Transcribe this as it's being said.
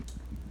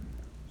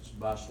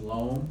Shabbat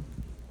Shalom.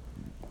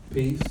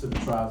 Peace to the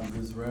tribes of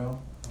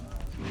Israel.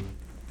 As we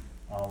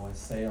always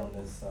say on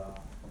this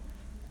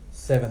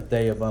seventh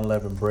day of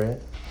unleavened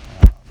bread.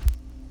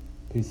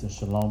 Peace and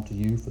shalom to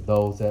you. For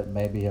those that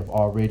maybe have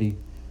already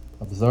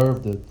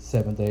observed the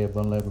seventh day of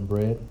unleavened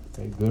bread,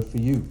 okay, good for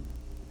you.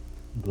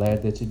 I'm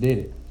glad that you did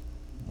it.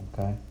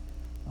 Okay.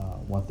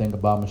 One thing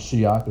about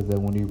Mashiach is that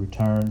when he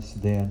returns,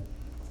 then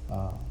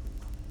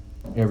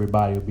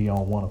everybody will be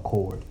on one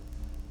accord.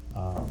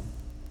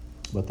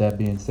 But that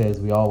being said, as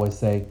we always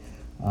say,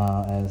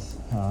 as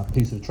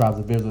peace of the tribes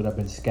of Israel that have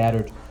been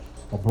scattered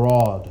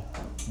abroad,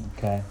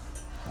 okay,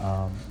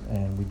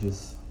 and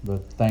we're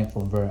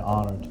thankful and very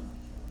honored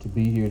to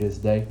be here this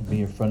day,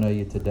 be in front of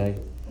you today.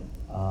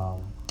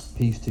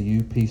 Peace to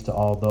you, peace to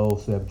all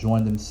those who have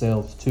joined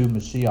themselves to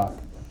Mashiach,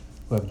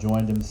 who have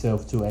joined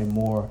themselves to a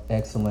more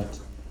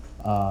excellent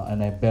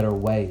and a better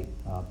way.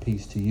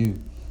 Peace to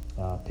you.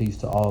 Peace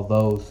to all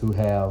those who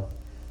have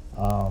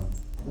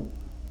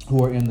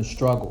who are in the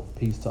struggle.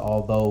 Peace to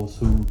all those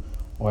who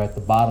are at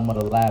the bottom of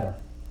the ladder,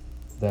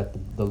 that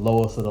the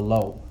lowest of the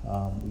low.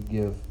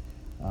 We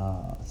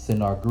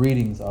send our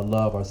greetings, our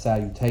love, our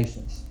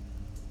salutations,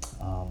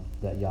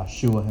 that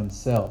Yahshua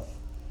himself,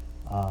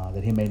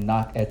 that he may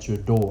knock at your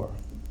door,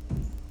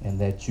 and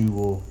that you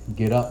will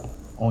get up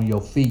on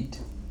your feet,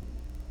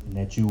 and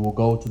that you will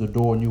go to the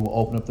door and you will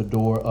open up the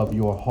door of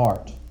your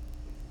heart,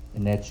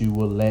 and that you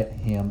will let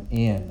him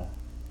in.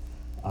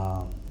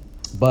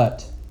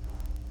 But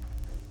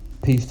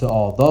peace to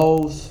all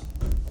those.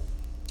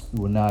 We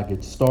will now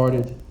get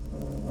started.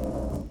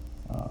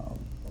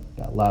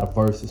 Got a lot of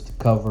verses to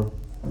cover.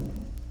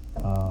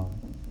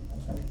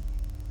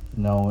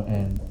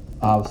 And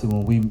obviously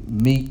when we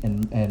meet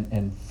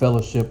and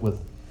fellowship with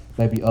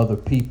maybe other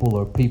people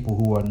or people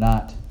who are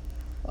not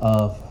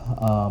of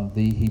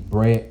the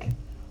Hebraic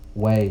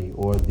way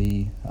or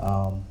the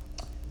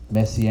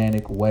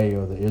Messianic way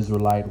or the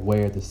Israelite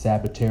way or the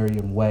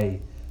Sabbatarian way,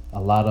 a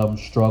lot of them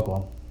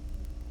struggle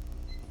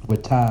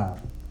with time.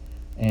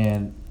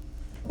 And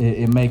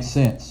it makes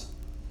sense,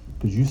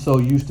 because you're so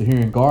used to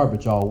hearing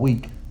garbage all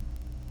week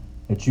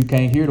that you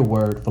can't hear the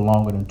word for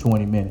longer than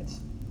 20 minutes.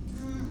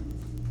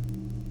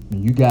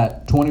 And you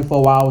got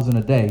 24 hours in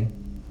a day,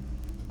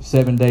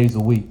 7 days a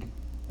week,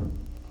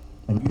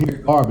 and you hear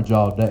garbage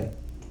all day.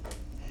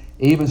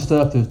 Even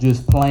stuff that's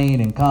just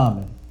plain and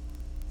common,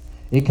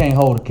 it can't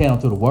hold a candle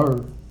to the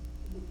word.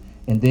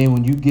 And then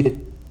when you get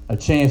a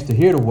chance to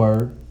hear the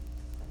word,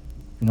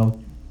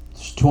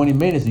 it's 20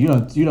 minutes, you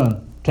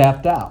done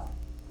tapped out.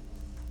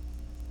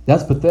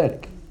 That's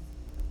pathetic.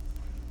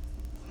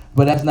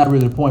 But that's not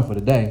really the point for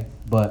today.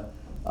 But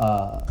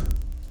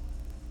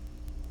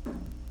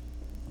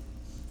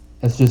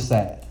it's just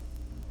sad.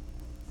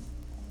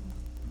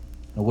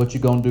 Now, what you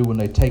gonna do when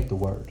they take the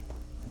word?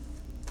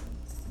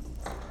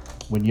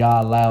 When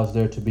Yah allows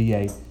there to be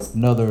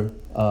another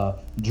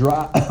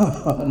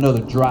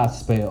dry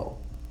spell,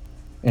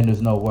 and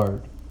there's no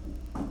word.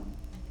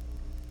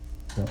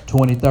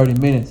 20, 30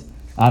 minutes,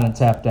 I done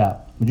tapped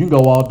out. But you can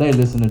go all day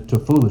listening to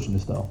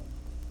foolishness, though.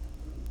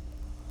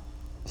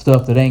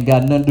 Stuff that ain't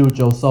got nothing to do with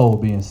your soul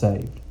being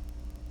saved.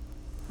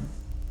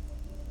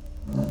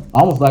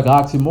 Almost like an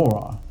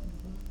oxymoron.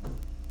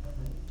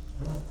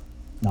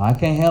 Now, I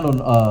can't handle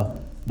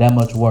that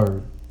much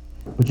word,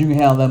 but you can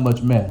handle that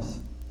much mess.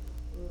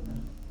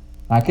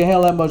 I can't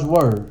handle that much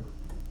word,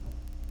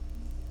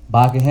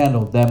 but I can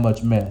handle that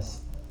much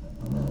mess.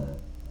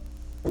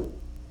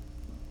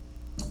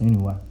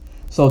 Anyway,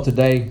 so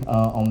today,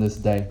 on this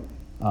day,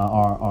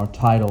 our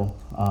title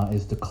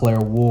is Declare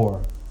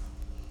War.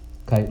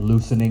 Okay,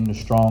 loosening the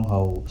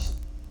strongholds.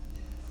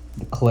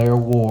 Declare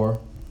war,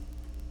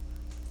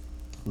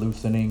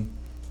 loosening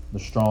the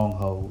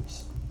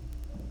strongholds.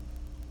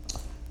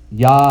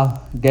 Yah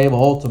gave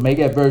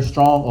a very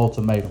strong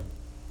ultimatum,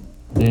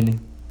 didn't he?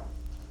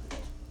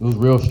 It was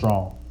real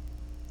strong.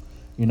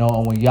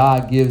 And when Yah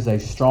gives a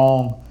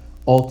strong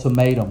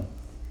ultimatum,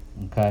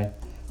 okay,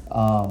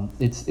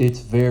 it's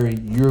very,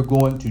 you're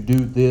going to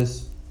do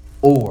this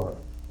or.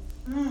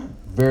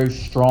 Very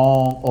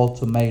strong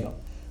ultimatum.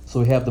 So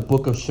we have the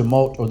book of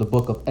Shemot, or the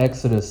book of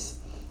Exodus,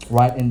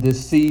 right? In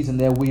this season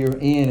that we are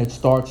in, it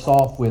starts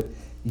off with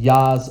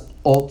Yah's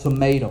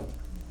ultimatum.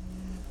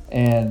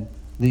 And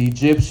the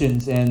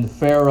Egyptians and the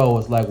Pharaoh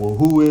is like, well,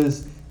 who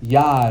is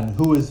Yah and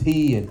who is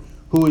he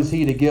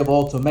to give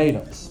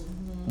ultimatums?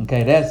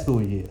 Okay, that's who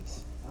he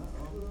is.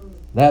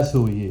 That's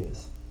who he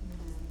is.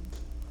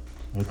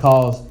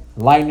 Because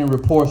lightning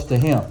reports to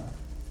him.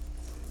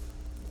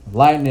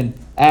 Lightning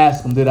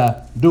asks him, did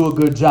I do a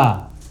good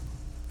job?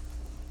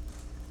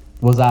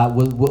 Was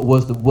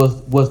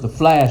the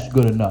flash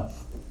good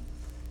enough?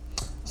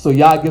 So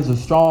Yah gives a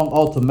strong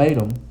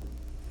ultimatum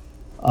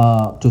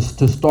to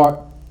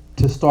start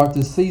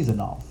this season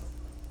off.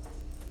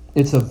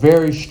 It's a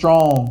very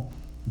strong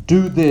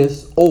do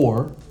this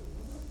or,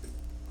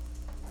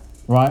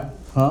 right?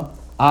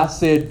 I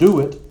said do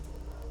it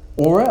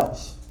or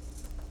else.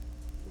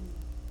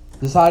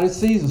 This is how this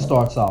season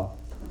starts off.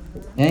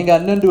 It ain't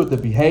got nothing to do with the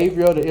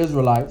behavior of the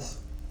Israelites.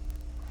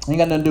 Ain't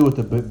got nothing to do with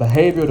the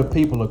behavior of the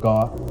people of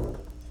God.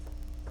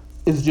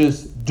 It's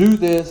just do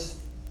this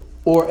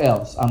or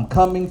else. I'm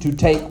coming to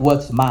take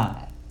what's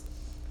mine.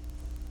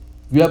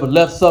 You ever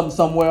left something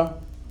somewhere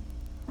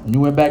and you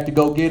went back to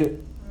go get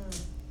it?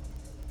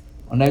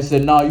 And they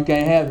said, no, you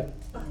can't have it.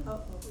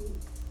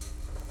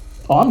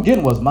 Oh, I'm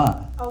getting what's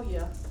mine. Oh,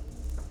 yeah.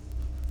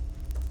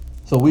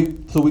 So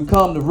we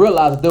come to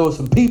realize that there were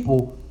some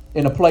people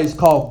in a place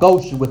called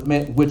Goshen,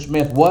 which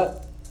meant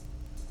what?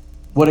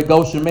 What did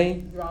Goshen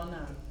mean? Draw nigh.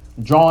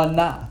 Drawing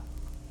nigh.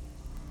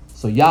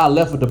 So y'all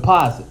left a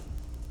deposit.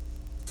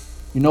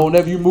 You know,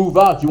 whenever you move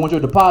out, you want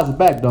your deposit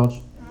back, don't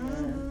you?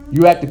 Mm-hmm.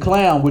 You act the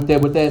clown with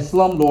that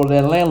slumlord,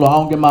 that landlord. I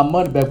don't get my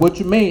money back. What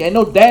you mean? Ain't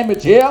no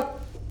damage here.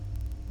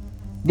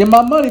 Mm-hmm. Get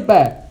my money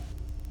back.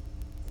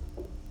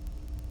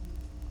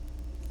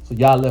 So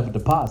y'all left a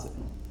deposit.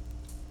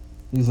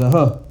 He said,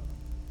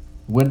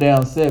 went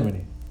down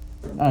 70.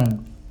 I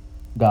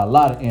got a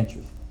lot of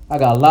interest. I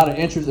got a lot of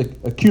interest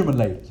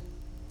accumulated.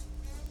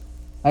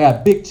 I got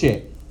a big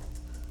check.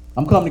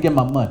 I'm coming to get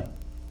my money.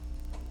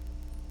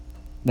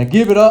 Now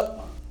give it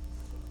up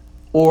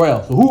or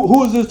else. So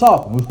who is this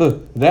talking?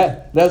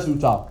 That's who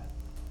talking.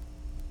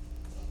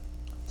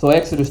 So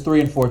Exodus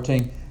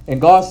 3:14. And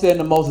God said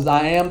unto Moses,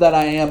 I am that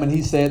I am. And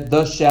he said,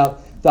 thus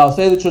shalt thou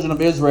say to the children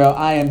of Israel,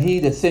 I am he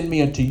that sent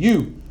me unto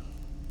you.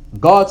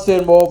 God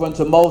said moreover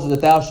unto Moses,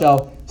 that thou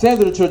shalt say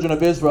unto the children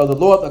of Israel, the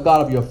Lord, the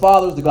God of your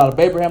fathers, the God of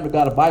Abraham, the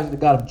God of Isaac, the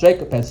God of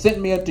Jacob, has sent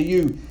me unto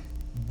you.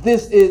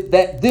 This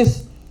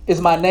is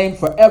my name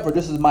forever.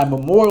 This is my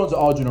memorial to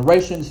all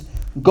generations.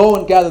 Go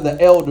and gather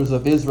the elders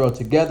of Israel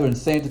together, and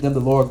say to them, the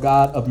Lord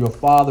God of your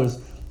fathers,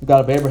 the God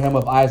of Abraham,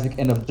 of Isaac,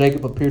 and of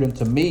Jacob appeared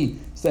unto me,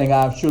 saying,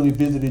 I have surely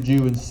visited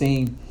you and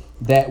seen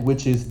that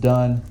which is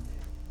done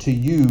to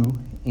you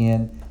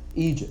in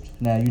Egypt.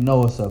 Now, you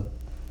know it's a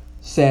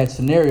sad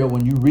scenario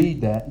when you read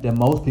that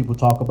most people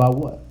talk about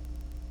what?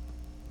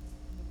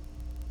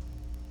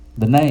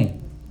 The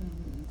name,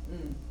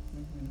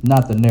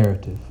 not the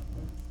narrative.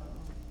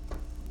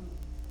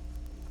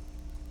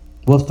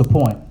 What's the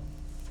point?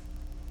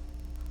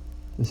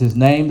 Is his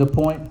name the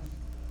point?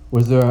 Or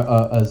is there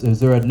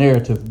a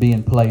narrative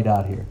being played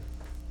out here?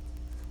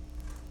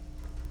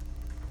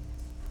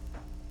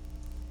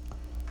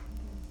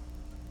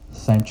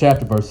 Same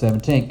chapter, verse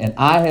 17. And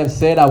I have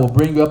said, I will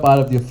bring you up out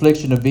of the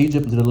affliction of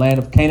Egypt into the land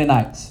of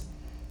Canaanites,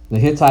 the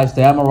Hittites,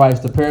 the Amorites,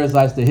 the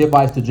Perizzites, the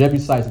Hivites, the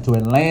Jebusites, into a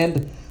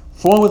land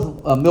flowing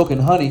with milk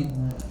and honey.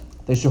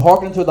 They shall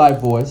hearken unto thy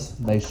voice.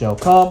 They shall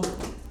come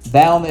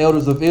down, the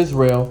elders of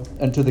Israel,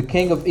 unto the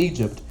king of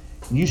Egypt.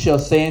 And you shall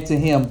say unto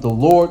him, the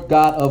Lord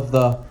God of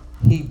the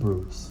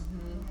Hebrews.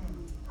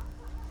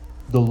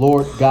 The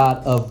Lord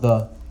God of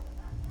the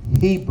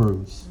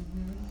Hebrews.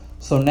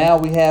 So now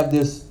we have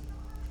this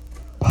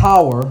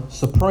power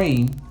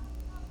supreme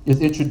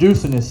is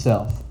introducing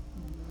itself,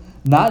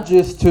 not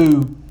just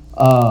to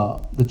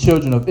the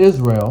children of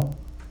Israel,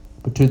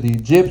 but to the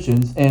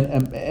Egyptians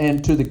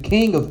and to the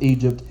king of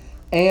Egypt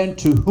and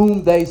to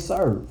whom they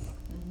serve.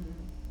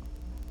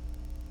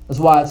 That's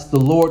why it's the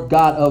Lord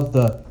God of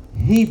the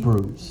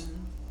Hebrews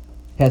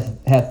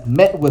hath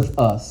met with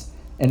us.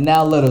 And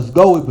now let us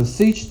go, we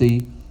beseech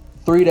thee,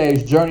 3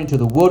 days' journey to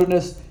the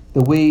wilderness,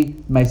 that we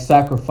may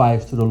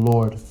sacrifice to the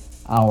Lord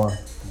our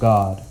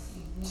God.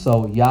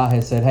 So Yah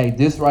has said, hey,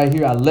 this right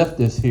here, I left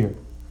this here.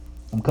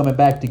 I'm coming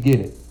back to get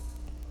it.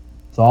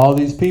 So all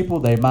these people,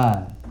 they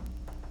mine.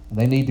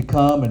 They need to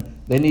come and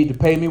they need to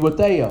pay me what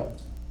they owe.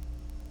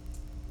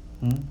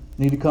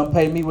 Need to come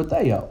pay me what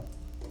they owe.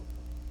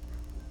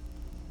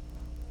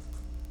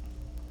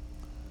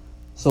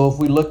 So if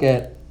we look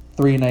at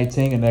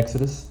 3:18 in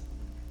Exodus,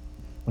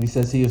 when he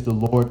says he is the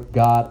Lord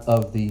God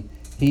of the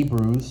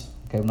Hebrews,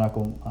 okay,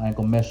 I ain't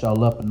gonna mess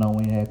y'all up. I know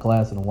we ain't had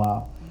class in a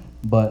while,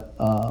 but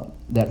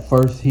that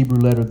first Hebrew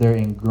letter there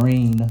in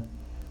green,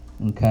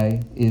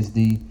 okay, is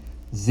the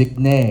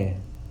Zikneh.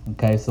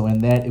 Okay, so in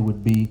that it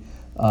would be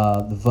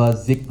the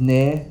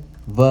Vazikneh,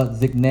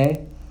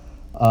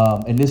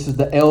 and this is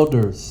the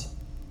elders.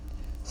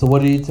 So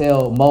what did he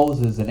tell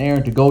Moses and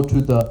Aaron? To go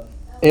to the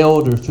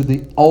elders, to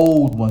the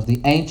old ones, the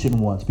ancient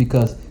ones,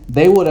 because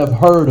they would have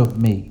heard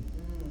of me.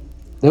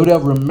 They would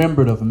have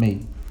remembered of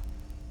me.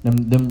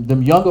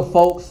 Them younger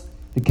folks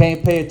that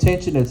can't pay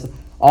attention, it's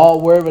all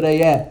wherever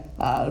they at.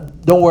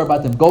 Don't worry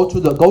about them. Go to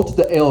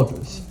the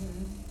elders.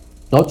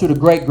 Go to the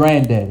great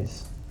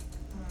granddaddies,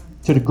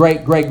 to the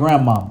great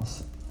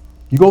grandmamas.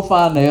 You go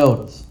find the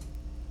elders.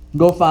 You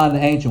go find the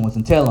ancient ones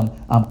and tell them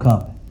I'm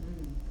coming.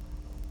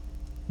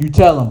 You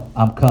tell them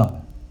I'm coming.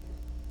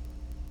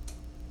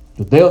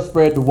 So they'll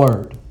spread the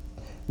word.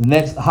 The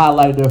next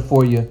highlighted there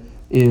for you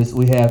is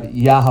we have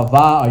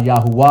Yahavah or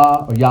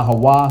Yahuwah or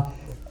Yahweh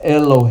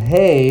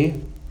Elohei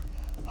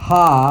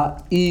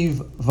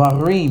Ha-Ivvarim.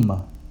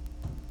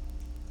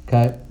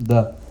 Okay,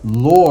 the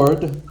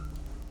Lord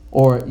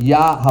or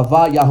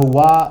Yahavah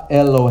Yahuwah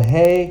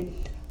Elohei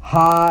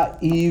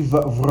Ha-Ivvarim.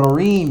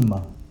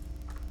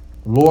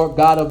 Lord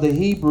God of the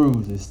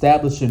Hebrews,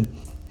 establishing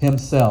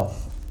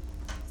himself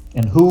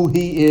and who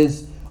he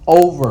is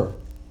over,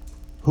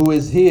 who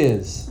is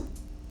his.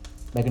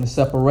 making a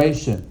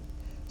separation.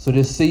 So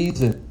this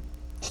season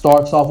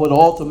starts off with an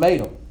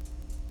ultimatum.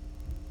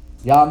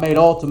 Y'all made an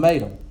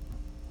ultimatum.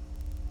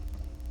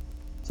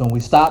 So when we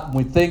stopped,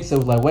 when we think, so it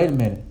was like, wait a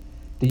minute.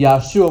 Did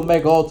Yahshua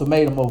make an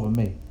ultimatum over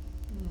me?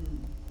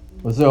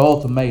 Was there an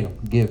ultimatum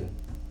given?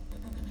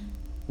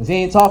 Because he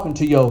ain't talking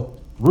to your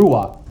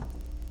ruach,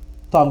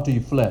 talking to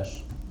your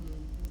flesh.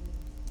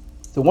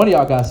 So one of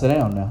y'all got to sit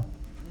down now.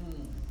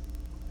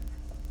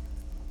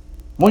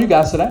 One of you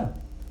got to sit down.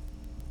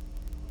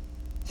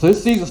 So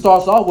this season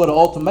starts off with an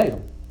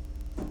ultimatum.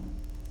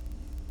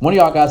 One of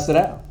y'all got to sit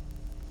down.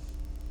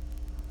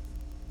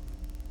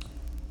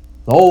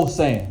 The old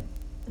saying,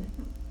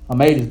 I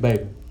made this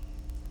baby.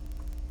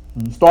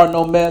 When you start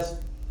no mess,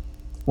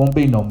 won't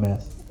be no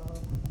mess.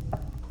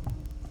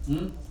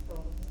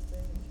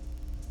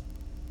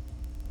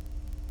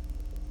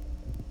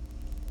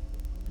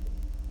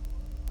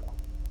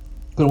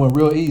 Could have went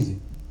real easy.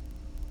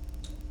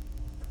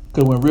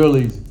 Could have went real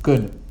easy,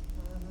 couldn't it?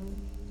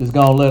 Just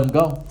gonna let him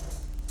go.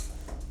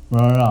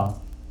 Run it off.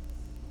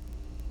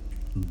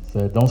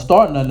 Said, don't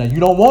start nothing. You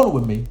don't want it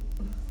with me.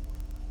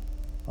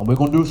 And we're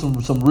gonna do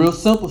some real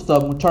simple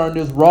stuff. We're gonna turn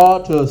this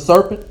rod to a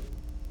serpent.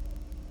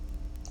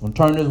 We're gonna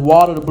turn this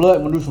water to blood.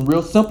 We're gonna do some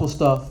real simple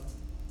stuff.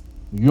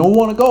 You don't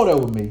want to go there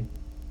with me.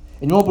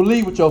 And you won't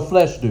believe what your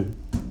flesh do.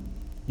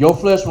 Your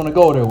flesh want to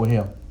go there with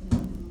him.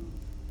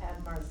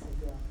 Have mercy,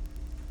 God.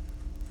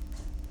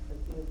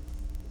 Forgive.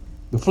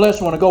 The flesh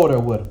want to go there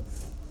with him.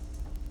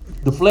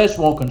 The flesh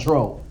won't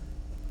control.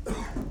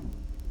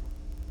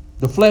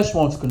 The flesh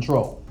wants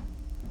control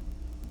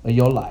of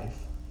your life.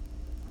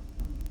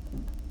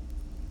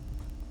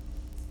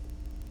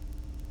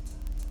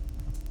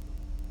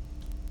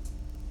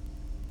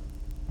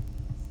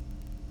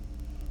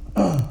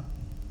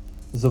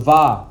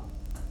 Zavah.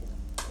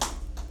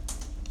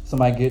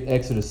 Somebody get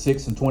Exodus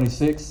 6 and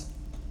 26.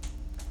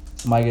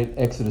 Somebody get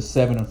Exodus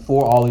 7 and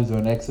 4. All these are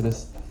in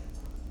Exodus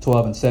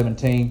 12 and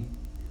 17.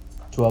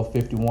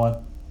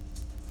 12:51.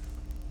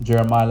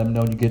 Jeremiah, let me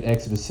know when you get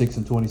Exodus 6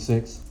 and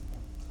 26.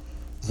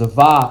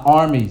 Zavah,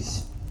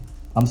 armies.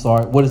 I'm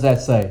sorry, what does that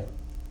say?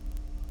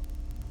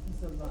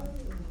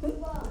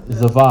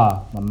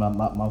 Zavah.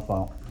 My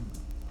fault.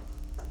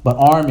 But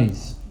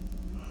armies.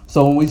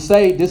 So when we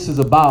say this is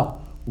about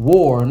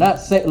war, not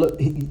say, look,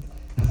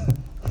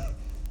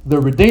 the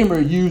Redeemer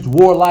used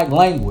warlike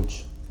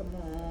language. Come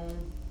on.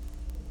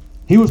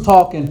 He was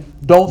talking,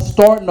 don't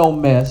start no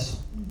mess,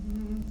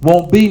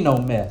 won't be no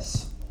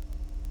mess.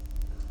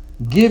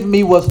 Give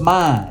me what's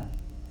mine.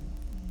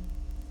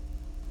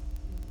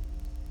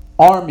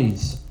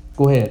 Armies.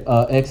 Go ahead.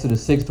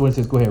 Exodus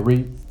 6:26. Go ahead, read.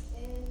 And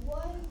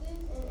what is this?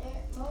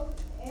 And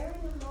Aaron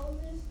and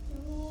Moses, to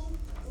whom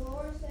the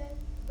Lord said,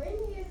 bring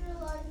the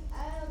Israelites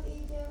out of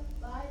Egypt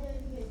by their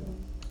divisions.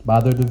 By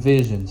their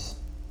divisions.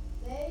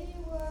 They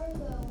were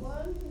the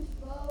ones who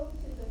spoke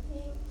to the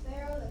king,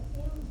 Pharaoh, the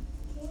king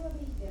of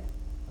Egypt,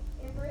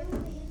 and bring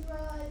the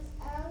Israelites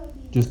out of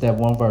Egypt. Just that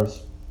one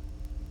verse.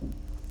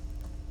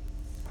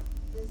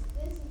 This is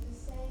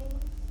the same.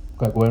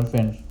 Okay, go ahead and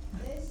finish.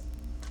 This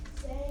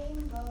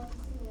same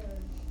Moses and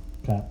Aaron.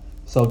 Okay.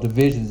 So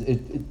divisions,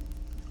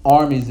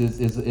 armies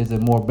is a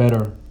more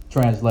better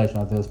translation.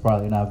 I think it's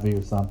probably NIV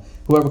or something.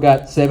 Whoever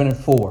got 7 and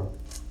 4.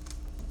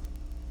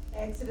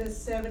 Exodus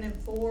 7 and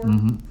 4.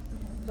 Mm-hmm.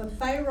 But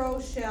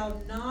Pharaoh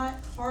shall not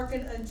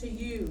hearken unto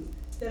you,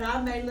 that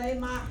I may lay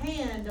my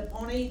hand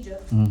upon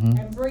Egypt,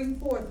 and bring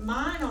forth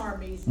mine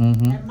armies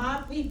and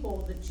my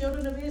people, the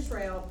children of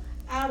Israel,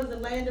 out of the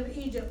land of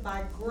Egypt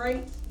by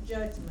great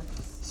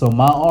judgments. So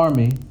my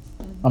army,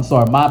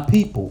 my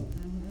people,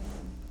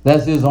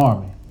 that's his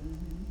army.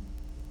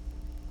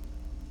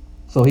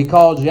 So he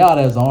called you out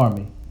as an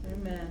army.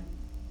 Amen.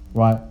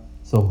 Right?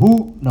 So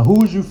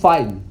who's you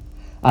fighting?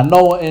 I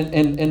know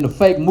in the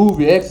fake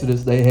movie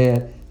Exodus they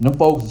had, them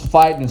folks is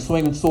fighting and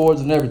swinging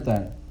swords and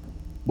everything.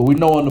 But we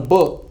know in the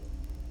book,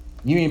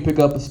 you didn't pick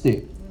up a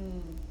stick.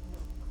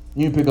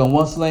 You didn't pick up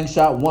one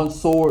slingshot, one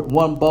sword,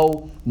 one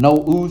bow, no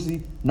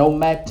Uzi, no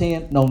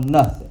MAC-10, no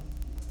nothing.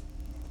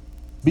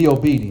 Be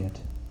obedient.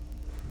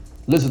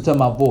 Listen to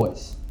my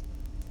voice.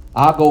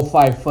 I'll go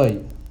fight for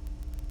you.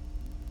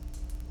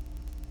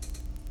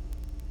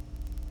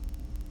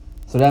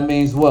 So that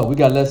means what? We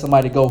got to let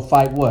somebody go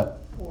fight what?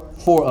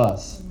 For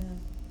us. Amen.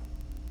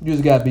 You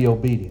just got to be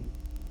obedient.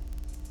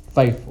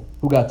 Faithful.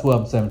 Who got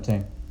 12 and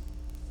 17?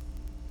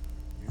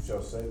 You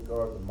shall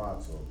safeguard the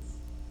matzos,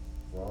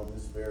 for on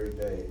this very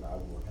day I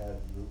will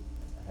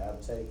have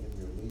taken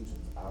your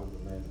legions out of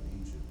the land of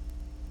Egypt.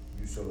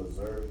 You shall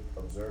observe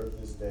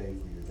this day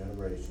for your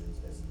generations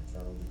as an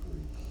eternal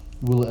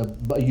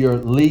decree. Your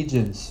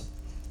legions,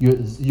 your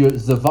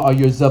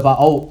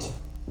Zavaot.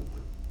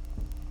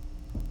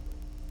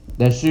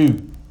 That's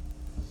you.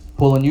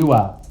 Pulling you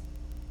out.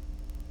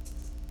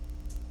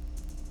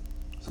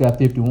 It's got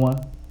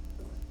 51.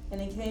 And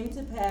it came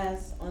to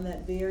pass on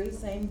that very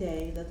same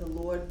day that the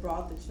Lord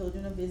brought the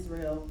children of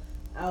Israel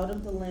out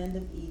of the land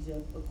of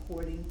Egypt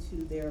according to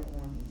their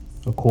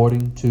armies.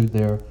 According to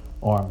their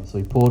armies. So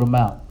he pulled them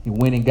out. He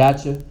went and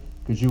got you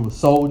because you were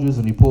soldiers,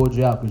 and he pulled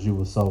you out because you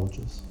were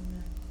soldiers.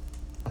 Amen.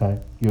 Okay,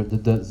 you're the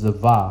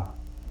Zavah.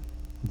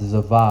 The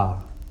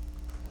Zavah.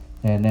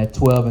 And that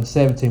 12 and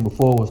 17,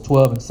 before it was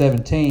 12 and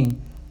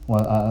 17,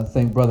 well, I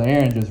think Brother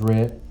Aaron just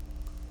read.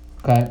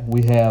 Okay,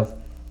 we have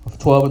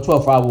 12 and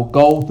 12. For I will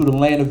go through the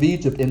land of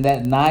Egypt in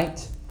that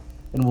night,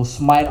 and will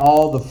smite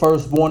all the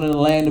firstborn in the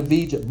land of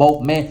Egypt,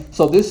 both man.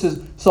 So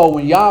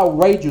when Yah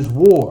rages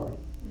war,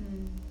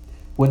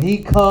 when he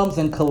comes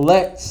and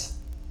collects,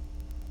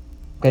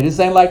 okay, this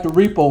ain't like the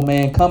repo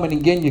man coming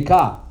and getting your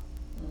car.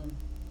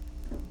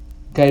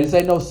 Okay, this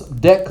ain't no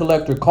debt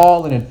collector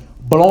calling and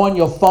blowing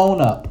your phone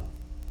up.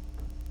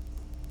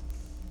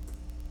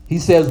 He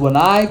says, when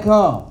I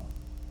come,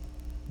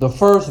 the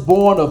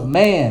firstborn of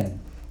man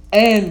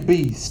and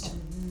beast,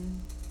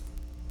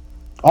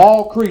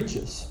 all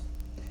creatures,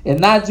 and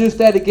not just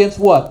that against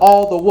what?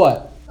 All the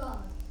what? God.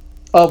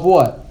 Of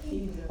what?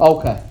 Egypt.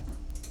 Okay.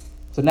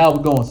 So now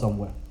we're going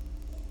somewhere.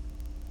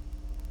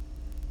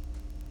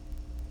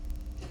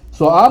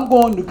 So I'm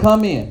going to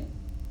come in,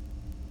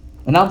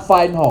 and I'm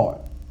fighting hard.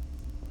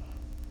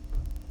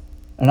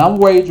 And I'm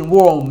waging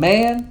war on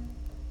man,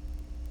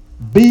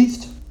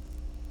 beast,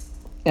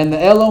 and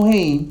the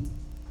Elohim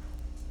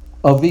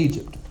of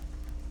Egypt.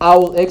 I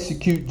will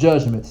execute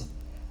judgments.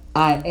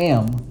 I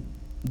am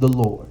the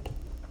Lord.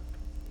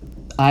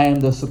 I am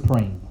the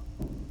supreme.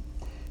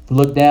 If you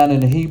look down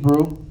in the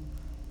Hebrew,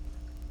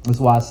 that's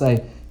why I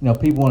say,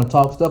 people want to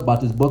talk stuff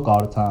about this book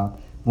all the time.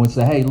 When they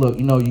say, hey, look,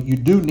 you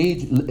do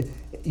need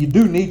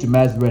your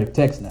Masoretic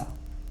text now.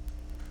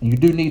 And you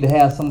do need to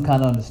have some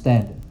kind of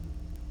understanding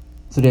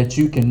so that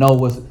you can know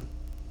what's...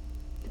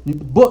 The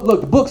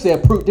book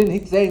said, prove, didn't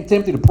he say in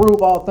Timothy to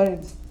prove all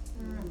things?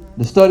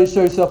 The study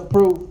show yourself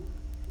approved.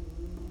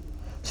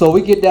 So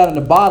we get down in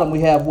the bottom, we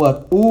have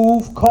what?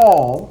 Uv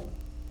call,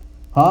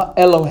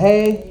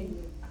 Elohei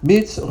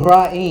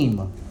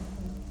Mitzrayim.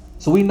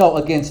 So we know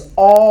against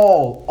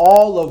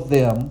all of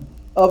them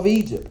of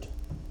Egypt.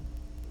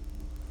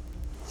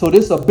 So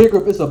this is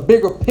a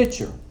bigger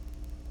picture.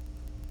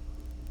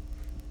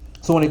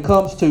 So when it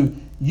comes to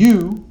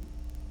you,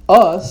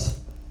 us,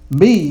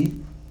 me,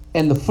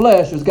 and the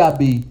flesh, there's got to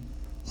be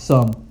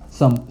some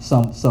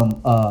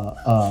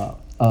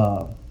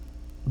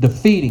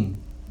defeating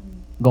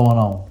going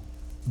on.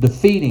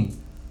 Defeating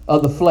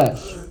of the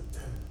flesh.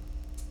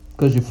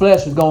 Because your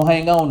flesh is going to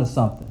hang on to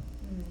something.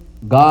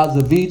 Gods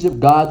of Egypt,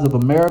 gods of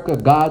America,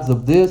 gods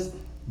of this,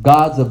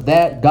 gods of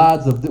that,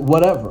 gods of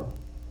whatever.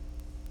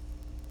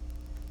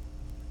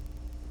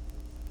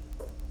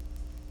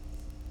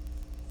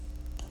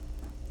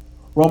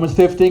 Romans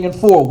 15 and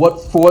 4.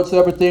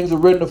 Whatsoever things are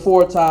written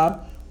aforetime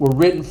were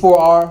written for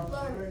our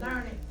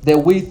Learning. that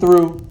we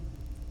through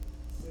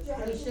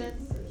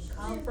Patience,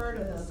 comfort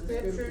of the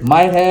scriptures.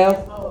 might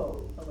have.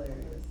 Oh,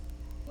 Hilarious.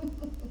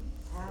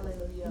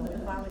 hallelujah.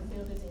 We finally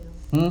filled it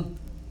in.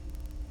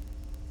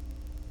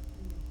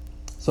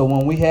 So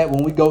when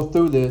we go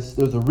through this,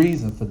 there's a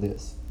reason for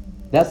this.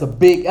 That's a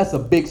big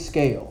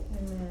scale.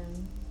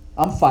 Amen.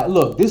 I'm fighting.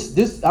 Look,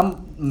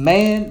 I'm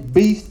man,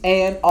 beast,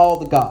 and all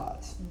the gods.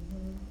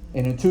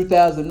 And in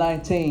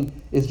 2019,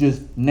 it's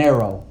just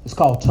narrow. It's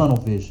called tunnel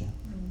vision.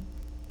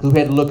 Because we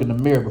had to look in the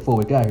mirror before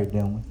we got here,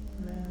 didn't we?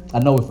 I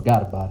know we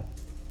forgot about it.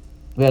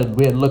 We had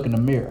to look in the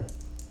mirror.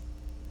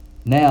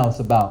 Now it's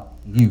about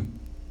you.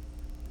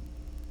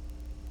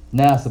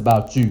 Now it's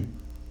about you.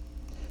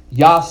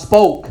 Yah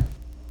spoke.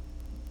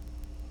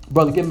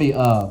 Brother, give me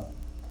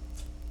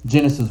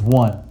Genesis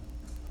 1.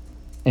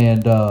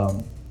 And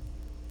go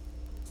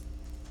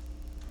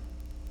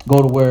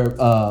to where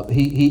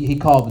he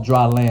called the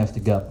dry lands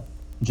together.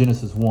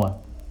 Genesis 1.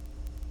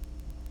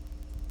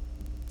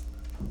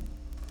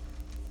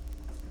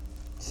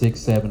 6,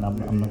 7.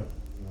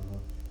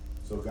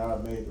 So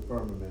God made the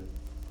firmament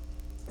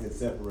and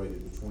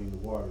separated between the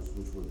waters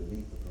which were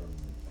beneath the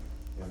firmament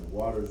and the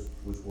waters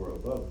which were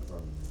above the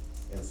firmament.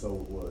 And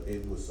so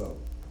it was so.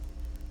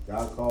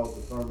 God calls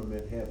the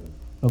firmament heaven.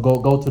 No,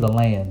 go to the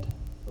land.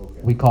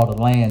 Okay. We call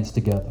the lands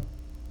together.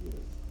 Yes.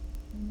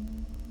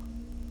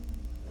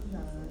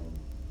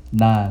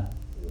 9.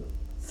 Yeah.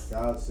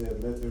 God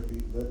said, let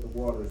the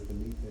waters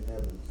beneath the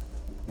heavens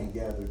be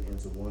gathered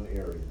into one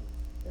area,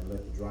 and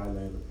let the dry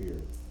land appear.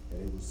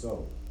 And it was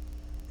so.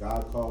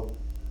 God called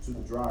to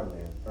the dry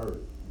land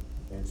earth,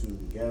 and to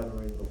the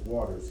gathering of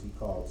waters he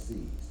called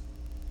seas.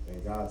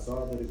 And God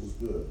saw that it was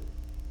good.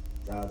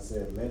 God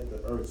said, let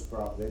the earth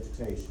sprout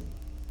vegetation,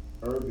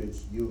 herbage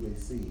yielding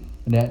seed.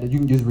 And that you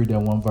can just read that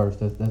one verse.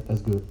 That's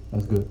good.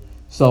 That's good.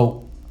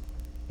 So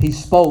he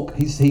spoke.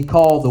 He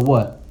called the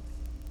what?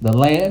 The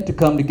land to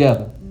come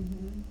together.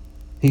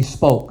 He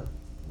spoke,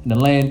 and the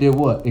land did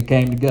what? It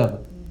came together.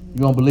 You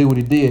don't believe what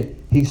he did?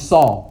 He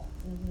saw,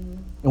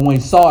 and when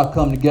he saw it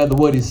come together,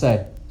 what did he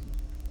say?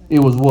 It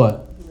was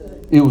what?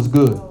 Good. It was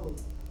good.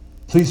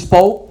 So he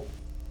spoke.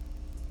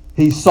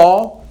 He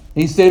saw.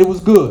 He said it was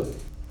good.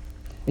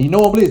 And you know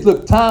what? Believe?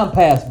 Look, time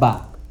passed by.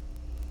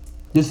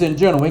 Just in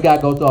general, we got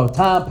to go through all.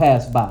 Time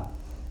passed by,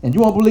 and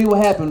you won't believe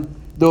what happened.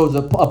 There was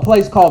a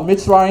place called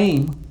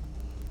Mitzrayim,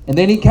 and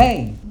then he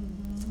came.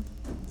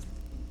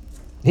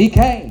 He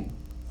came.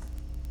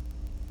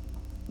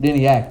 Then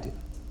he acted.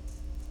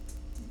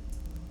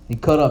 He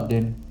cut up,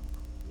 didn't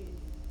he?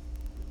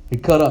 He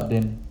cut up,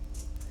 didn't he?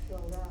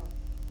 Showed out.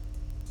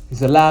 He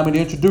said, allow me to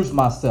introduce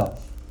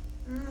myself.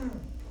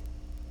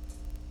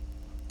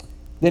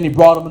 Then he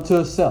brought him into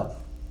himself.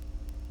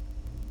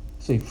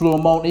 So he flew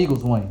him on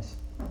eagle's wings.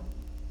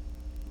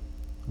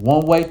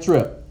 One-way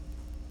trip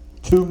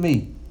to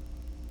me.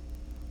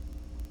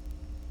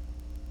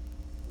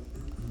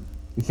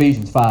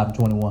 Ephesians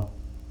 5:21.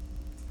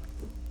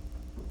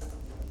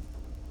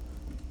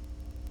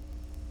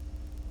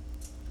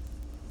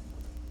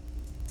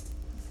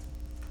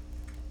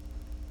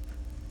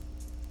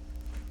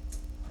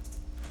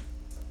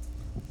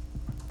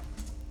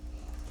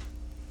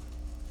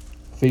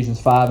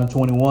 Ephesians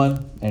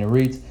 5:21, and it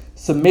reads,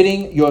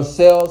 submitting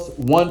yourselves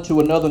one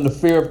to another in the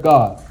fear of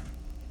God.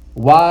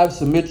 Wives,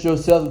 submit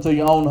yourselves unto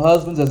your own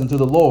husbands as unto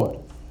the Lord.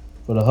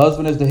 For the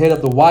husband is the head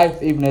of the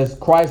wife, even as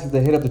Christ is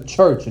the head of the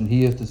church, and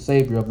he is the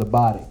Savior of the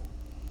body.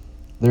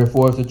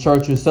 Therefore, as the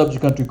church is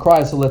subject unto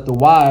Christ, so let the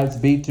wives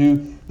be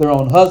to their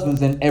own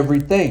husbands in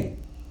everything.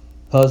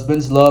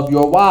 Husbands, love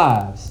your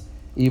wives,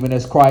 even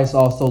as Christ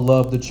also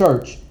loved the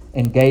church,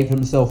 and gave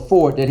himself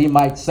for it, that he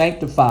might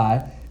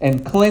sanctify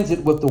and cleanse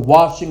it with the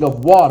washing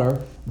of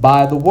water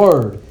by the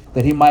word,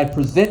 that he might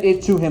present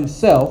it to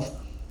himself,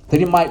 that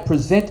he might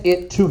present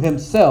it to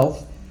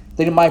himself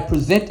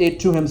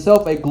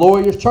a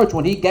glorious church.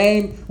 When he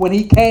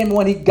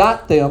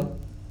got them,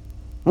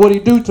 what did he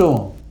do to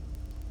them?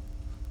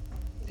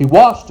 He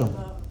washed them.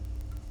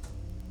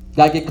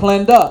 Got to get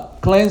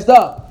cleansed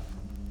up.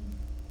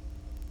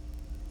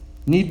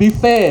 Need to be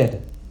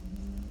fed.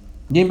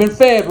 You ain't been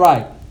fed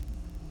right.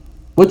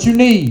 What you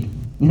need?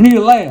 You need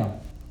a lamb.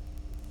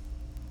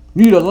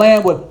 You need a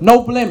lamb with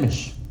no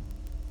blemish.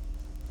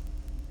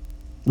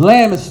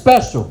 Lamb is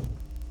special.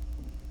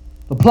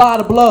 Apply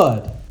the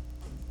blood.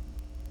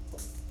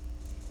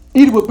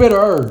 Eat it with bitter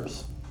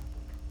herbs.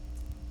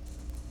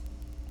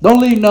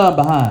 Don't leave none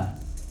behind.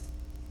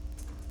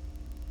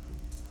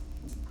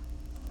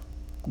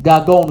 Got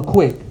to go on the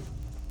quick.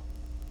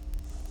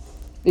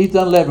 Eat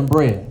the unleavened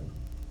bread.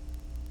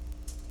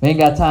 Ain't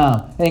got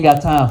time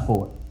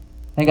for it.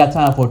 Ain't got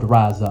time for it to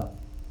rise up.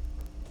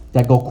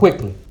 Got to go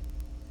quickly.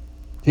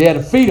 He had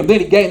to feed them.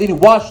 Then he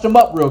washed them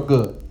up real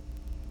good.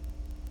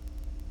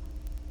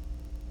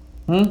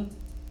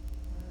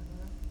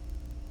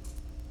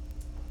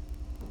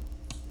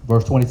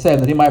 Verse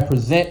 27, that he might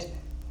present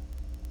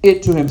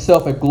it to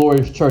himself a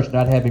glorious church,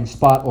 not having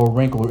spot or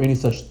wrinkle or any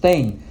such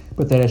thing,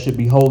 but that it should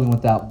be holy and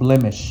without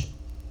blemish.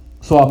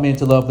 So are men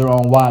to love their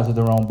own wives or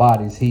their own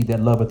bodies. He that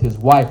loveth his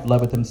wife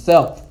loveth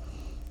himself.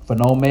 For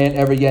no man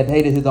ever yet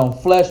hated his own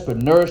flesh, but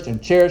nourished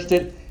and cherished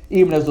it,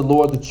 even as the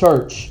Lord the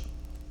church.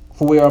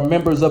 For we are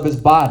members of his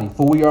body.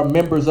 For we are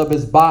members of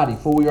his body.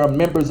 For we are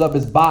members of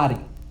his body.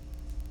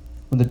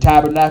 When the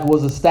tabernacle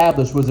was it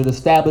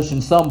established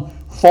in some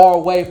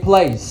faraway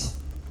place?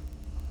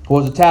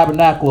 Or was the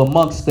tabernacle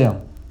amongst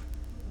them?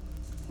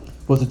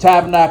 Was the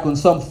tabernacle in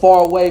some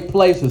faraway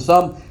place or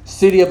some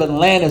city of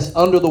Atlantis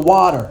under the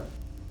water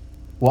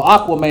where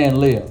Aquaman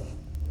lived?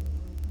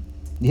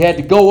 You had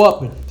to go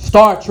up in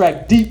Star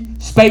Trek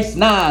Deep Space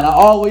Nine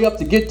all the way up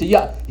to get to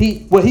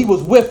he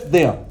was with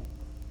them.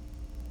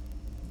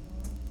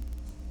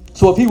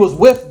 So if he was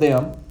with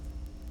them,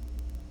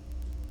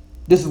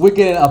 we're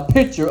getting a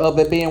picture of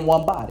it being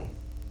one body.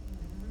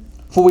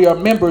 For we are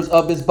members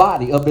of his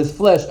body, of his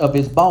flesh, of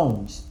his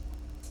bones.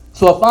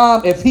 So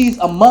if he's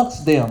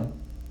amongst them,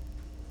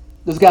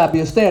 there's got to be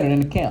a standard in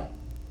the camp.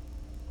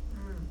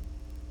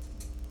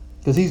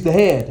 Because he's the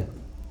head.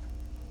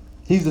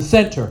 He's the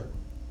center.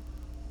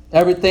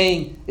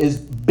 Everything is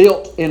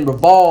built and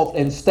revolved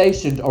and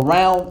stationed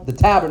around the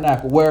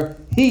tabernacle where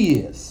he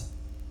is.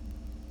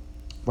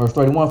 Verse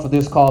 31, for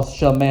this cause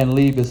shall man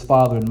leave his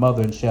father and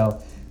mother and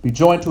shall be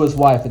joined to his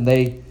wife, and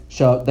they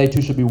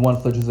two shall be one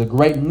flesh. It's a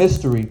great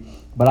mystery,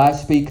 but I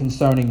speak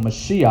concerning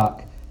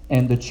Mashiach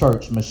and the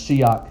church.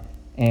 Mashiach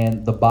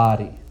and the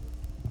body.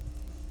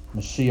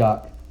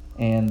 Mashiach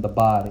and the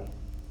body.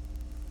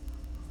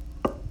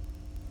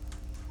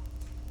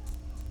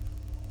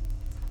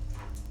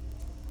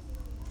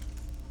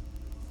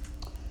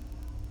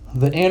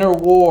 The inner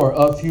war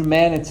of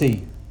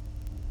humanity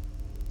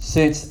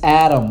since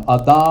Adam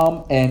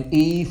and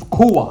Eve,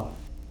 Kua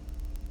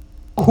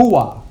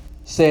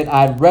said,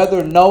 I'd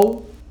rather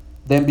know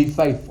than be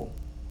faithful.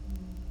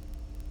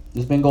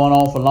 This has been going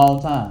on for a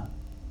long time.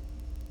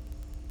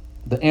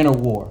 The inner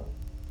war.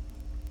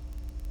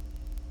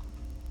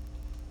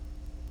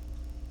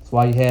 That's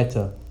why you had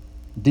to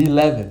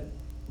de-leaven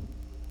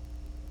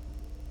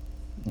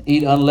and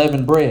eat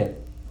unleavened bread.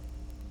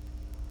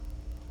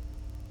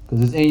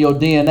 Because it's in your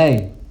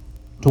DNA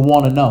to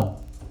want to know.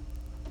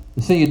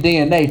 It's in your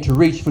DNA to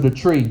reach for the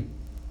tree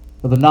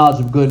of the knowledge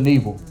of good and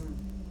evil.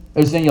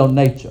 It's in your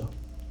nature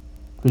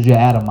because you're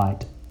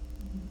Adamite.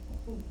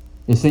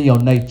 It's in your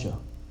nature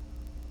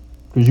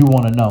because you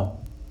want to know.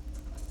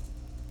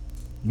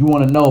 You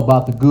want to know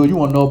about the good. You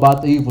want to know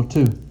about the evil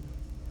too.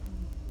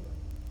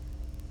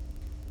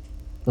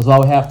 That's why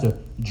we have to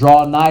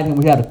draw nigh and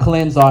we have to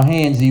cleanse our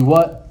hands. Ye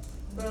what?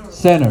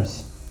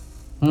 Sinners.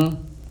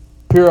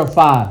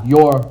 Purify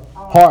your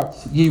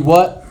hearts, ye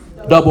what?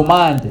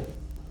 Double-minded.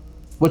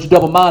 What you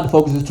double-minded,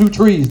 folks, is two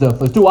trees, though.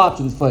 There's two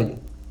options for you.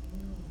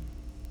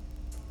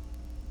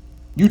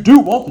 You do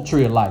want the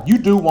tree of life. You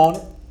do want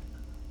it.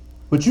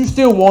 But you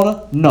still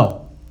want to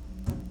know.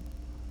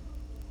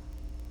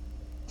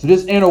 So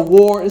this inner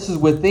war, this is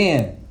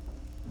within.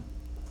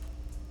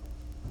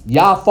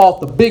 Yah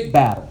fought the big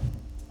battle.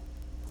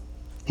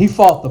 He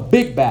fought the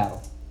big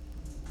battle.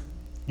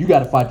 You got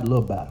to fight the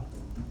little battle.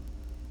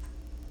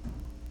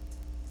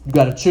 You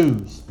got to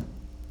choose.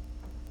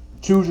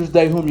 Choose this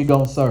day whom you're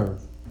going to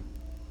serve.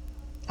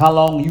 How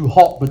long you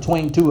halt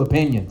between two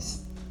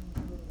opinions.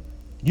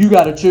 You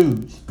got to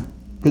choose.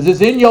 Because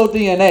it's in your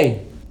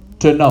DNA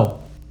to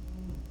know.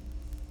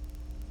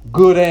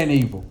 Good and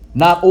evil.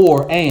 Not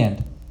or,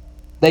 and.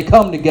 They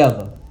come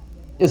together.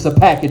 It's a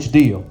package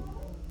deal.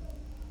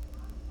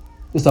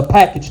 It's a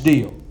package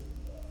deal.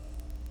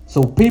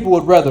 So people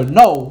would rather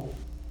know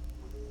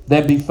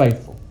than be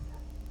faithful.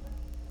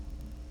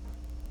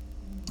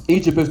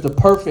 Egypt is the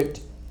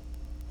perfect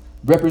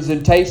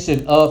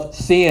representation of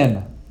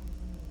sin.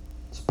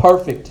 It's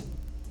perfect.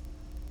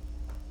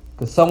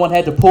 Because someone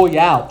had to pull you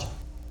out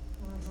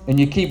and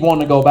you keep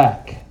wanting to go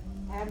back.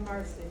 Have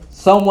mercy.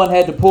 Someone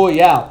had to pull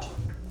you out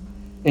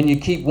and you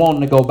keep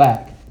wanting to go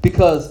back.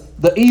 Because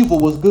the evil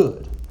was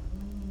good.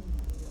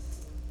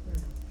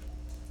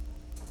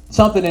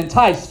 Something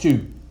enticed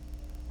you.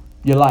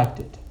 You liked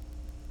it.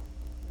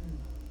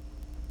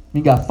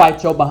 You got to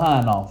fight your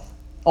behind off.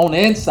 On the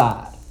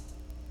inside,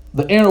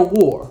 the inner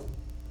war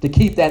to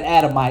keep that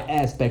Adamite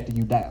aspect of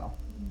you down.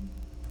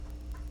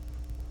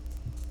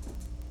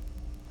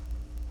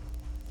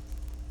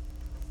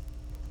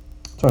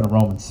 Turn to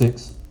Romans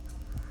 6.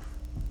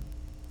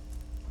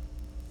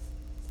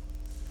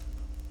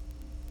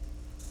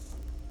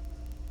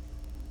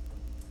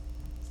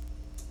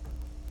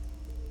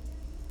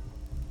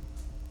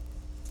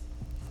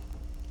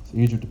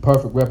 Egypt, the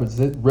perfect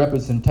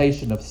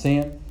representation of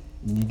sin.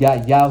 And you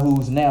got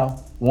yahoos now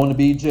wanting to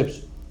be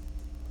Egyptian.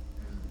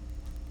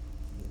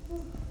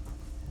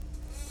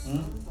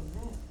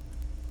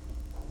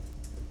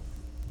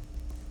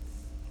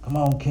 Come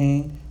on,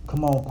 king.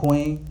 Come on,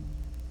 queen.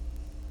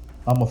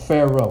 I'm a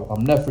pharaoh.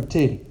 I'm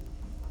Nefertiti.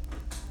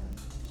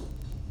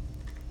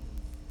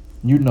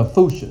 You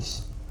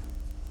Nefushis.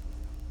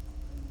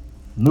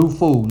 New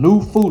fool.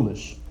 New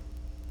foolish.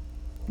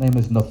 Name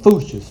is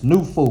Nefushis.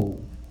 New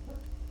fool.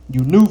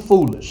 You new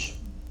foolish.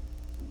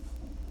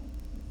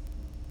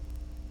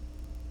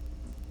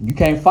 You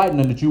can't fight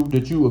nothing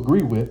that you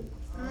agree with.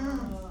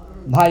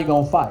 How you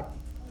gonna fight?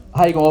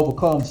 How you gonna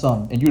overcome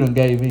something and you done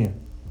gave in?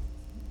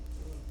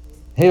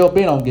 Hell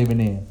bent on giving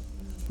in.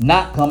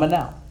 Not coming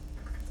out.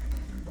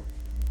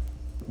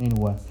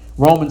 Anyway,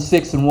 Romans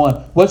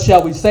 6:1. What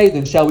shall we say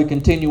then? Shall we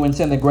continue in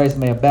sin that grace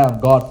may abound?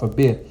 God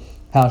forbid.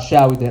 How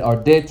shall we that are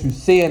dead to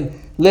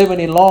sin live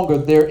any longer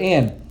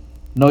therein?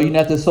 Know ye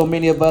not that so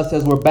many of us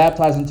as were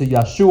baptized into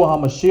Yeshua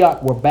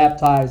HaMashiach were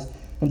baptized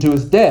into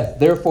his death?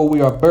 Therefore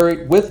we are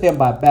buried with him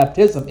by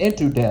baptism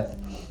into death,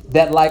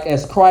 that like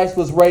as Christ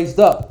was raised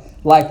up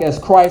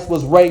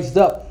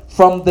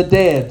from the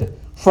dead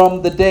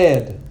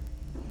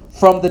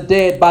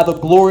by the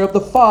glory of the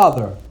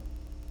Father.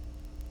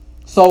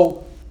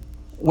 So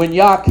when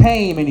Yah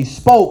came and he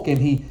spoke and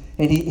he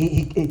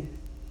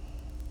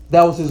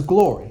that was his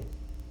glory.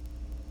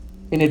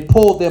 And it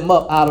pulled them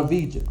up out of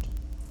Egypt.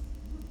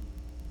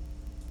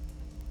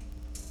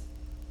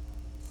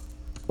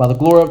 By the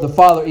glory of the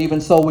Father,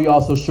 even so we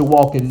also should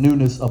walk in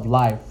newness of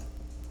life.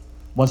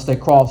 Once they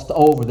crossed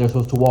over, they're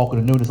supposed to walk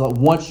in the newness of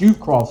life. Once you've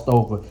crossed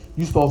over,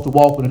 you're supposed to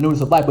walk in the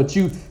newness of life. But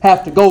you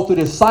have to go through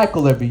this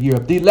cycle every year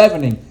of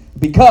de-leavening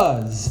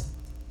because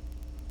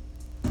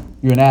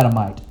you're an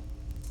Adamite.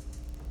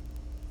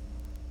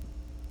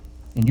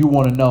 And you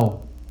want to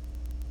know.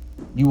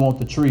 You want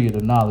the tree of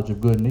the knowledge of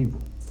good and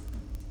evil.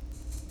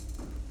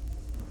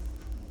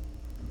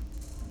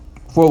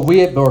 For we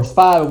have, verse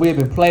 5, we have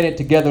been planted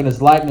together in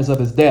his likeness of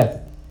his death.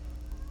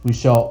 We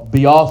shall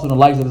be also in the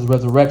likeness of his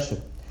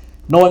resurrection.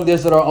 Knowing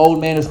this, that our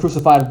old man is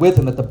crucified with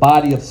him, that the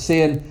body of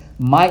sin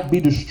might be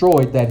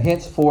destroyed, that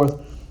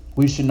henceforth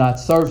we should not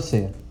serve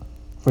sin.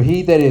 For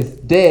he that is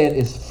dead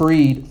is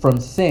freed from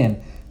sin.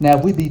 Now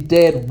if we be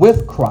dead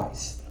with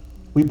Christ,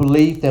 we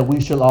believe that we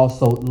shall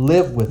also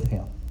live with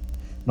him.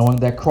 Knowing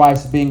that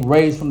Christ, being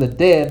raised from the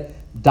dead,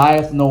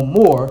 dieth no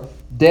more,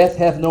 death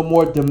hath no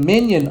more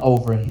dominion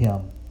over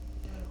him.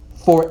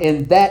 For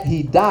in that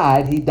he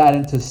died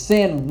unto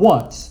sin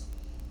once,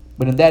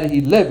 but in that he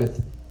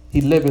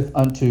liveth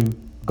unto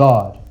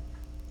God.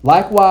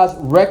 Likewise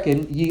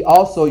reckon ye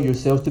also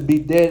yourselves to be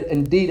dead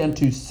indeed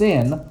unto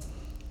sin,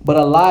 but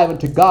alive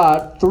unto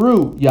God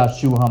through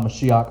Yeshua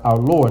HaMashiach our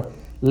Lord.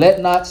 Let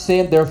not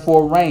sin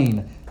therefore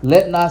reign.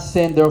 Let not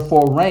sin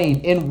therefore reign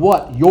in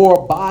what?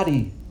 Your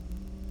body.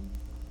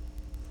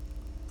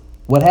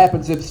 What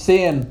happens if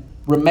sin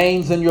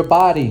remains in your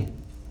body?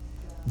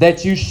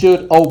 That you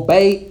should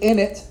obey in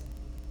it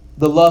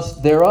the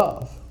lust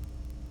thereof.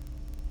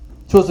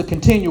 So it's a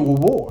continual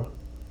war.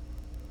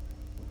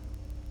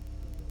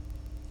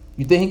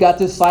 You think he got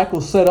this cycle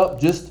set up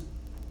just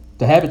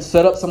to have it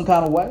set up some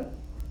kind of way?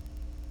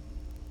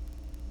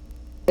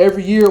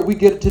 Every year we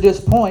get to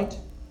this point,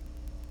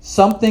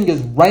 something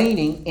is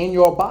reigning in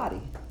your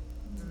body.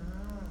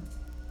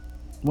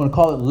 You want to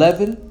call it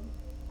leaven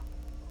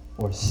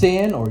or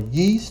sin or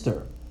yeast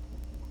or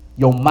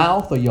your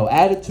mouth or your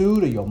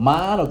attitude or your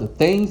mind or the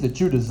things that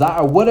you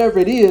desire, whatever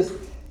it is,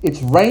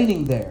 it's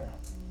reigning there.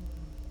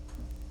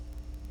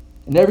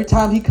 And every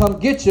time he come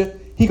get you,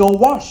 he gonna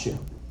wash you.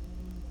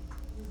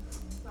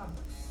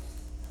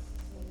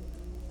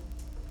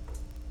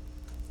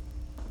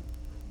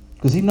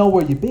 Because he know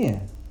where you been.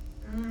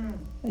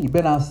 You've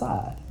been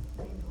outside.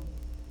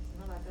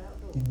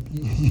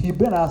 You've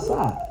been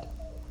outside.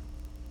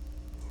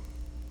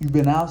 You've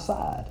been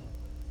outside.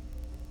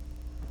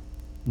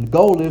 And the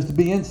goal is to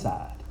be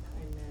inside.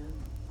 Amen.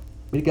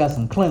 But he got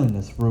some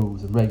cleanliness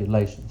rules and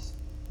regulations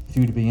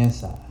for you to be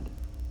inside.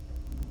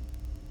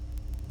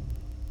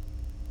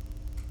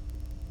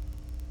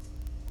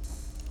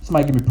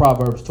 Somebody give me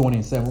Proverbs 20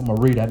 and 7. I'm going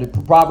to read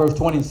that. Proverbs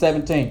 20 and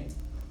 17.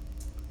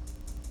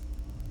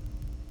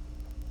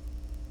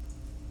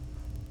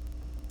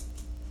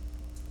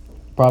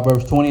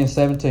 Proverbs 20 and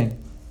 17.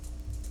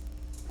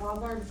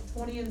 Proverbs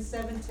 20 and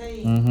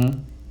 17. Mm-hmm.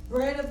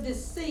 Bread of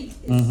deceit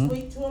is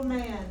sweet to a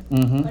man,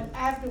 but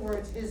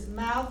afterwards his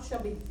mouth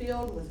shall be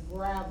filled with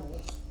gravel.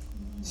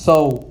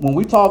 So when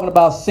we're talking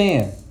about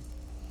sin,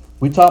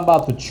 we're talking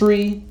about the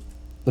tree,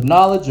 the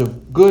knowledge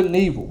of good and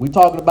evil. We're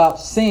talking about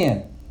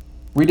sin.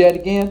 Read that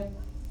again.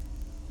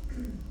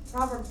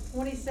 Proverbs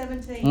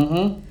 20:17.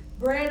 Mm-hmm.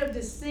 Bread of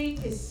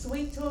deceit is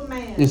sweet to a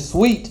man. It's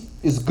sweet.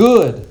 It's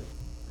good.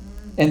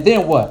 And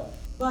then what?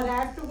 But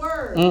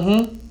afterwards,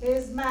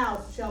 his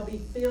mouth shall be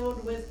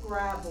filled with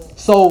gravel.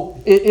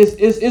 So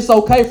it's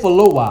okay for a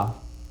little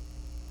while.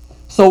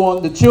 So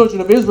when the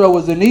children of Israel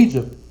was in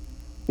Egypt,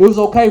 it was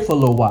okay for a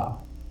little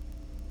while.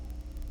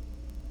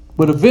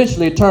 But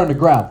eventually it turned to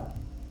gravel.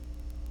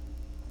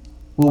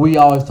 Well, we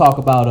always talk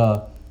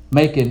about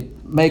making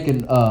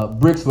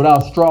bricks without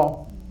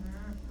straw.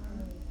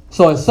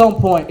 So at some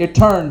point it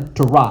turned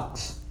to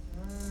rocks.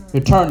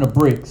 It turned to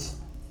bricks.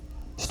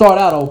 Start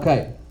out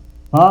okay.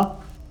 Huh?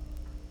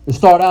 It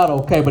start out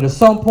okay, but at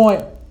some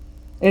point,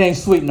 it ain't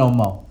sweet no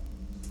more.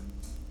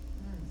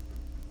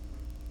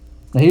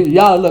 Now,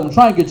 y'all look, I'm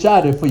trying to get you out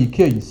of there before you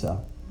kill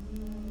yourself.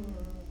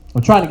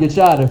 I'm trying to get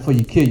you out of there before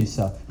you kill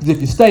yourself. Because if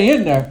you stay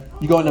in there,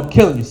 you're going to end up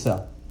killing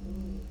yourself.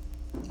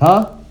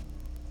 Huh?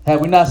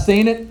 Have we not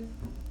seen it?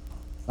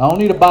 I don't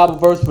need a Bible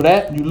verse for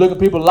that. You look at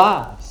people's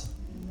lives.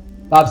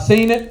 I've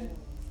seen it.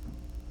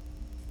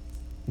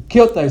 They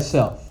killed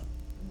themselves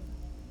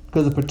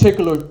because of a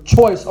particular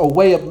choice or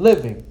way of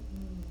living.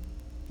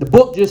 The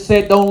book just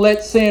said, don't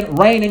let sin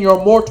reign in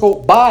your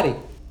mortal body.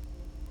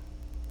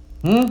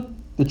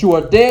 That you are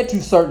dead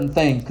to certain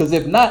things. Because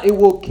if not, it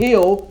will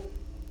kill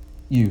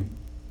you.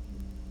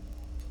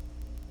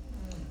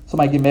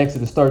 Somebody give me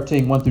Exodus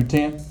 13, 1 through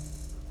 10.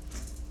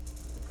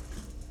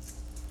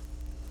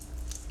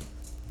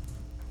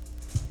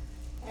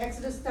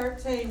 Exodus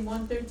 13,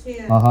 1 through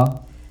 10.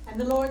 And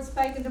the Lord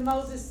spake unto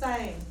Moses,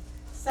 saying,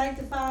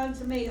 Sanctify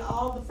unto me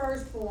all the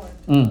firstborn,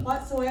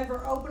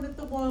 whatsoever openeth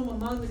the womb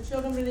among the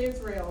children of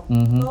Israel,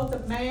 both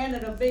of man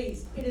and of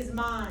beast, it is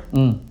mine.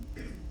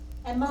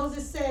 And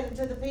Moses said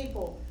unto the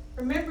people,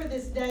 Remember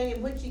this day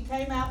in which ye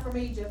came out from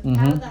Egypt,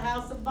 out of the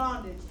house of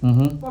bondage.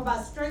 For by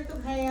strength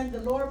of hand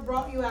the Lord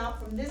brought you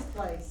out from this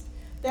place.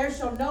 There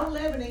shall no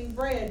leavening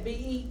bread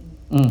be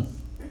eaten.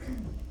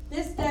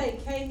 This day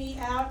came ye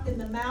out in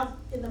the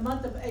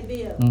month of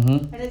Abib.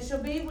 And it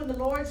shall be when the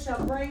Lord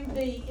shall bring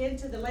thee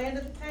into the land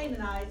of the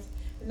Canaanites,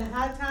 and the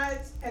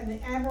Hittites, and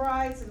the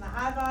Amorites, and the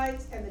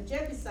Hivites, and the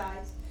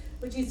Jebusites,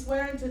 which he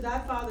sware unto thy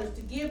fathers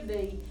to give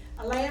thee,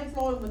 a land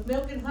flowing with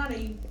milk and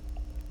honey,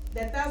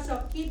 that thou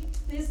shalt keep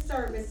this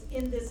service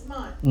in this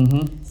month.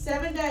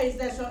 7 days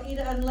thou shalt eat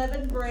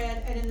unleavened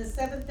bread, and in the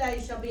seventh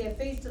day shall be a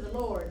feast to the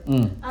Lord.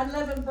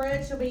 Unleavened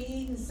bread shall be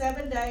eaten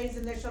 7 days,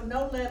 and there shall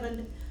no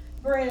leavened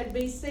bread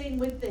be seen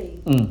with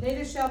thee.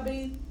 Neither shall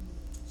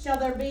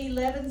there be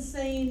leaven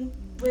seen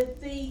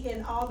with thee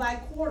in all thy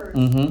quarters.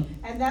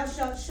 And thou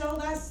shalt show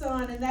thy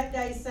son in that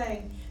day,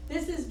 saying,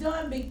 This is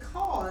done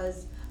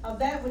because of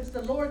that which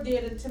the Lord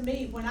did unto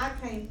me when I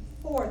came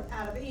forth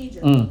out of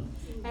Egypt.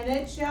 And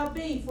it shall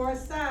be for a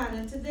sign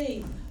unto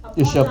thee.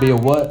 It shall be a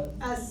what?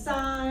 A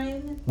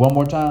sign. One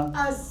more time.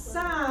 A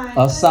sign.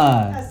 A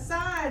sign. A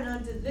sign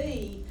unto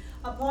thee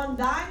upon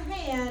thine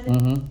hand,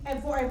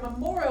 and for a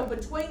memorial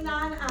between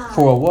thine eyes.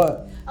 For a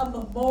what? A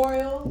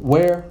memorial.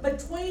 Where?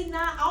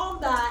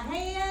 On thy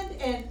hand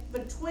and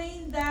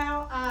between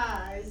thou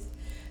eyes,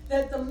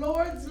 that the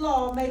Lord's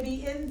law may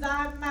be in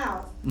thy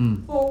mouth.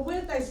 For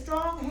with a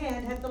strong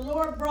hand hath the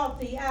Lord brought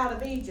thee out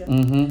of Egypt.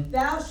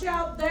 Thou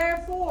shalt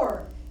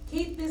therefore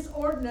keep this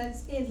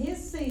ordinance in his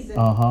season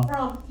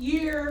from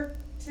year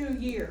to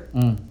year.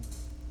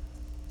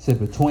 Said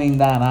between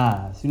thine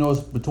eyes. You know what's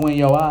between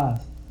your eyes?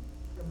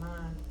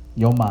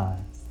 Your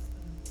mind.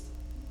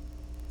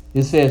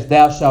 It says,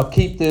 Thou shalt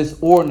keep this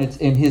ordinance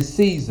in his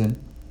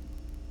season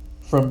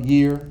from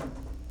year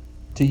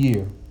to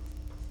year.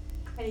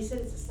 And he said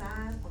it's a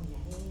sign on your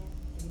hand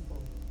and your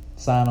forehead.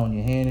 Sign on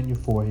your hand and your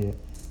forehead.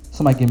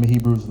 Somebody give me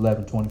Hebrews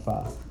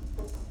 11:25.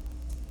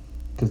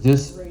 Because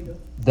this,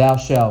 thou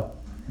shalt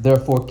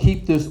therefore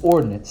keep this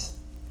ordinance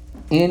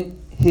in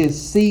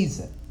his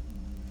season.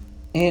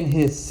 In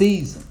his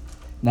season.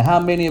 Now, how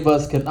many of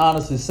us can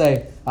honestly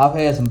say, I've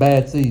had some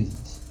bad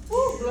seasons?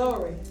 Woo,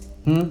 glory.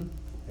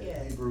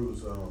 Yeah.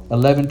 Hebrews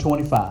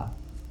 11:25.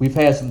 We've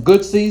had some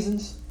good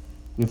seasons.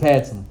 We've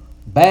had some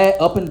bad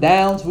up and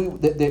downs.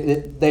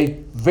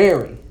 They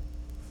vary.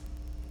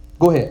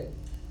 Go ahead.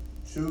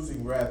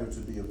 choosing rather to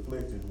be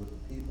afflicted with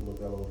the people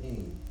of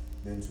Elohim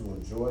than to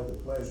enjoy the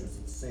pleasures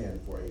of sin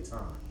for a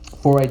time.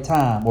 For a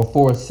time or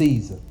for a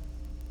season.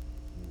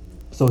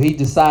 So he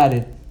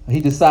decided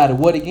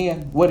what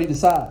again? What did he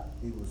decide?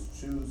 He was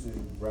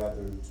choosing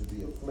rather to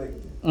be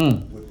afflicted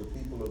with the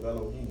people of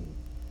Elohim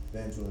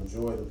than to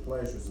enjoy the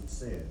pleasures of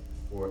sin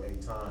for a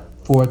time.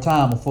 For a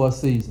time or for a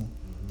season.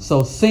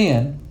 So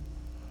sin,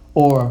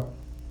 or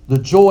the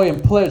joy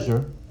and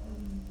pleasure,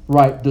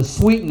 right, the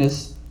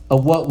sweetness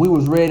of what we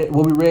read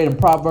in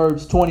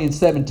Proverbs 20 and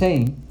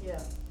 17. Yeah.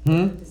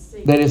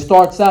 That it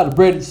starts out, the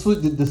bread is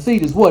sweet, the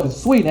seed is what?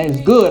 It's sweet, ain't it?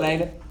 It's good,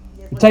 ain't it?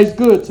 It tastes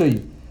good to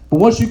you. But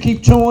once you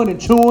keep chewing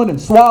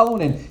and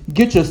swallowing and you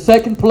get your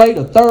second plate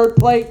or third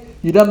plate,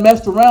 you done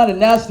messed around and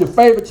now it's your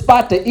favorite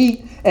spot to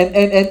eat, and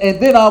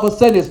then all of a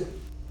sudden it's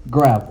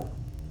gravel.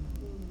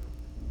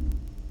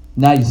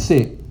 Now you're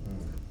sick.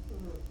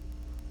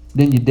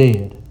 Then you're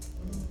dead.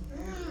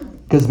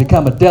 Because it's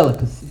become a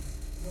delicacy.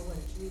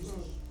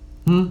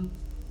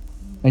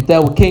 Ain't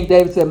that what King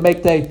David said?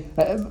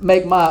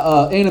 Make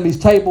my enemy's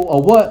table a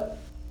what?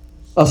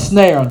 A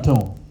snare unto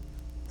them.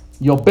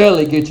 Your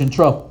belly gets you in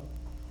trouble.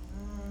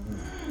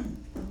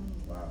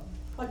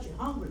 But you're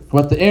hungry.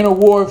 But the inner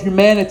war of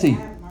humanity,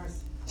 Have mercy.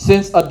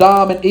 since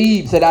Adam and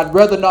Eve said, I'd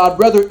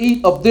rather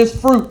eat of this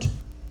fruit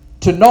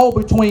to know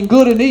between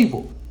good and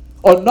evil,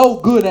 or know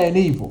good and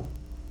evil,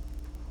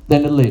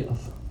 than to live.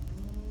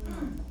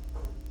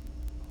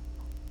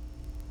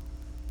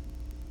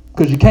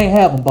 Because you can't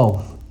have them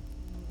both.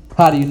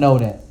 How do you know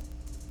that?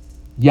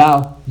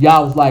 Y'all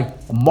was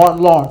like,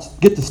 Martin Lawrence,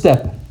 get to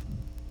stepping.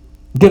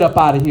 Get up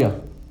out of here.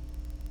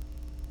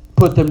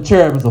 Put them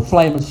cherubims a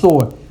flaming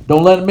sword.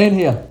 Don't let them in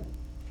here.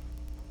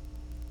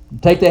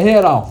 Take their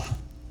head off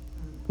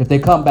if they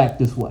come back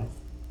this way.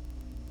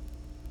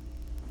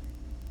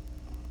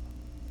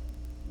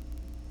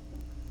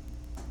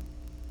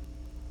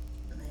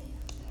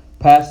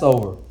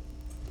 Passover.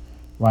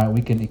 Right,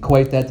 we can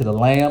equate that to the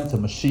lamb, to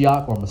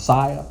Mashiach or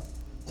Messiah,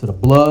 to the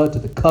blood, to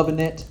the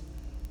covenant,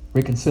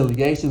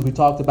 reconciliations we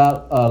talked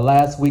about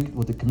last week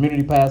with the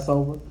community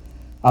Passover.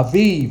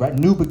 Aviv, right,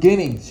 new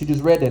beginnings. She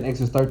just read that in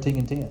Exodus 13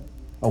 and 10,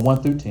 or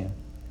 1 through 10.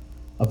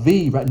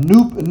 Aviv, right,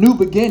 new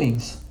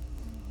beginnings,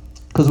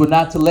 because we're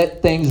not to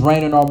let things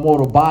reign in our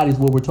mortal bodies,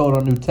 what we're told in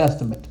our New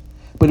Testament.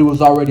 But it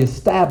was already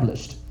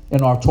established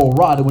in our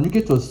Torah that when you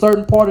get to a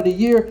certain part of the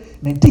year,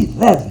 man,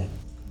 D11,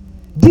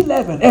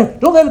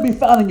 don't let it be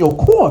found in your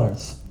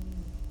quarters.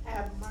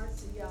 Have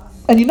mercy, y'all.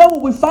 And you know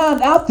what we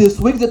found out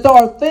this week? That there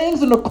are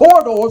things in the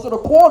corridors or the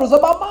quarters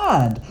of my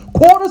mind.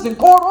 Quarters and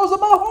corridors of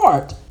my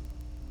heart.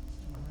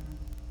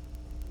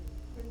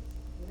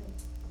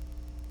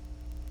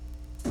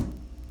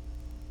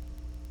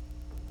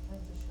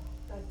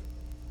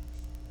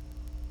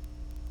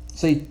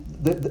 See,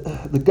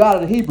 the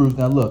God of the Hebrews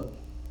now, look,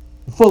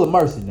 full of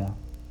mercy now.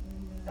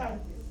 Thank you.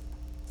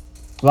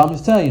 Well, I'm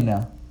just telling you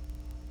now.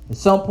 At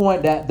some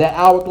point, that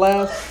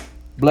hourglass,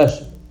 bless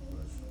you,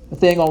 that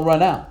thing gonna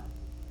run out.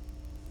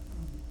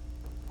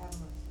 Have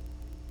mercy.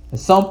 At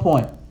some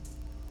point,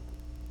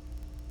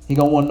 he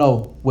gonna want to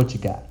know what you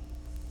got.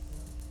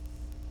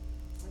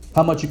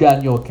 How much you got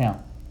in your account?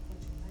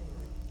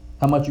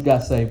 How much you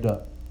got saved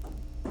up?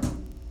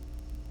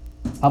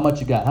 How much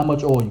you got? How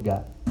much oil you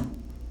got?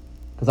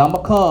 Because I'm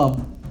going to come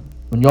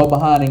when your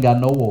behind ain't got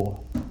no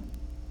oil.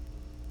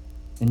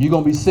 And you're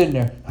going to be sitting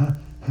there,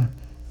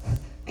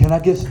 can I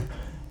get some?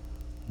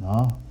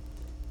 No.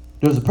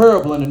 There's a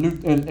parable in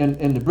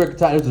the brick of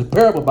time. There's a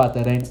parable about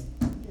that, ain't it?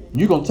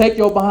 You're going to take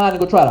your behind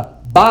and go try to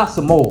buy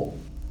some oil.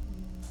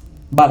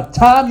 By the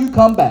time you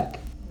come back,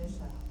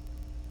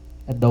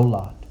 at no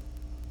lot.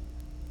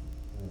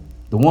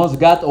 The ones that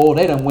got the oil,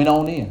 they done went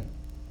on in.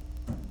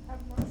 Have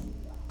mercy,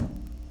 y'all.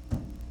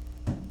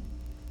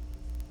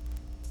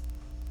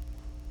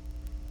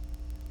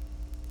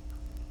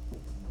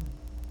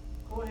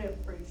 Go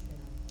ahead, preach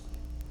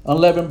now.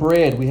 Unleavened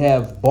bread, we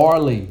have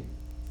barley,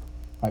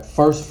 right?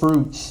 First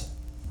fruits.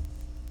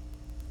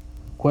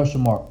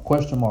 Question mark,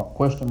 question mark,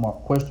 question mark,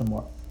 question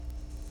mark.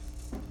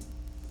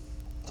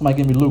 Somebody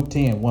give me Luke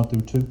 10, 1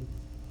 through 2.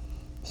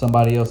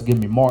 Somebody else give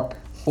me Mark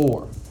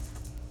 4.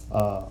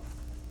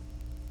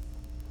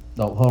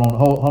 No,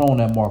 hold on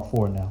that Mark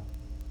 4 now.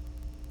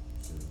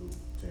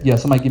 Yeah,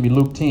 somebody give me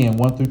Luke 10,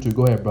 1 through 2.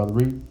 Go ahead, brother,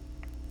 read.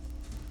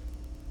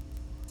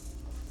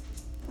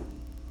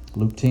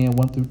 Luke 10,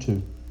 1 through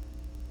 2.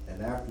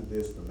 And after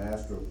this, the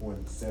master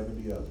appointed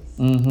 70 others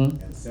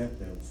Mm-hmm. and sent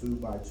them 2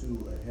 by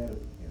 2 ahead of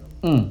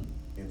him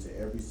into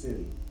every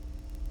city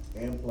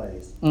and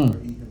place Mm. where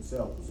he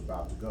himself was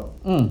about to go.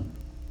 Mm.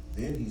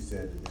 Then he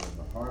said to them,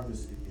 the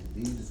harvest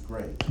indeed is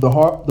great. The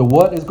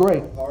what is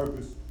great? The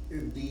harvest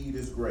indeed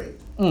is great,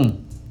 Mm.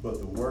 but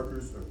the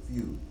workers are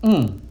few.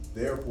 Mm.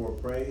 Therefore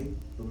pray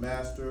the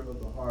master of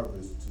the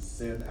harvest to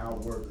send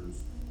out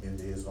workers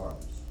into his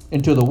harvest.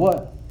 Into the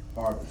what?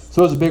 Harvest.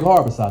 So there's a big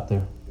harvest out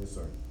there. Yes,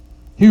 sir.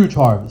 Huge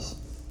harvest.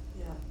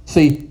 Yeah.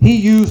 See, he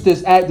used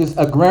this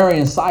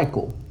agrarian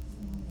cycle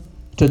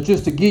to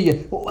just to give you.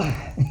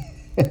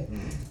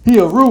 He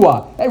a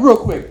ruach. Hey, real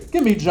quick,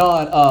 give me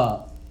John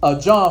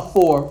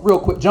 4, real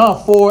quick.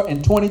 John 4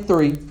 and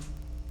 23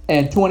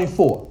 and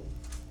 24.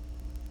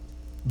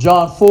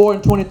 John 4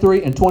 and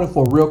 23 and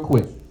 24, real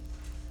quick.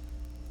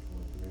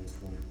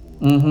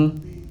 23 and 24.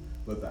 Mm-hmm.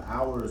 But the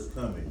hour is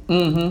coming,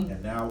 Mm-hmm.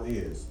 and now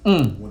is,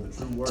 Mm. when the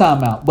true word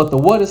Time out. But the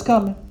what is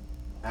coming?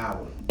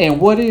 hour,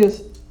 And what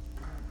is?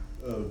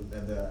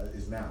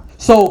 is now.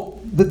 So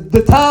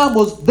the time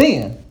was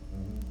then.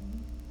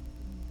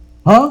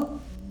 Huh?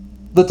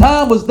 The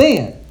time was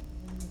then.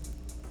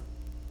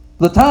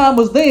 The time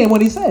was then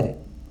when he said it.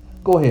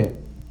 Go ahead.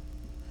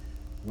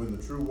 When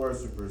the true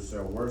worshipers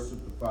shall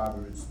worship the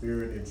Father in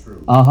spirit and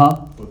truth.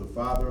 Uh-huh. For the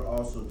Father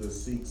also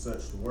does seek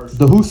such to worship.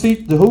 The who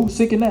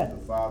seeking that?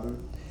 The Father.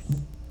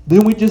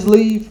 Didn't we just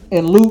leave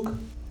in Luke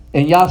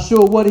and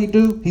Yahshua what he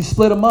do? He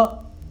split them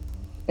up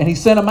and he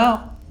sent them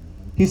out.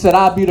 He said,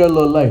 I'll be there a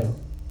little later.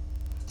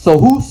 So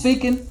who's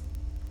seeking?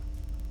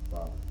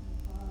 Father.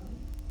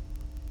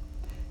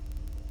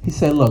 He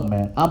said, look,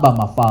 man, I'm about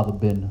my father's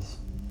business.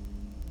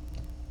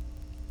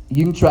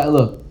 You can try,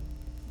 look,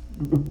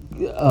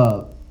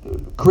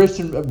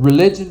 Christian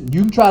religion,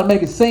 you can try to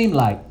make it seem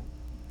like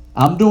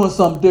I'm doing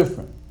something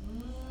different.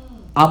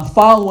 I'm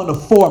following the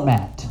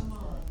format.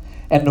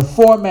 And the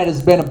format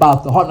has been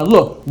about the heart. Now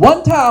look,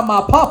 one time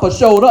my papa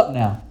showed up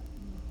now.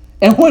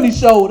 And when he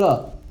showed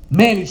up,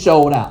 man, he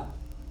showed out.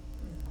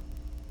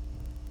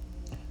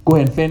 Go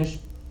ahead and finish.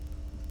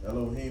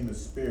 Elohim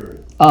is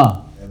spirit.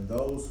 And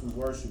those who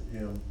worship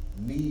him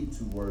need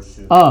to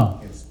worship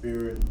in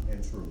spirit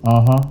and truth.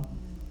 Uh-huh.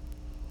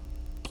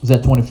 Is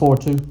that 24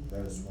 too?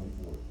 That is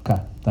 24.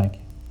 Okay, thank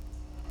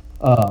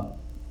you.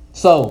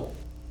 So,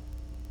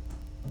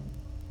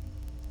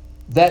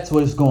 that's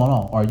what is going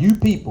on. Are you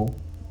people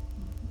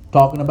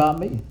talking about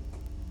me?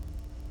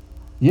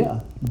 Yeah,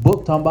 the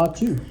book talking about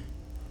you.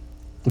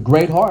 The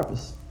great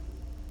harvest.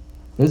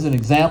 There's an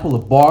example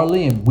of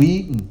barley and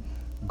wheat and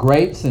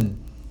grapes and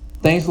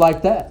things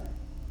like that.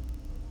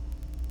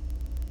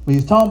 But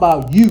he's talking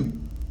about you.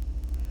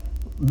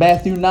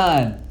 Matthew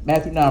 9,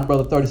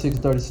 brother, 36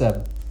 and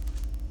 37.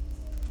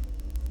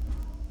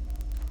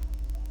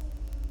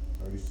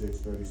 36,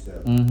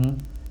 37.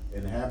 Mm-hmm.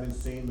 And having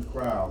seen the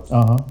crowds,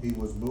 he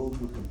was moved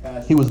with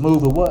compassion. He was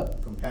moved with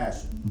what?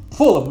 Compassion.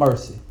 Full of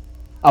mercy.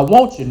 I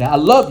want you now. I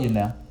love you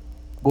now.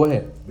 Go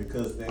ahead.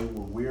 Because they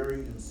were weary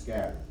and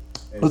scattered.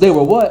 But they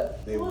were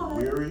what? They were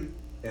weary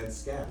and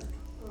scattered.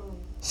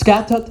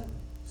 Scattered.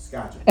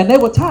 Scattered. And they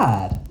were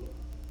tired.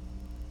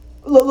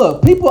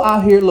 Look, people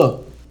out here,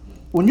 look,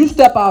 when you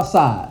step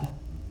outside,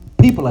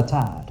 people are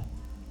tired.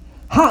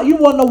 How you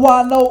want to know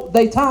why I know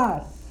they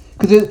tired?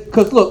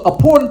 Because look,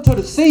 according to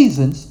the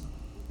seasons,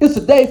 it's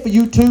a day for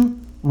you to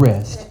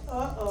rest.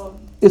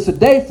 It's a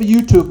day for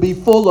you to be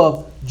full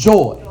of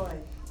joy.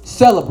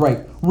 Celebrate.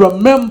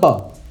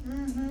 Remember,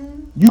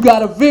 you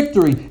got a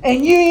victory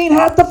and you ain't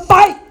have to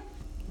fight.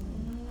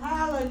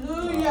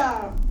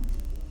 Hallelujah.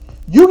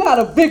 You got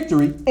a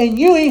victory and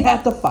you ain't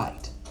have to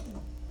fight.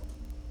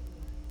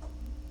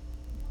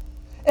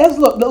 As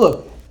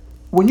look,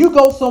 when you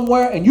go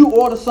somewhere and you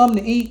order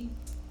something to eat,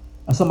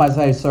 and somebody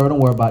say, hey, sir, don't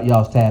worry about it,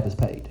 y'all's tab is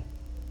paid.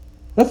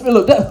 That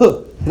feel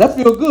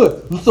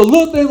good. So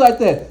little things like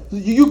that.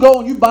 You go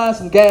and you buy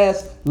some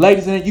gas,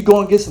 ladies in it, you go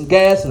and get some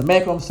gas, and the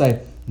man comes and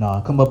say,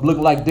 nah, come up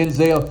looking like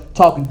Denzel,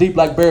 talking deep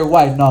like Barry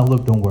White. No,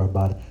 look, don't worry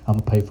about it. I'm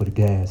going to pay for the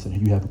gas, and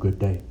you have a good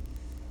day.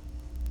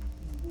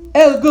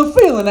 That's a good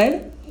feeling, ain't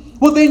it?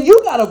 Well, then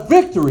you got a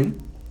victory,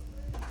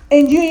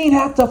 and you ain't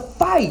have to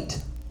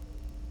fight.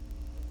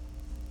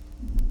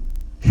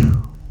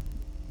 Whew.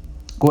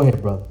 Go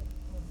ahead, brother.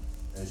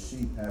 As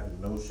sheep having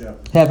no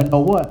shepherd. Having no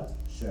what?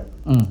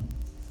 Shepherd.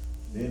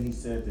 Then he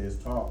said to his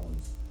taught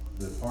ones,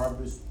 the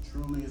harvest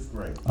truly is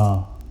great,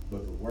 but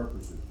the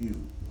workers are few.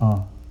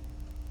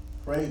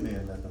 Pray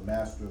then that the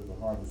master of the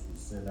harvest will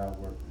send out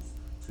workers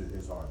to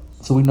his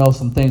harvest. So we know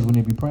some things we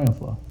need to be praying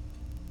for.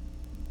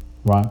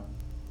 Right?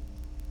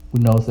 We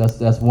know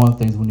that's one of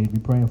the things we need to be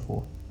praying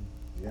for.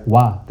 Yeah.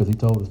 Why? Because he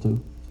told us to.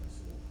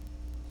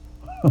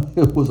 That's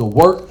it. It was a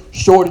work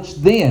shortage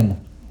then.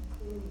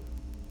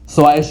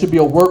 So it should be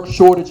a work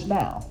shortage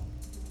now.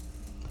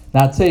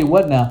 Now I tell you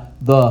what now,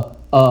 the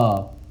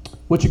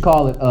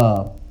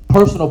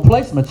personal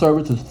placement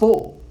service is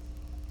full.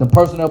 The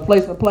personnel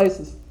placement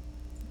places,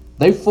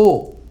 they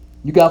full.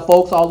 You got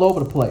folks all over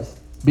the place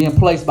being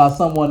placed by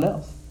someone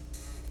else.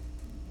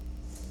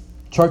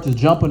 Church is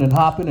jumping and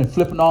hopping and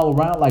flipping all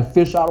around like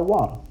fish out of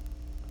water.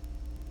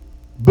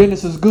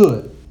 Business is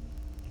good.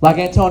 Like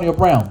Antonio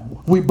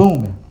Brown, we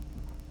booming.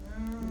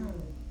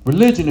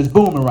 Religion is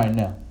booming right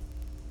now.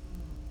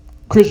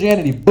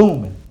 Christianity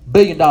booming. $1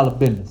 billion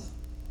business.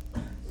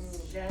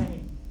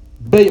 Shame.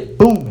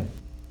 Booming.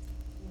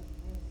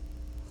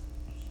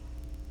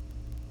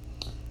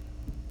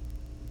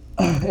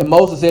 And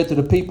Moses said to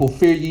the people,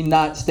 fear ye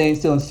not, stand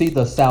still and see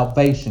the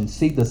salvation.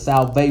 See the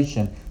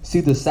salvation.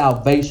 See the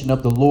salvation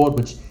of the Lord,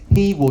 which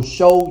he will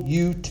show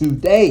you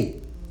today.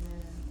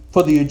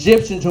 For the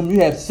Egyptians whom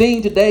you have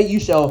seen today, you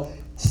shall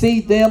see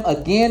them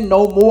again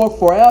no more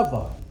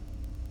forever.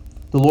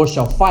 The Lord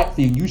shall fight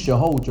for you, and you shall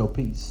hold your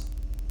peace.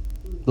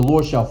 The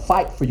Lord shall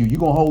fight for you. You're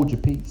going to hold your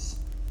peace.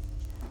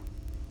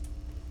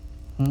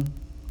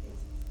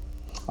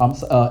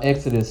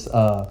 Exodus.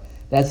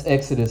 That's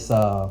Exodus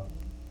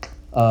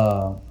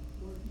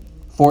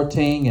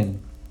 14. And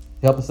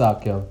help us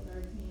out, Kelly.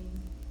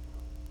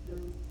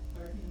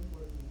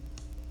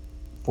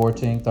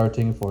 13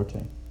 and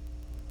 14.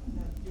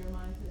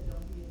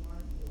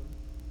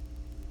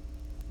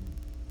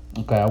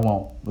 Okay, I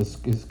won't.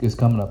 It's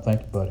coming up. Thank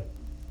you, buddy.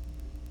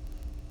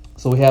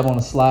 So we have on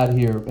a slide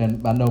here,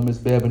 and I know Miss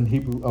Bev in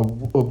Hebrew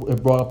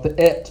brought up the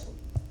et.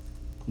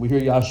 We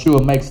hear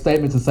Yahshua make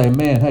statements and say,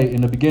 man, hey,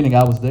 in the beginning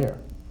I was there.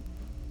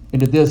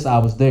 Into this I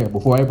was there.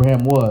 Before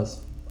Abraham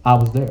was, I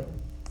was there.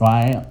 Or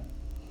I am.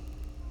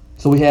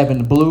 So we have in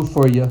the blue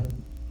for you,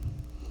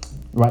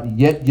 right,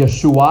 yet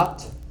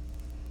Yeshuat,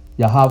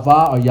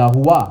 Yahava or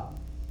Yahuwah.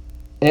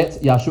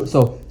 Et Yahshua.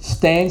 So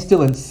stand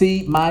still and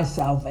see my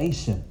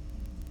salvation.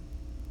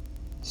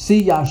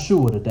 See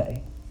Yahshua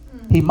today.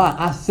 He might.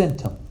 I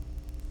sent him.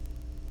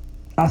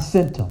 I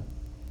sent him.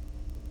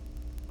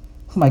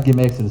 Somebody give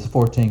me Exodus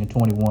 14 and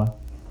 21.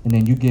 And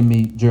then you give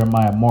me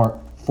Jeremiah, Mark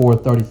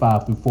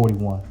 4:35 through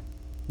 41.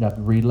 You have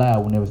to read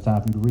loud whenever it's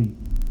time for you to read.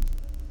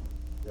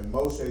 And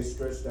Moshe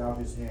stretched out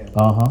his hand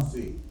over the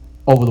sea.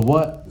 Over the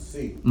what? The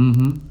sea.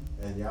 Mm-hmm.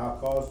 And Yah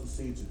caused the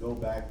sea to go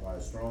back by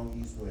a strong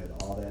east wind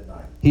all that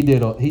night. He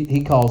did.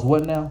 He caused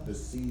what now? The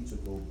sea to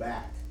go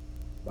back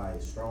by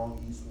a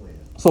strong east wind.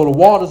 So the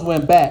waters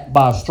went back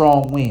by a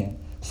strong wind.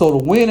 So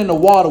the wind and the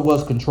water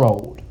was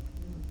controlled.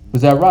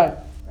 Is that right?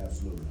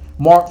 Absolutely.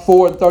 Mark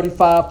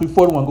 4:35 through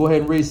 41. Go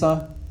ahead and read,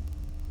 son.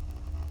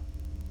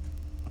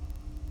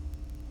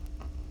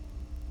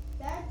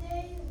 That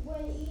day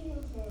when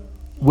evening came.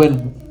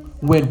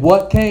 When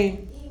what came?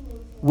 Evening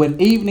came.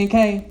 When evening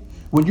came?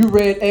 When you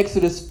read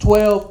Exodus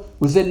 12,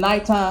 was it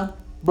nighttime,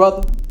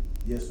 brother?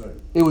 Yes, sir.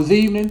 It was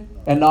evening,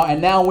 and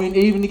now we're in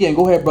evening again.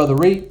 Go ahead, brother,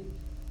 read.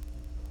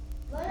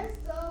 Let us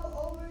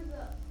go over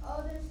the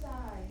other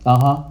side.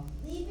 Uh-huh.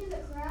 Leaving the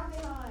crowd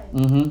behind.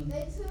 Mm-hmm.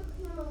 They took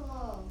him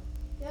along,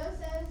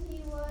 just as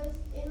he was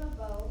in a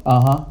boat.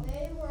 Uh-huh.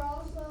 They were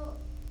also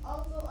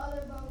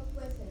other boats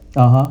with him.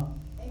 Uh-huh.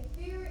 A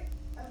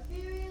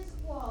furious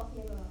squall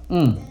came up,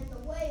 Mm. and the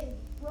waves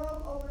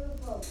broke over the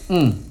boat,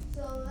 Mm.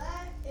 so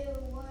that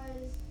it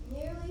was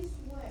nearly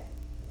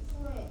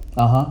swamped.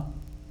 Uh-huh.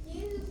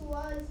 Jesus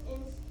was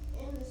in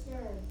the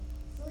stern,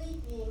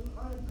 sleeping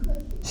on a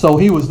cushion. So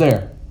he was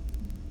there.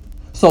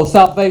 So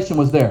salvation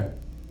was there.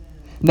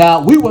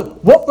 Now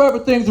whatsoever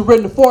things are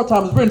written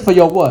aforetime is written for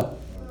your what?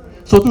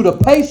 So through the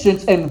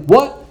patience and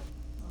what?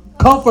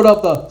 Comfort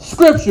of the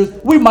scriptures,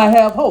 we might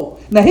have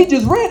hope. Now he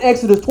just read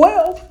Exodus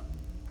 12.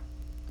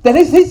 Then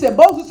he said,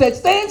 Moses said,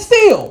 stand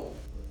still.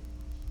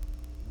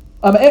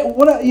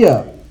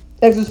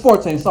 Exodus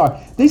 14, sorry.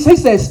 He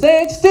said,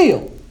 stand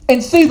still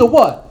and see the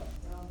what?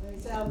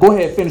 Go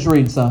ahead, finish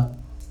reading, son.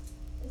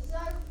 The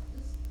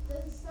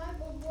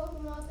disciples woke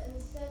him up and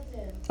said to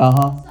him,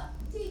 Uh-huh.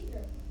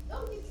 Teacher,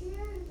 don't you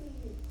care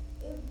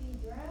if we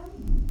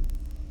drown?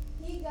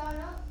 He got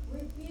up,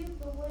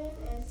 rebuked the wind,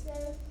 and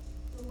said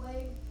to the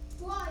wave,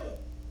 quiet,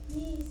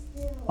 be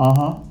still.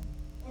 Uh-huh.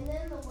 And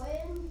then the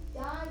wind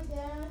died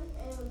down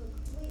and it was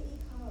completely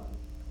calm.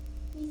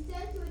 He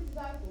said to his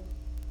disciples,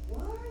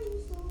 why are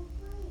you so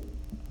afraid?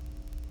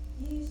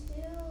 Do you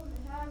still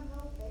have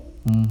no faith?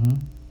 Mm-hmm.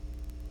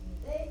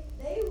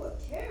 They were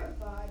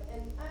terrified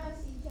and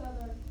asked each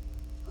other,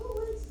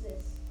 who is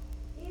this?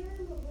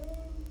 Even the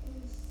wind and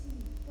the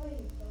sea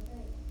waves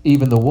obey.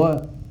 Even the what?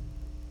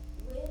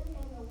 Wind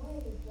and the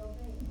waves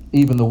obey.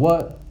 Even the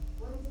what?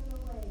 Winds and the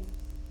waves.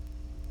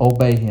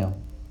 Obey him.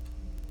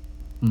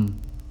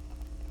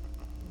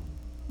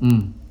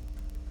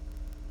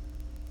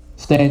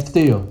 Stand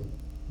still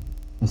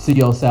and see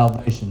your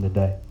salvation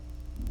today.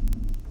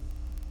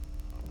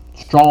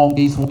 Strong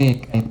east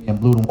wind came and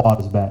blew the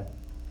waters back.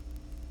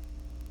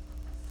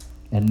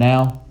 And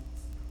now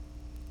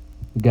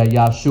we got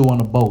Yahshua on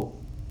the boat.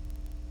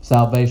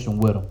 Salvation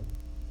with him.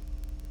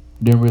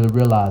 Didn't really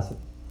realize it.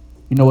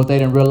 You know what they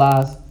didn't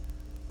realize?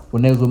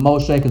 When they was with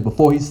Moshe, because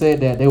before he said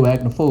that, they were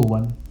acting a fool,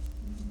 wasn't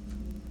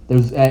they?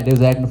 They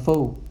was acting a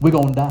fool. We're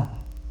going to die.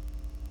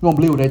 We're going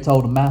to believe what they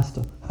told the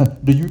master.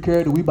 Do you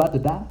care that we about to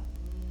die?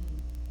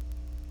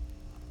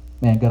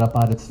 Man got up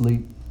out of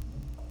sleep,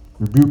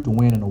 rebuked the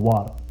wind and the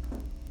water.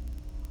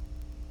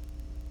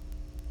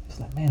 It's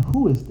like, man,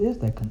 who is this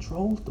that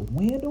controls the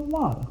wind and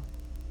water?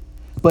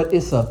 But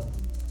it's a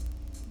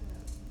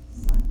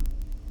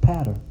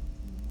pattern,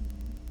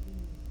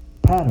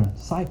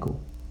 cycle.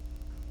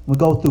 We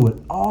go through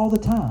it all the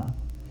time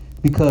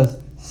because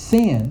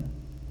sin,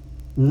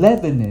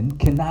 leavening,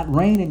 cannot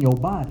reign in your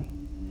body.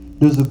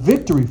 There's a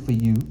victory for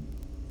you.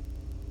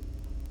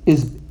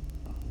 It's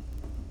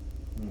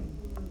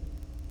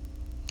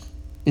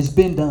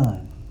been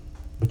done,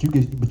 but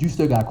you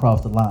still got to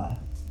cross the line.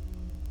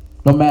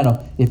 No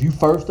matter if you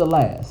first or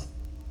last,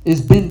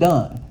 it's been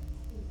done.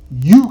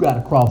 You got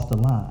to cross the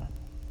line.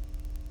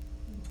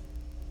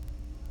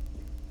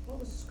 What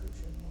was the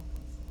scripture?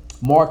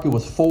 Mark, it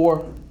was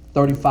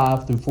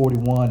 4:35 through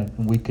 41,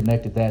 and we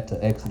connected that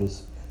to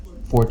Exodus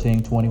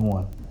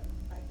 14:21.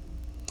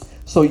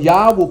 So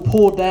Yah will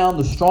pull down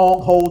the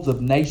strongholds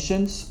of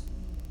nations.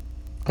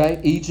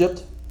 Okay,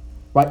 Egypt,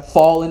 right?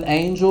 Fallen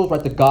angels,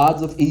 right? The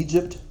gods of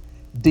Egypt,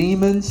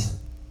 demons,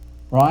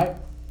 right?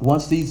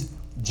 Once these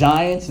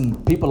giants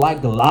and people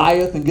like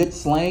Goliath and get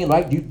slain,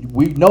 right?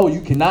 We know you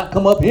cannot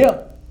come up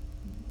here.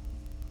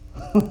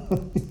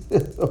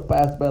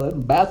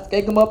 Pastor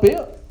can't come up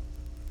here.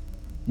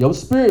 Your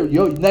spirit,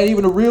 you're not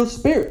even a real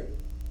spirit.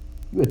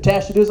 You're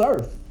attached to this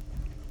earth.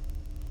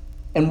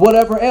 And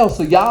whatever else.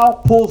 So Yah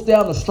pulls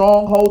down the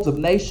strongholds of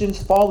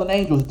nations, fallen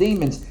angels,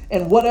 demons,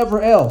 and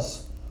whatever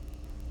else.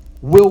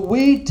 Will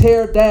we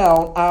tear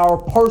down our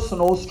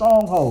personal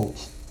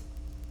strongholds?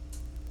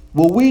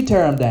 Will we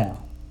tear them down?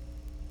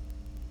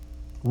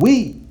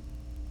 We.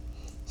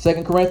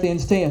 2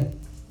 Corinthians 10.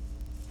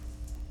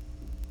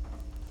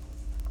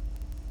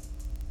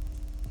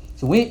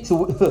 So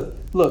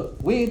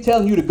look, we ain't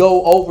telling you to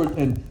go over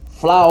and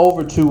fly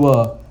over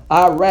to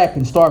Iraq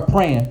and start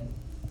praying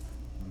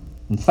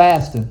and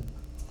fasting.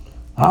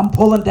 I'm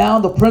pulling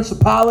down the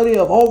principality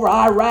of over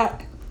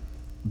Iraq,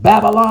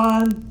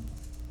 Babylon.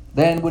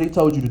 That ain't what he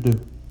told you to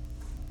do.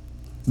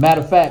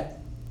 Matter of fact,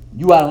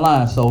 you out of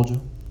line, soldier.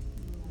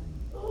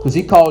 Because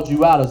he called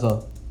you out as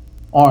a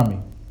army.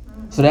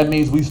 So that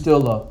means we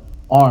still a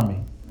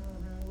army.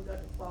 We got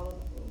to follow the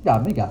rules.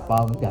 Yeah, we got to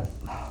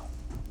follow.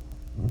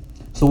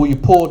 So when you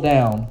pull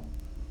down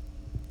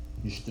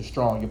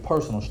your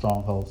personal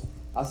strongholds.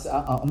 I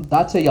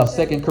tell y'all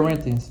 2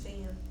 Corinthians.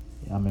 10.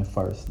 Yeah, I'm in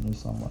first. There's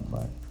someone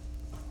right.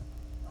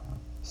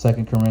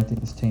 2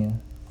 Corinthians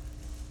 10.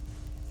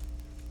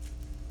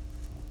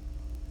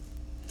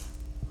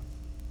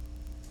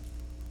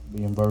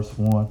 Be in verse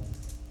 1.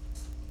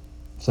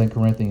 2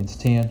 Corinthians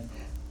 10.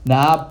 Now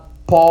I,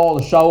 Paul,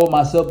 a Shaul,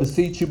 myself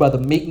beseech you by the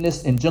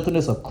meekness and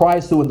gentleness of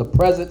Christ, who in the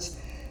presence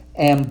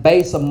am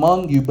base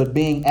among you, but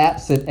being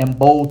absent am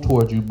bold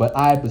toward you. But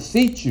I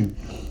beseech you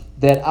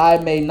that I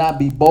may not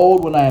be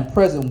bold when I am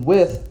present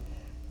with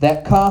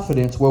that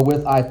confidence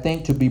wherewith I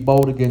think to be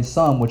bold against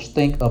some which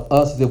think of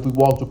us as if we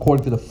walked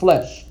according to the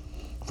flesh.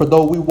 For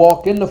though we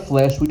walk in the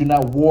flesh, we do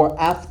not war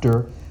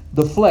after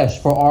the flesh.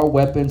 For our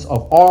weapons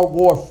of our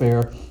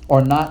warfare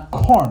are not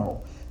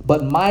carnal,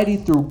 but mighty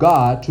through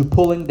God to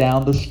pulling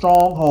down the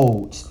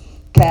strongholds,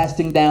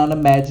 casting down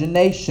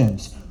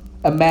imaginations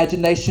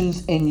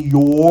in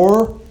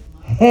your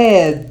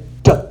head.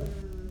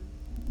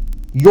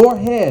 Your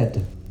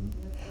head.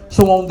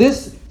 So on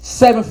this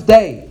seventh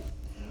day,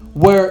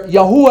 where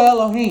Yahuwah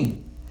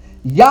Elohim,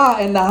 Yah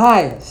in the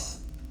highest,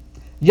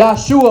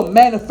 Yahshua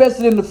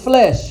manifested in the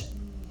flesh,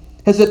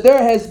 has said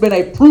there has been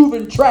a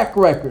proven track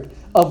record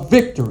of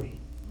victory.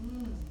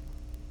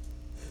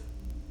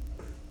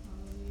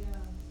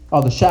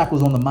 Are the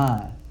shackles on the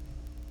mind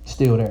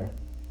still there?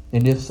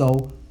 And if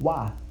so,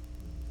 why?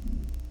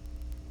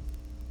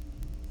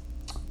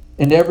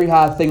 And every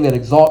high thing that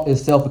exalts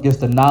itself against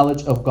the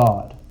knowledge of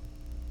God.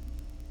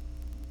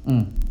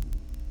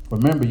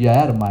 Remember, you're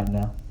Adamite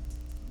now.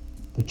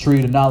 The tree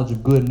of the knowledge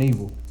of good and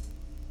evil.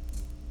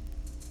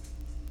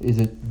 Is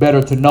it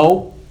better to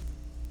know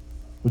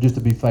or just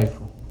to be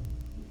faithful?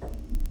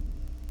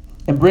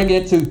 And bring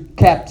into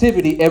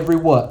captivity every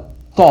what?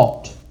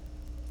 Thought.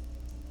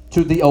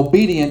 To the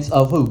obedience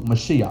of who?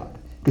 Mashiach.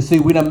 Because see,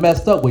 we done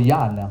messed up with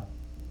Yah now.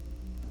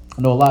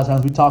 I know a lot of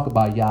times we talk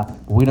about Yah,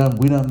 but we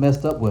done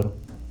messed up with him.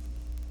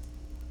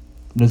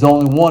 And there's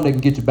only one that can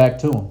get you back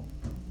to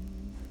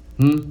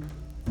him.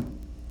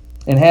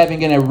 And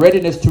having in a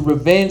readiness to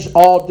revenge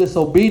all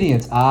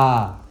disobedience.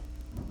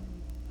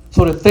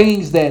 So the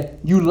things that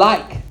you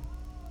like,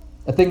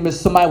 I think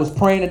somebody was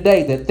praying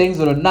today, that things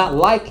that are not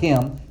like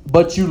him,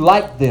 but you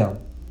like them.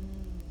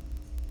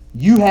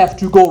 You have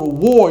to go to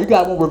war. You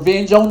got to want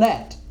revenge on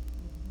that.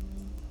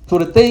 So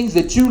the things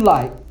that you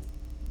like,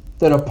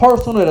 that are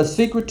personal, that are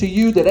secret to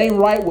you, that ain't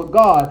right with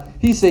God,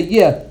 he said,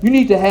 yeah, you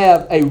need to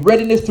have a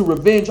readiness to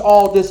revenge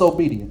all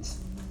disobedience.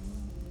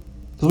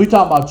 Because we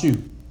talking about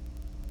you.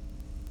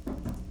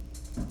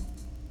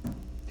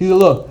 He said,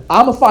 look,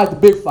 I'm going to fight the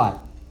big fight.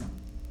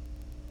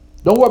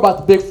 Don't worry about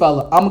the big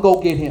fella. I'm going to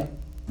go get him.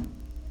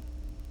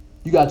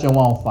 You got your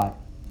own fight.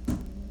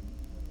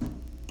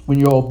 When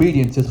your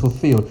obedience is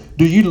fulfilled.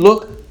 Do you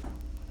look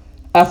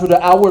after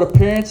the outward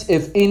appearance?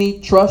 If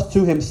any trust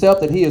to himself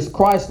that he is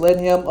Christ, let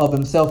him of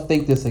himself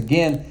think this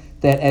again,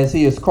 that as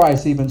he is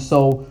Christ, even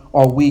so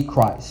are we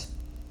Christ.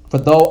 For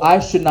though I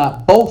should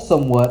not boast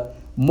somewhat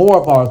more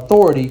of our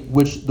authority,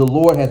 which the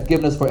Lord hath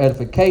given us for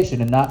edification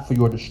and not for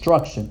your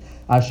destruction,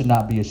 I should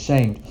not be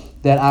ashamed.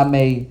 that I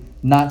may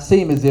not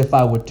seem as if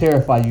I would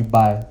terrify you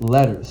by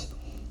letters.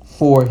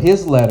 For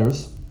his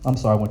letters, I'm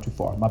sorry, I went too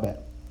far. My bad.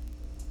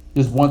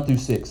 Just 1 through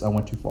 6, I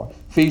went too far.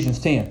 Ephesians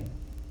 10.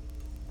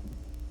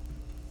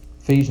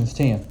 Ephesians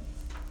 10.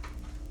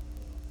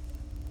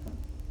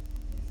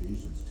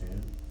 Ephesians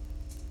 10.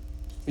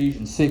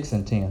 Ephesians 6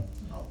 and 10.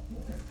 Oh,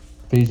 okay.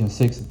 Ephesians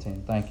 6 and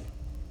 10. Thank you.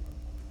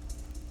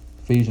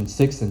 Ephesians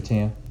 6 and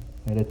 10.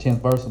 I had that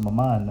 10th verse on my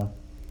mind now.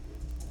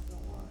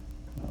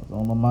 That was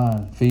on my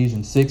mind.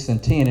 Ephesians 6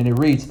 and 10. And it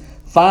reads,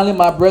 finally,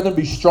 my brethren,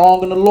 be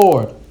strong in the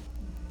Lord,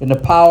 in the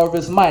power of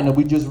his might. Now,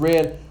 we just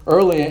read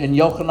earlier in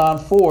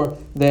Yochanan 4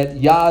 that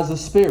Yah is a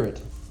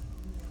spirit.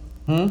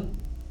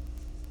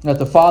 That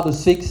the Father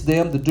seeks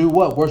them to do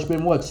what? Worship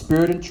him what?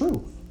 Spirit and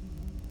truth.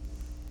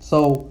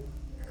 So,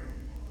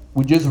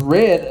 we just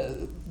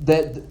read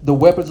that the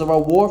weapons of our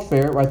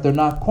warfare, right, they're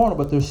not carnal,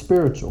 but they're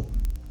spiritual.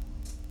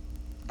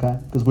 Okay?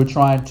 Because we're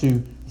trying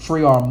to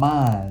free our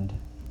mind.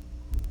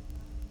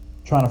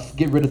 Trying to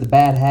get rid of the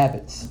bad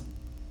habits.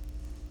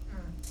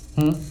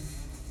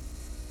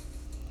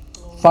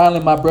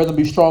 Finally, my brethren,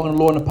 be strong in the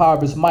Lord and the power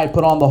of his might.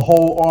 Put on the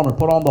whole armor.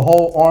 Put on the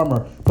whole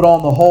armor. Put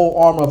on the whole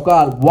armor of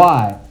God.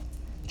 Why?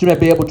 That you may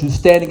be able to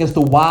stand against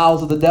the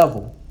wiles of the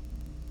devil.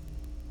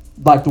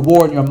 Like the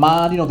war in your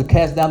mind, to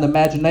cast down the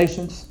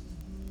imaginations.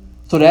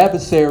 So the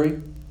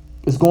adversary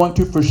is going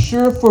to, for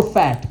sure, for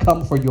fact,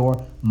 come for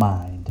your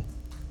mind.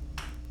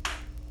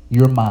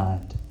 Your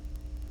mind.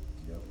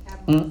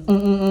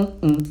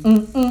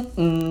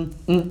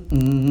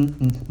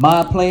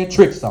 Mind playing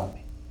tricks on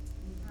me.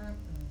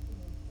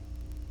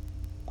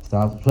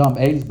 I'm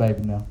 80s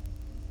baby now.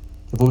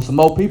 If there was some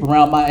more people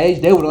around my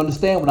age, they would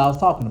understand what I was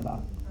talking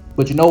about.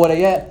 But you know where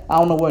they at? I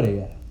don't know where they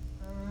at.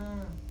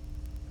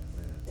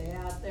 They're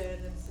out there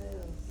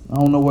themselves. I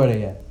don't know where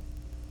they at.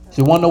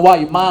 So you want to know why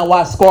your mind,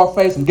 why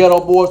Scarface and Ghetto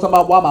Boys talking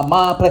about why my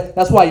mind play?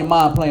 That's why your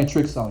mind playing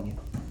tricks on you.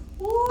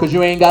 Because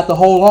you ain't got the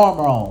whole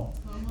armor on.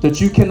 That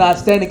you cannot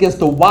stand against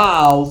the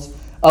wiles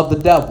of the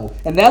devil.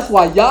 And that's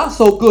why Yah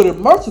so good and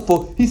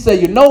merciful. He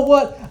said, you know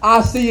what?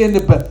 I see you in the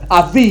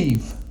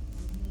Aviv.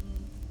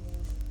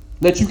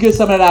 Let you get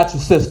some of that out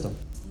your system.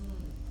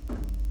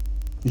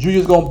 Because you're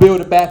just going to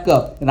build it back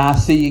up. And I'll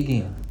see you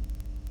again.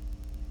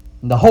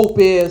 And the hope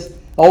is,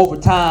 over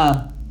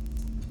time,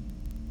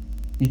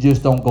 you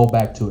just don't go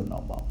back to it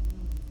no more.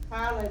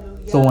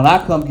 Hallelujah. So when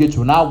I come get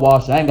you and I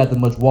wash you, I ain't got that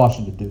much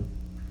washing to do.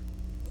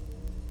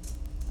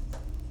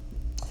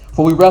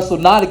 For we wrestle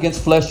not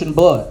against flesh and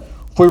blood.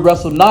 For we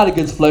wrestle not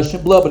against flesh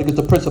and blood, but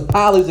against the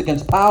principalities,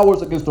 against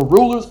powers, against the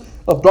rulers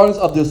of darkness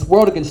of this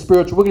world, against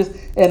spiritual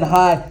wickedness in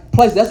high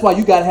places. That's why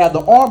you got to have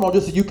the armor on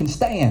just so you can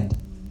stand.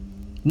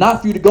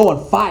 Not for you to go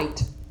and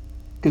fight.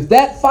 Because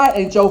that fight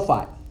ain't your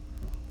fight.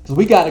 Because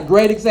we got a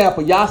great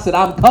example. Yah said,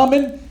 I'm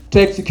coming to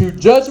execute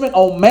judgment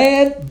on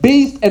man,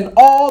 beast, and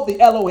all the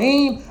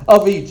Elohim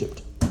of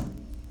Egypt.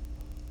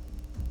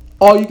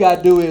 All you got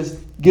to do is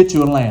get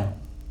you a lamb.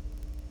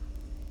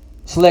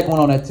 Select one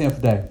on that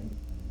 10th day.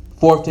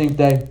 14th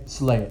day,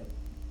 slay it.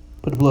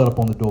 Put the blood up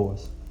on the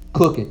doors.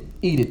 Cook it.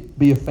 Eat it.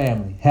 Be a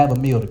family. Have a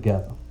meal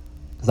together.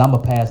 Because I'm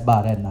going to pass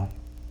by that night.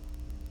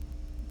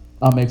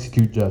 I'm going to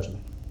execute judgment.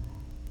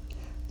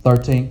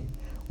 13.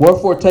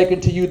 Wherefore take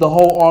unto you the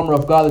whole armor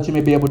of God, that you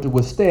may be able to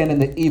withstand in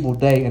the evil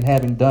day, and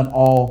having done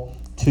all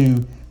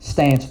to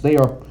stand.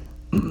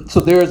 So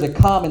there is a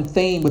common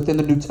theme within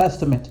the New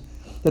Testament,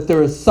 that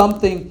there is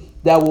something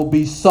that will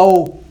be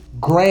so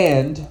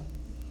grand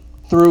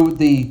through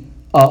the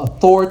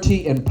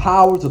authority and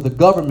powers of the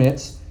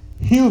governments,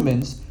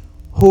 humans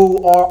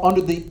who are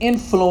under the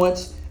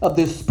influence of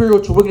this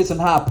spiritual wickedness in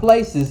high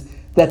places,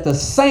 that the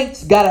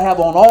saints got to have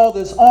on all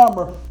this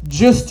armor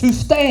just to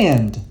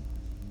stand.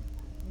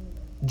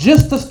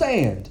 Just to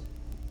stand.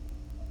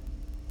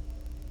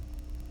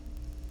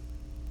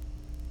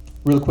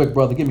 Really quick,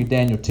 brother, give me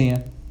Daniel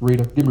 10.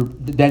 Rita, give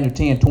me Daniel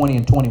 10, 20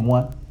 and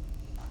 21.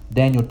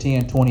 Daniel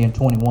 10, 20 and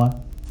 21.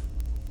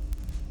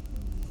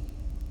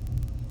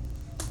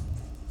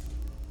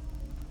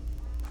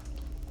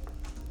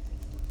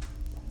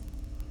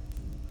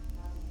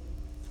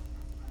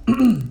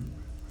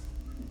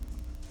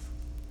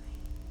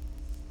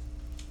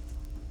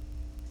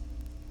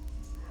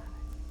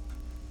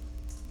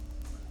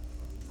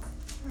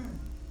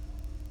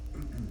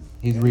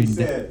 He's and reading. He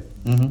said,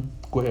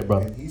 Go ahead,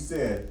 brother. And he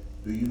said,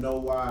 do you know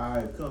why I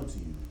have come to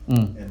you?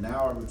 And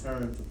now I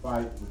return to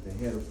fight with the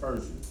head of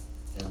Persia.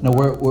 And Now,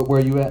 where are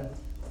you at?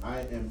 I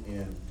am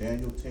in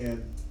Daniel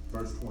 10,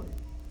 verse 20.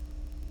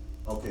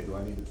 Okay, do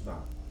I need to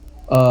stop?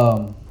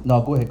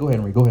 No, go ahead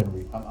and read. Go ahead and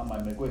read. I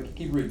might go ahead.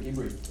 Keep reading.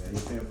 Daniel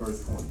 10,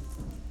 verse 20.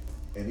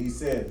 And he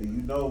said, do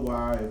you know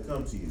why I have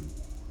come to you?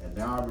 And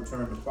now I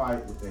return to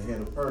fight with the head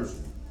of Persia.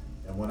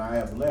 And when I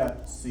have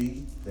left,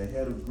 see, the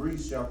head of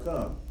Greece shall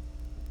come.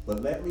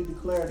 But let me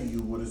declare to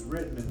you what is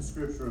written in the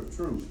scripture of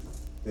truth,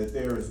 that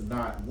there is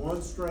not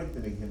one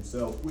strengthening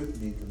himself with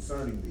me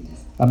concerning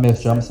these. I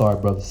missed you. I'm sorry,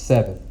 brother.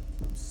 7,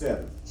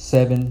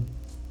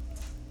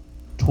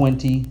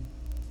 20,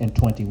 and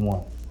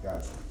 21.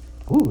 Gotcha.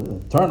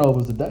 Ooh,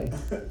 turnovers today.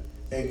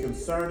 And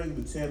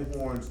concerning the 10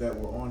 horns that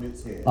were on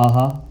its head,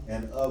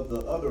 and of the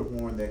other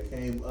horn that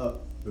came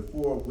up,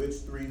 before which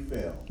 3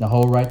 fell. Now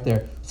hold right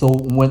there. So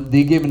when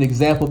they give an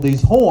example of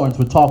these horns,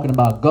 we're talking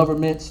about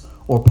governments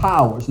or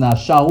powers. Now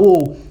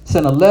Shaul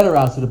sent a letter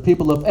out to the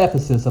people of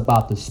Ephesus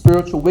about the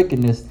spiritual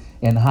wickedness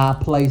in high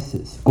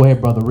places. Go ahead,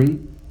 brother,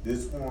 read.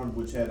 This horn,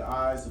 which had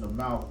eyes and a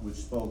mouth which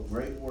spoke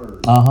great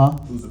words,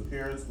 whose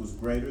appearance was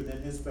greater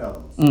than his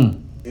fellows.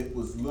 It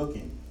was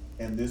looking,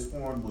 and this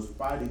horn was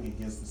fighting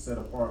against the set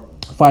apart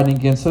ones. Fighting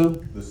against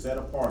who? The set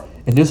apart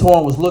ones. And this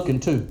horn was looking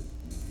too.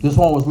 This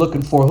horn was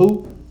looking for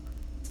who?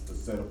 The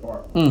set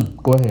apart ones.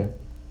 Go ahead.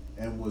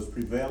 And was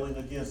prevailing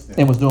against them.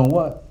 And was doing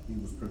what? He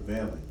was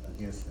prevailing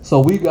against them.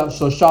 So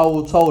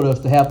Shaul told us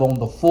to have on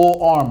the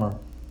full armor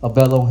of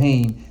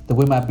Elohim that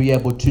we might be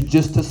able to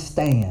just to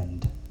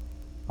stand.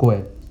 Go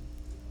ahead.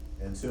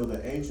 Until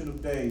the Ancient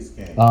of Days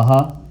came.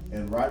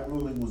 And right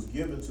ruling was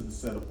given to the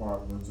set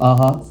apart ones of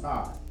the Most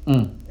High.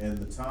 And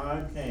the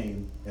time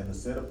came, and the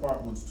set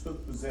apart ones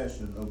took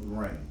possession of the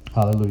reign.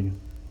 Hallelujah.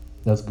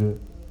 That's good.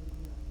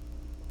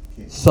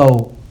 Okay.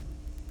 So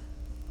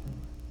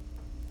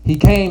he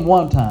came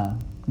one time,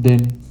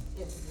 didn't he?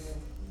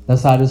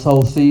 That's how this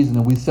whole season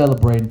and we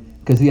celebrating,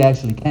 because he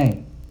actually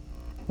came.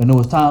 And it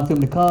was time for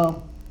him to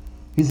come.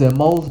 He said,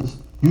 Moses,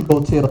 you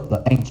go tell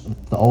the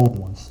ancients, the old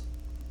ones,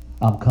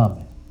 I'm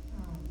coming.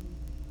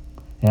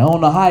 And I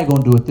don't know how you're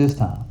going to do it this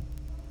time.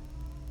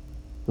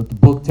 But the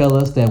book tells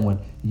us that when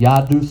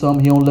Yah do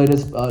something, he don't let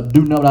us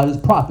do nothing without his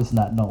prophets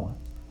not knowing.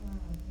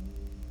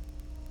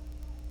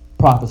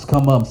 Prophets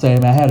come up and say,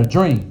 man, I had a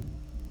dream.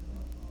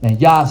 And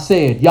Yah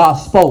said, Yah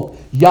spoke,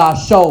 Yah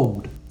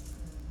showed.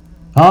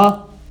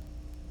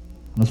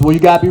 That's what you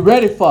got to be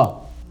ready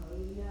for.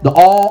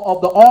 All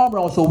of the armor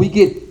on, so we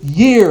get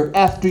year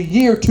after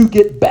year to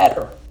get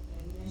better.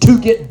 To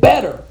get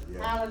better.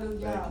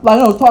 Hallelujah. Like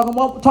I was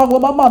talking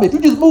with my mom. If you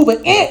just move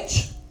an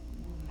inch,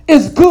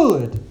 it's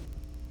good.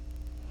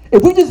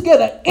 If we just get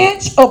an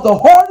inch of the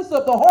hardest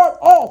of the heart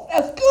off,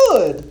 that's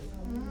good.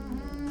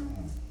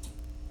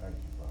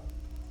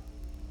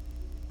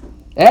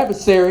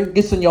 Adversary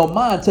gets in your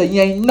mind, tell you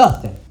ain't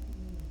nothing.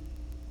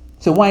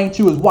 So why ain't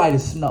you as white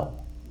as snow?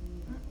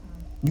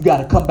 You got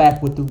to come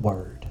back with the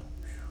word.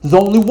 There's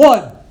only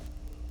one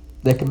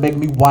that can make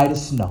me white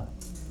as snow,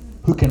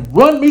 who can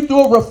run me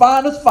through a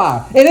refiner's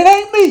fire. And it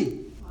ain't me.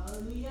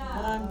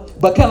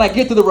 But can I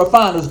get to the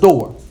refiner's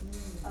door?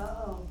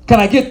 Can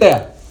I get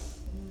there?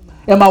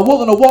 Am I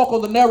willing to walk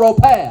on the narrow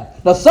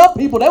path? Now some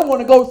people, they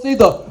want to go see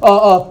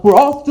we're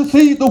off to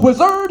see the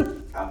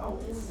wizard.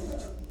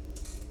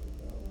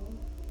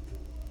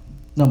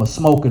 Number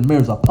smoke and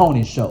mirrors, a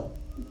pony show.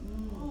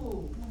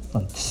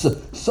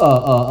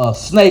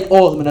 Snake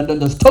oilsman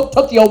and just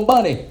took your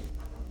money.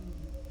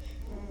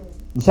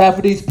 It's half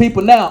of these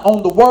people now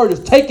on the word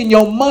is taking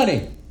your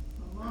money.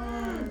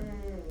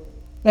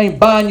 You ain't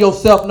buying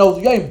yourself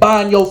you ain't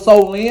buying your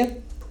soul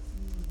in.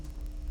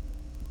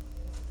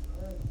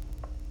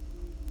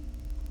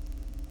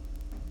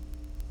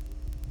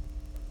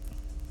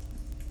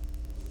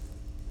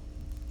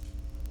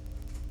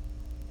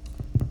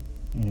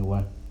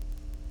 Anyway,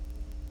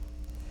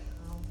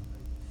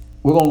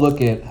 we're gonna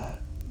look at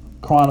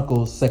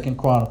Chronicles, 2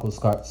 Chronicles.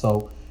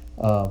 So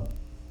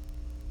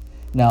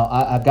now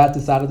I got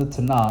this out of the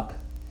Tanakh,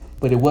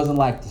 but it wasn't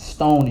like the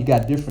stone. You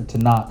got different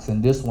Tanakhs,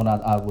 and this one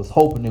I was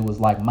hoping it was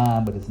like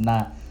mine, but it's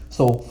not.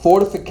 So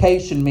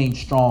fortification means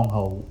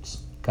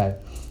strongholds. Okay,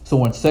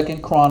 so in 2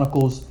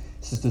 Chronicles,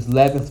 this is this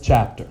 11th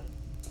chapter.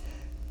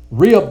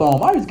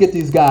 Rehoboam, I always get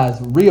these guys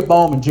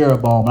Rehoboam and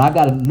Jeroboam, and I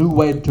got a new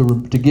way to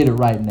get it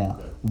right now.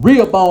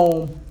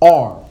 Rehoboam,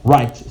 R,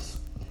 righteous.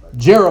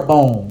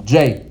 Jeroboam,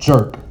 J,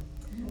 jerk.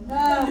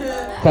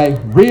 Okay,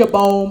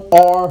 Rehoboam,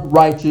 R,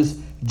 righteous.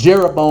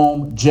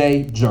 Jeroboam,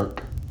 J,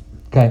 jerk.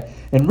 Okay,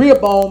 and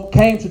Rehoboam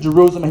came to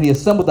Jerusalem, and he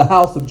assembled the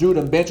house of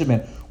Judah and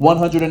Benjamin,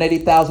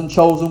 180,000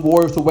 chosen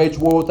warriors to wage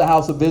war with the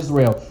house of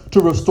Israel,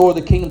 to restore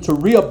the kingdom to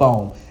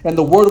Rehoboam. And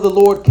the word of the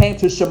Lord came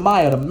to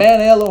Shemaiah, the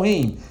man of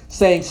Elohim,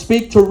 saying,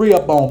 speak to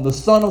Rehoboam, the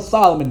son of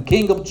Solomon,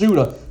 king of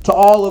Judah, to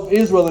all of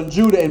Israel and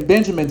Judah and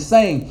Benjamin,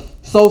 saying,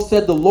 so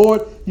said the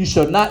Lord, you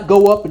shall not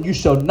go up and you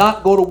shall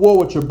not go to war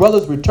with your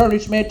brothers. Return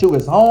each man to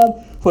his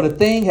home, for the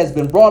thing has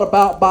been brought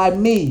about by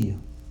me.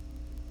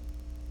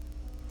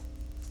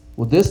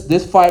 Well,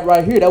 this fight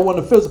right here, that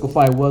wasn't a physical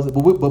fight, was it?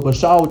 But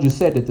Shaul just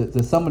said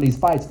that some of these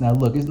fights now,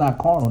 look, it's not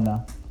carnal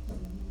now.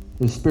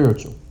 It's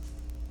spiritual.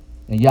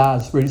 And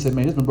Yah's spirit, he said,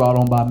 man, it's been brought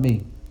on by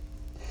me.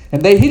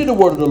 And they heeded the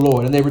word of the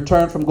Lord, and they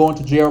returned from going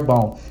to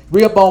Jeroboam.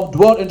 Rehoboam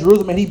dwelt in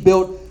Jerusalem, and he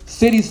built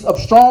cities of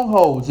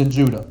strongholds in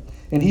Judah.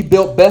 And he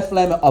built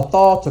Bethlehem,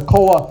 Athal,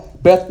 Tekoa,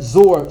 Beth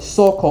Zur,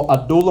 Soko,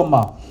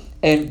 Adullamah,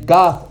 and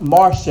Gath,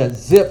 Marsha,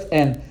 Ziph,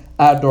 and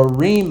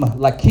Adorim,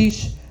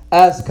 Lachish,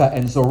 Azekah,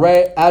 and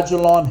Zorah,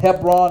 Ajalon,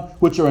 Hebron,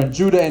 which are in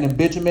Judah and in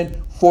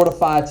Benjamin,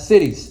 fortified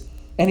cities.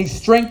 And he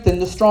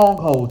strengthened the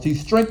strongholds.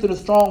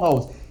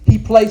 He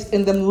placed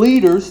in them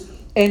leaders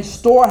and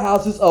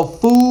storehouses of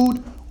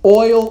food,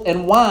 oil,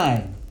 and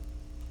wine.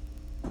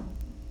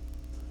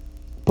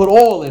 Put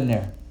oil in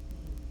there.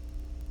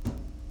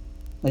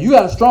 Now you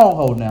got a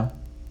stronghold now.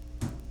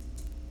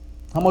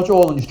 How much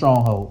oil in your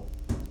stronghold?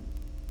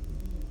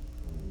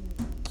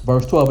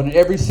 Verse 12. And in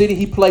every city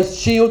he placed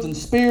shields and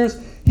spears.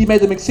 He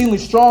made them exceedingly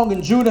strong,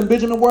 and Judah and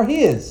Benjamin were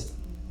his.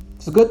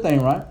 It's a good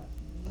thing, right?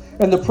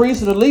 And the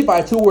priests and the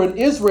Levites who were in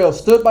Israel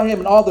stood by him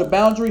in all their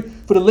boundary,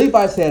 for the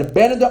Levites had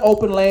abandoned their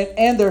open land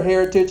and their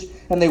heritage,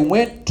 and they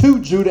went to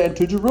Judah and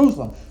to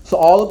Jerusalem. So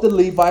all of the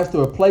Levites that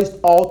were placed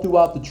all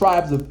throughout the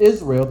tribes of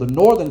Israel, the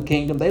northern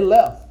kingdom, they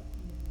left.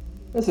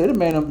 They said,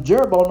 man,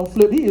 Jeroboam don't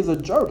flip. He is a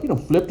jerk. He done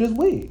flipped his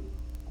wig.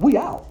 We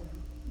out.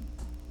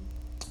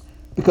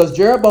 Because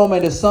Jeroboam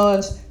and his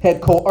sons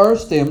had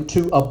coerced them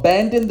to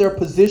abandon their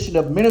position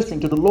of ministering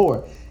to the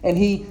Lord. And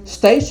he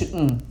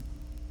stationed...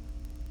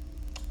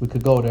 we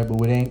could go there, but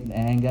we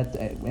ain't got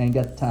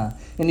the time.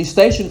 And he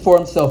stationed for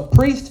himself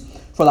priests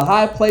for the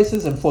high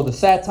places and for the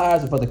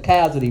satires and for the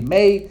calves that he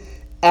made.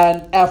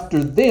 And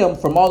after them,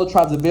 from all the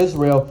tribes of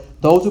Israel,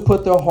 those who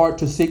put their heart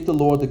to seek the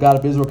Lord, the God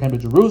of Israel, came to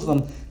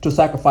Jerusalem to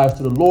sacrifice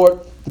to the Lord,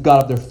 the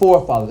God of their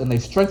forefathers. And they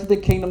strengthened the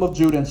kingdom of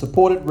Judah and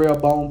supported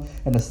Rehoboam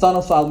and the son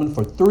of Solomon.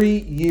 For 3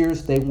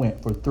 years they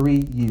went, for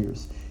 3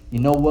 years. You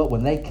know what?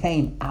 When they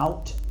came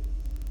out,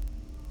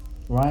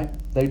 right?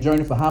 They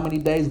journeyed for how many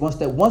days? Once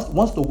the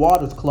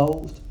waters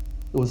closed,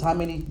 it was how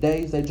many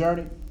days they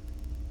journeyed?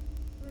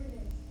 3 days.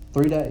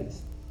 3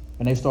 days.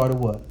 And they started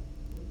what?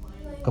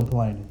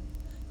 Complaining.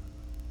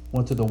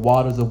 Went to the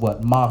waters of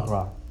what?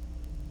 Marah.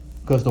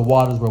 Because the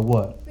waters were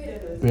what?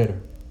 Bitter.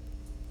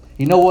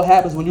 You know what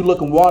happens when you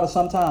look in water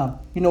sometime?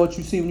 You know what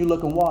you see when you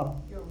look in water?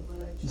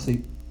 You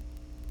see,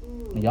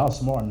 and y'all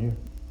smart in here.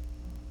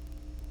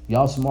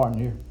 Y'all smart in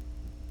here.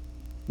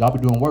 Y'all be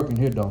doing work in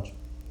here, don't you?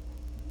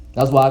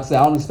 That's why I say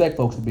I don't expect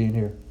folks to be in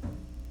here.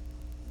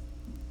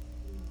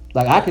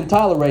 Like I can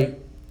tolerate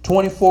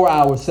 24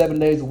 hours, 7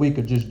 days a week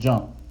of just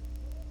junk.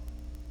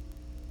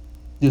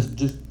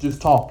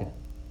 Just talking.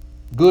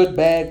 Good,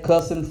 bad,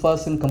 cussing,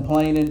 fussing,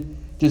 complaining,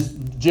 just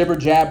jibber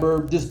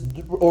jabber, just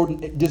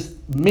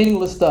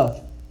meaningless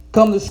stuff.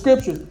 Come to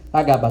scriptures,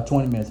 I got about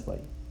 20 minutes for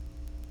you.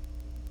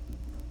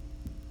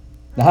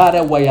 Now how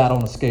that weigh out on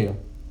the scale?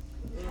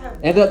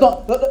 And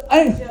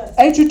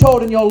ain't you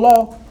told in your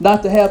law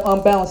not to have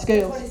unbalanced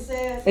scales? That's what it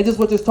says. Ain't this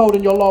what it's told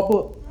in your law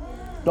book?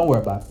 Don't worry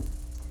about it.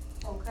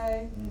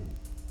 Okay.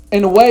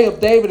 In the way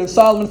of David and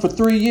Solomon for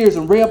 3 years,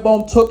 and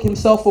Rehoboam took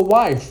himself a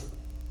wife,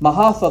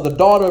 Mahatha, the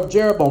daughter of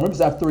Jeroboam. Remember, it's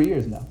after 3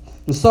 years now.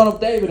 The son of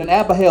David, and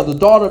Abihail, the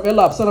daughter of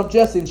Eliab, son of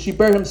Jesse, and she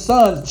bare him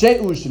sons,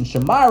 Jeush and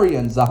Shemariah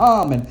and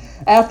Zaham. And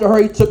after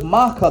her he took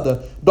Maacah,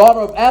 the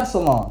daughter of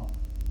Absalom.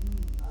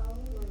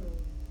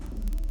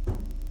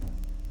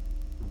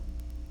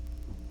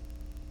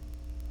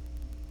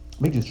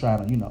 We just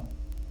trying to,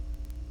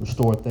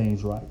 restore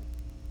things right.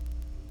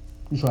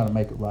 He's trying to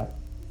make it right.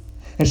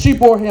 And she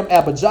bore him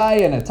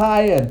Abijah and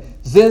Attai and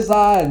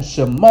Zizah and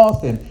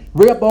Shemoth. And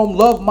Rehoboam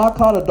loved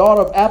Maacah, the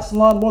daughter of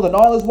Absalom, more than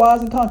all his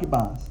wives and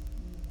concubines.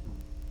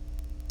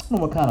 I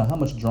don't know how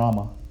much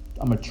trauma.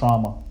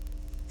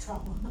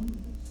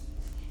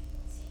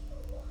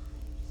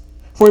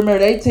 For he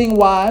married 18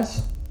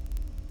 wives,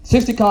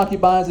 60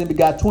 concubines, and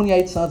begot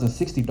 28 sons and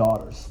 60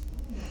 daughters.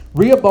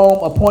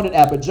 Rehoboam appointed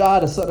Abijah,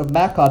 the son of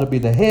Maacah, to be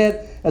the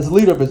head as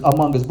leader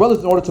among his brothers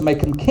in order to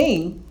make him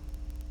king.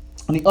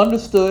 And he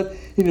understood,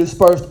 he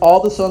dispersed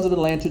all the sons of the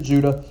land to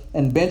Judah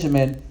and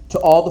Benjamin to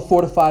all the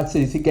fortified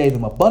cities. He gave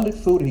them abundant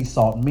food and he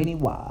sought many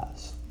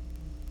wives.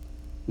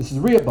 This is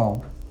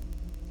Rehoboam.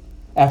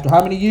 After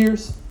how many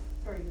years?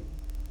 3.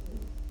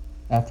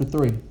 After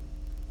 3.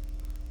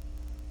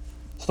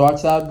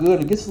 Starts out good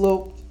and gets a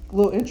little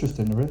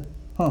interesting, right?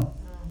 Huh?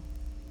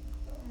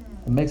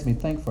 It makes me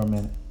think for a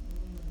minute.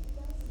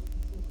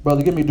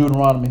 Brother, give me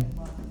Deuteronomy.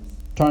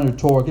 Turn to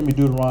Torah. Give me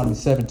Deuteronomy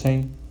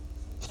 17.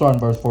 Starting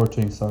verse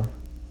 14, sir.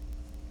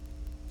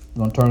 We're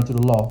going to turn to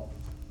the law.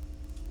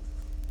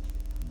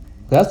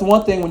 That's the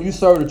one thing when you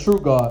serve the true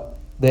God,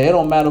 that it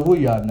don't matter who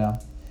you are now.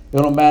 It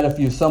don't matter if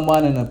you're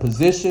someone in a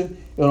position.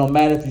 It don't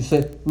matter if you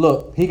say,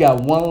 look, he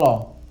got one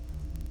law.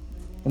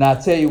 And I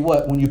tell you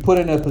what, when you put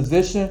in a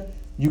position,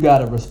 you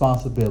got a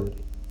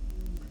responsibility.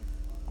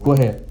 Go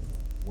ahead.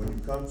 When you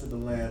come to the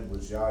land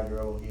which Yah your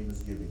Elohim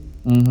is giving you,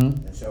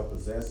 and shall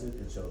possess it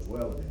and shall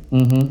dwell in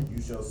it, and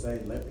you shall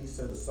say, let me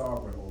set a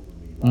sovereign over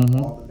me,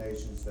 like all the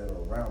nations that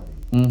are around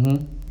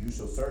me. You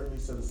shall certainly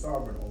set a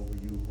sovereign over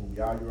you, whom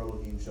Yah your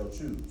Elohim shall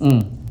choose.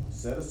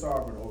 Set a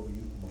sovereign over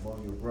you from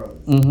among your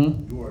brothers.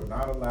 You are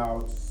not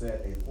allowed to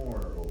set a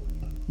foreigner over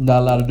you.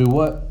 Not allowed to do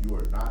what? You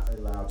are not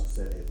allowed to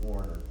set a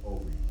foreigner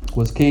over you.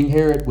 Was King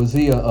Herod, was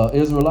he a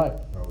Israelite?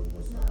 No, he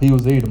was not. He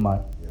was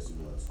Edomite. Yes, he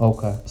was.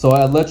 Okay. So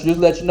I'll let you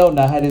know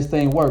now how this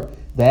thing works.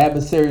 The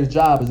adversary's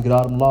job is to get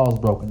all them laws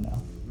broken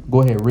now.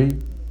 Go ahead,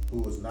 read.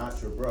 Who is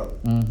not your brother.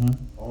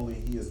 Only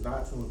he is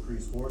not to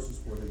increase horses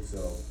for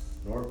himself,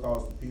 nor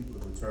cause the people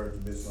to return to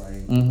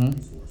Mizraim to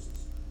increase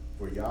horses.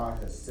 For Yah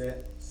has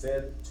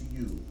said to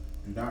you,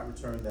 do not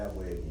return that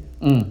way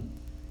again.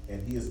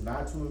 And he is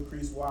not to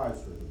increase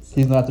wives for himself.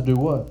 He's not to do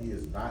what? He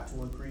is not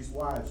to increase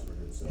wives for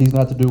himself. He's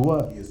not to do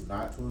what? He is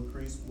not to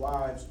increase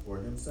wives for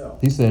himself.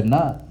 He said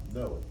not.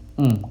 No.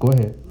 Go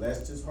ahead.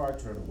 Lest his heart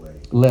turn away.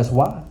 Lest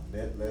why?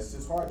 Lest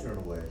his heart turn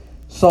away.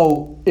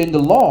 So in the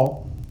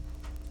law,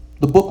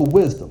 the book of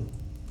wisdom,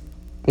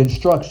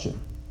 instruction,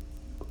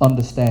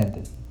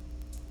 understanding,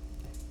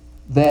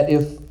 that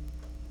if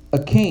a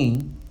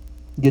king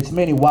gets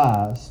many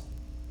wives,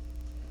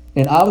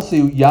 and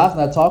obviously Yah's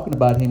not talking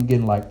about him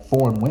getting like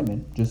foreign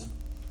women, just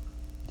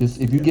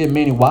if you get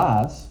many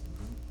wives,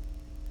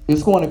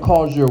 it's going to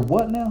cause your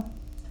what now?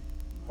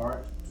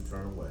 Heart to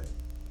turn away.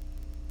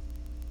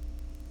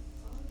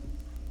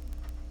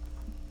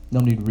 No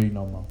need to read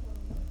no more.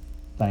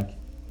 Thank you.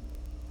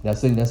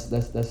 That's in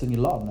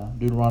your law now.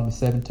 Deuteronomy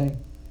 17.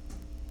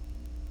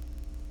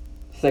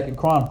 2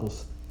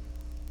 Chronicles.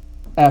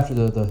 After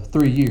the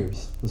 3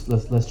 years,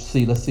 let's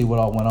see what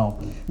all went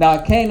on. Now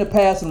it came to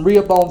pass, and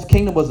Rehoboam's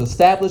kingdom was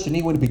established, and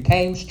he when he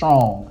became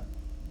strong,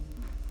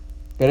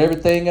 got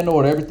everything in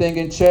order, everything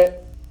in check,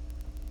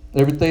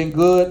 everything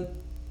good.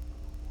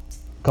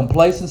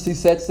 Complacency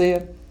sets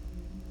in.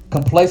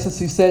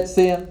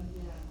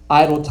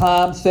 Idle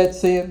time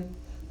sets in.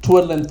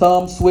 Twiddling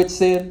thumbs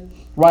switches in.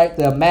 Right,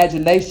 the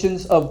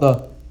imaginations of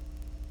the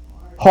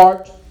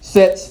heart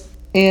sets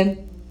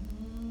in.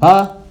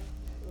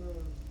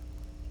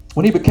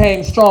 When he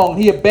became strong,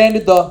 he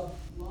abandoned the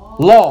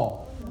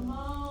law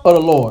of the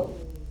Lord,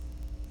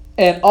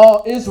 and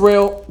all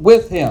Israel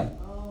with him.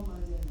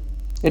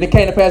 And it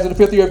came to pass in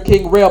the 5th year of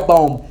King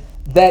Rehoboam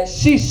that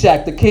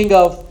Shishak, the king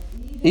of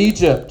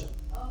Egypt,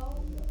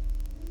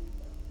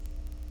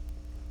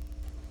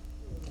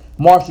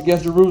 marched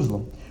against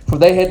Jerusalem. For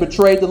they had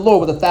betrayed the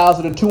Lord with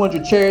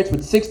 1,200 chariots,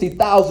 with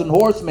 60,000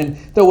 horsemen.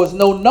 There was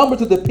no number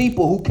to the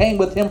people who came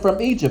with him from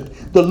Egypt.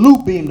 The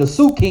Lubim, the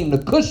Sukkim, the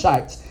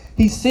Cushites.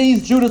 He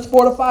seized Judah's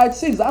fortified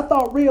cities. I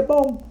thought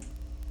Rehoboam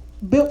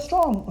built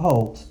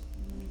strongholds.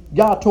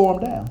 Yah tore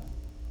them down.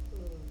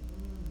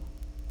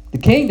 The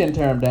king didn't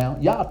tear him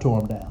down. Yah tore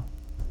him down.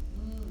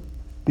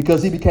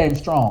 Because he became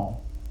strong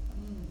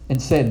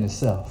and set in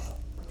himself.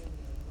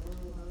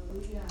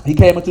 He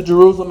came into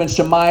Jerusalem, and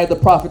Shemaiah the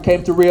prophet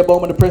came to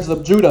Rehoboam and the princes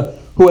of Judah,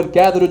 who had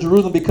gathered to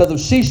Jerusalem because of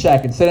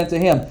Shishak, and said unto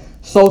him,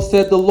 So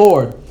said the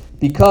Lord,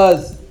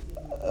 because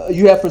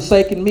you have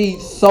forsaken me,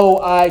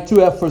 so I too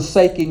have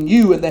forsaken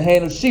you in the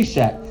hand of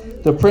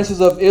Shishak. The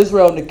princes of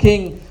Israel and the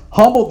king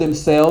humbled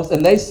themselves,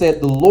 and they said,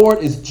 The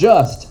Lord is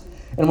just.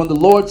 And when the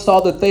Lord saw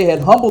that they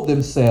had humbled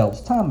themselves,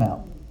 time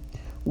out.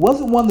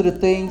 Wasn't one of the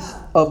things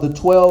of the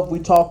 12 we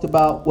talked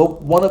about, well,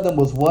 one of them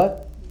was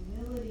what?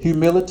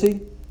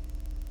 Humility.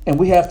 And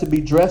we have to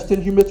be dressed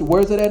in humility.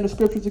 Where is that at in the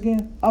scriptures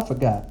again? I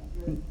forgot.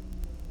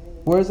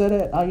 Where is that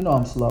at? Oh, you know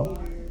I'm slow.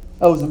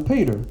 Oh, it was in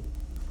Peter.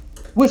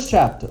 Which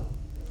chapter?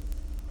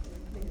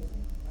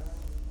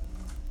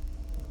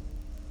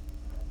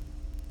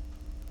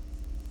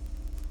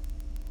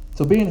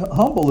 So being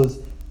humble is,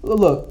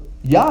 look,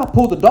 Yah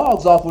pulled the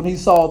dogs off when he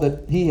saw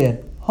that he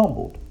had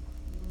humbled.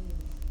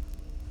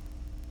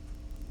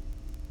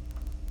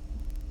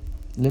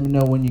 Let me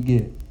know when you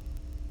get it.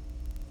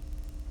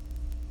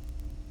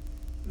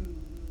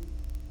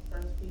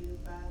 1 Peter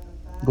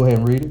 5:5. Go ahead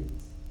and read it.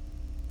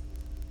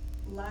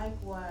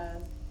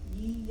 Likewise,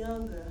 ye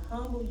younger,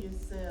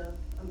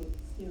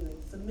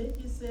 submit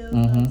yourselves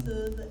Mm-hmm.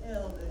 unto the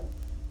elder,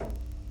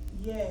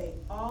 yea,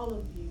 all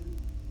of you,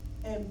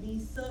 and be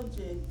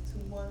subject to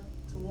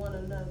one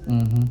another,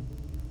 Mm-hmm.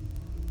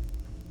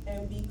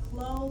 and be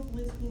clothed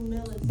with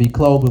humility. Be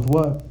clothed with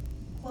what?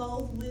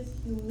 Clothed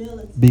with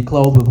humility. Be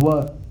clothed with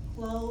what?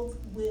 Clothed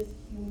with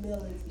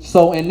humility.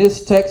 So in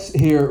this text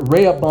here,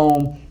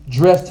 Rehoboam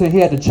dressed him. He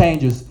had to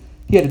change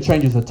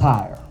his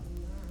attire.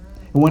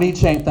 And when he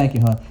changed, thank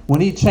you, hon.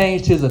 When he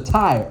changed his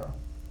attire,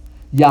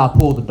 Yah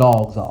pulled the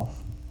dogs off.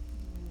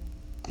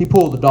 He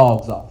pulled the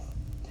dogs off.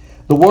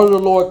 The word of the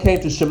Lord came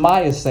to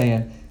Shemaiah,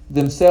 saying,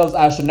 Themselves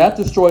I shall not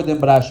destroy them,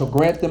 but I shall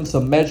grant them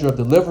some measure of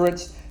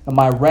deliverance, and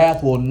my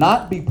wrath will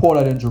not be poured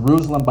out in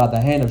Jerusalem by the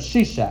hand of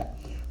Shishak,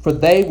 for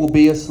they will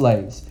be as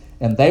slaves.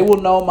 And they will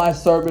know my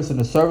service and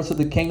the service of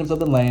the kingdoms of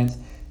the lands.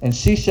 And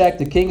Shishak,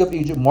 the king of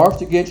Egypt,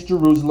 marched against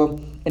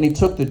Jerusalem, and he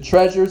took the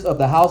treasures of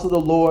the house of the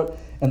Lord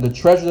and the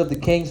treasures of the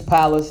king's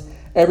palace.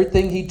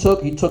 Everything he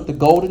took the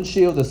golden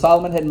shields that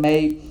Solomon had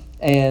made,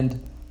 and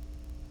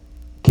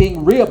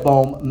King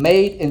Rehoboam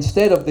made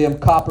instead of them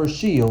copper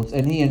shields,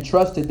 and he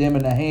entrusted them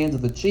in the hands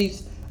of the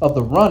chiefs of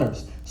the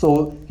runners.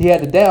 So he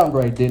had to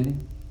downgrade, didn't he?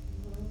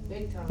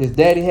 Big time. His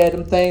daddy had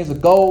them things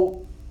of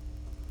gold.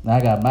 Now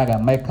I got to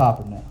make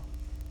copper now.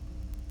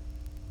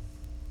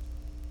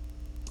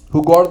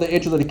 Who guarded the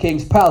entrance of the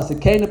king's palace.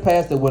 It came to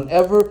pass that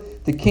whenever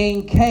the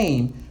king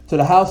came to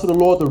the house of the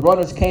Lord, the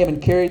runners came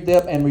and carried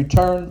them and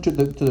returned to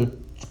the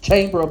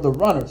chamber of the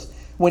runners.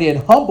 When he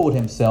had humbled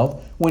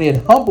himself,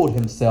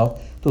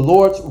 the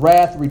Lord's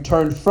wrath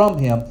returned from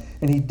him,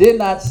 and he did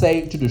not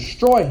say to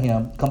destroy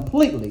him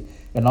completely.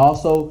 And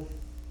also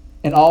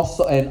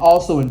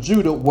in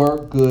Judah were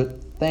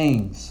good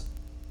things.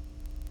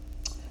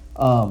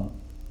 Brother,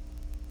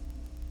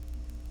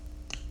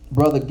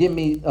 give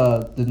me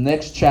the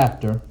next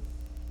chapter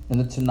in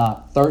the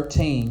Tanakh,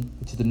 13,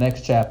 which is the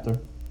next chapter. I'm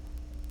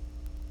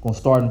going to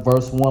start in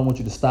verse 1. I want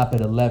you to stop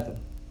at 11.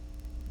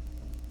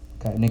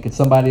 Okay, and then can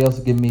somebody else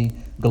give me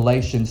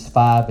Galatians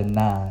 5 and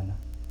 9?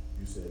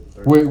 You said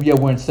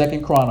We're in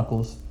 2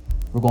 Chronicles.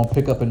 We're going to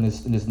pick up in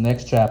this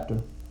next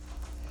chapter.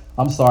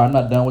 I'm sorry, I'm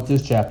not done with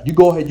this chapter. You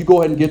go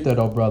ahead and get there,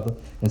 though, brother.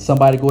 And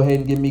somebody go ahead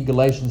and give me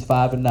Galatians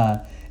 5 and 9.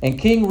 And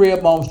King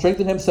Rehoboam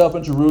strengthened himself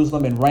in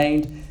Jerusalem and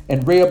reigned.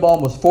 And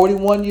Rehoboam was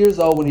 41 years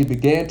old when he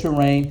began to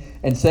reign.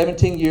 And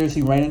 17 years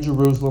he reigned in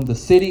Jerusalem, the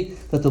city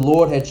that the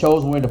Lord had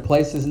chosen where to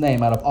place his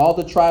name out of all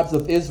the tribes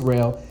of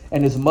Israel.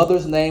 And his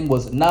mother's name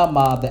was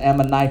Naamah the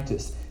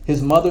Ammonitess.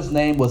 His mother's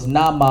name was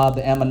Naamah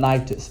the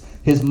Ammonitess.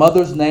 His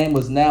mother's name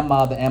was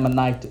Naamah the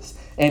Ammonitess.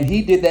 And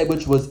he did that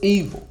which was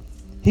evil.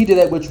 He did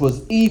that which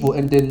was evil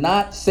and did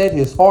not set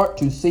his heart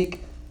to seek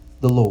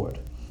the Lord.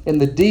 In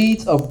the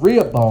deeds of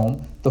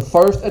Rehoboam, the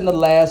first and the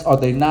last, are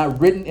they not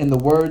written in the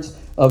words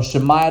of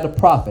Shemaiah the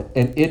prophet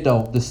and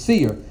Iddo the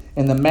seer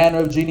in the manner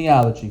of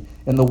genealogy,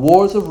 in the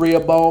wars of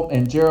Rehoboam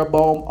and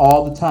Jeroboam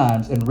all the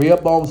times? And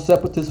Rehoboam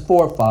slept with his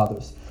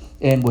forefathers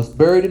and was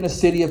buried in the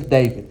city of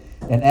David,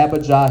 and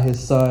Abijah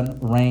his son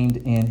reigned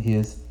in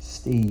his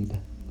stead.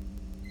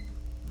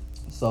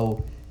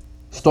 So,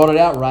 started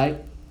out right,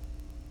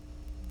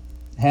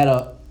 had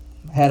a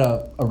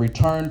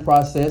return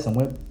process and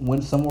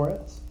went somewhere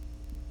else.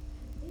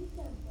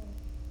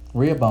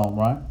 Rehoboam,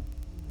 right?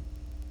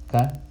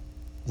 Okay.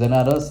 Is that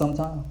not us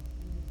sometime?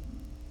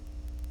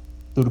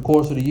 Through the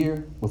course of the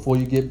year, before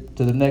you get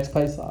to the next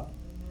Pesach?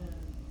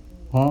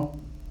 Huh?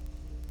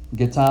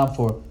 Get time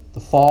for the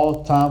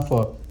fall, time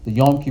for the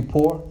Yom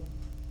Kippur.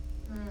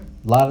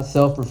 A lot of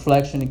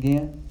self-reflection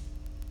again.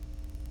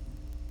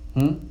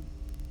 Because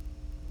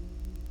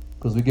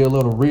we get a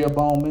little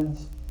Rehoboam in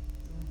us.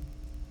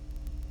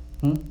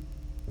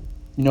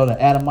 You know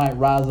the Adamite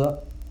rise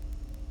up.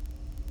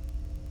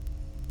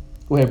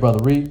 Go ahead, brother,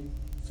 read.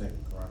 2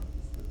 Chronicles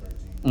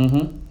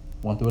 13.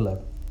 1 through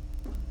 11.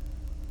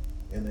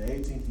 In the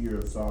 18th year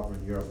of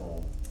sovereign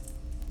Jeroboam,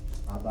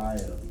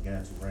 Abiah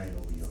began to reign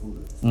over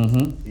Yehuda.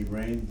 He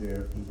reigned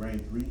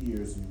 3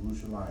 years in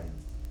Jerusalem,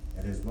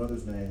 and his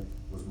mother's name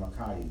was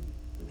Micaiah,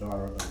 the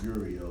daughter of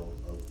Uriel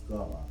of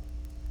Gabah.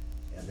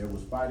 And there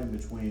was fighting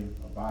between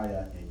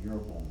Abiah and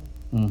Jeroboam.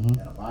 And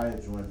Abiah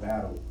joined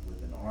battle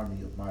with an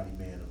army of mighty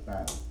men of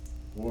battle,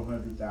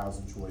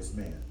 400,000 choice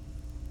men.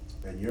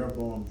 And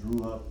Jeroboam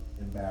drew up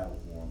in battle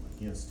for him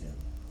against him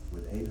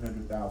with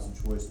 800,000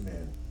 choice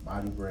men,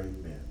 mighty brave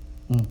men.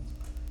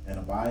 And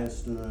Abiah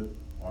stood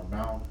on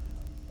Mount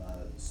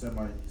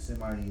Semaim,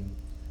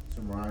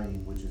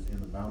 which is in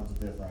the mountains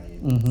of Ephraim,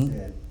 and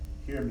said,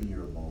 "Hear me,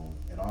 Jeroboam,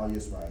 and all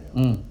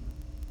Israel.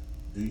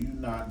 Do you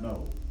not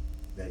know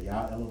that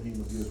Yah Elohim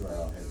of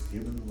Israel has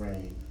given the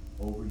reign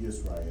over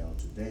Israel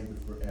to David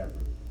forever,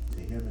 to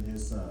him and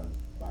his son,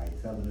 by a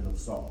covenant of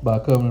salt?" By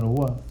a covenant of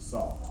what?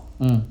 Salt.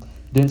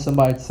 Didn't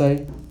somebody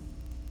say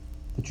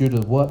that you're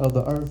the what of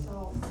the earth?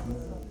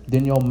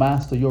 Didn't your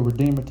master, your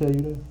redeemer, tell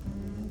you that?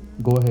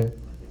 Go ahead.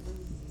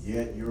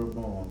 Yet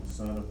Jeroboam,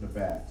 son of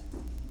Nebat,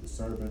 the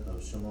servant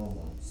of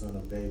Shlomo, son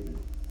of David,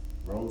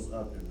 rose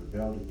up and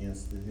rebelled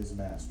against his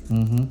master.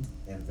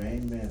 And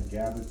vain men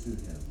gathered to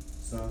him,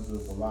 sons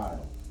of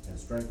Belial, and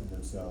strengthened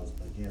themselves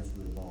against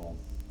Rehoboam,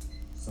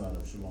 son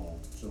of Shlomo,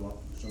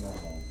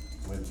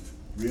 when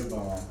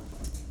Rehoboam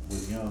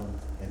was young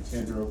and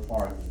tender of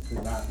heart and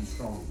could not be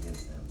strong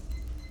against him.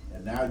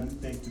 And now you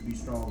think to be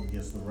strong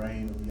against the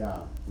reign of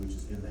Yah, which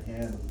is in the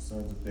hand of the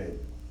sons of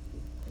David.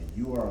 And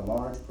you are a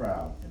large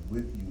crowd, and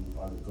with you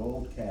are the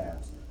gold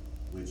calves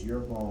which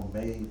Jeroboam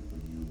made for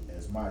you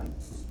as mighty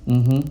ones.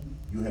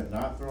 You have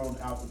not thrown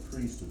out the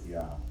priests of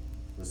Yah,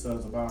 the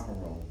sons of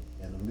Aharon,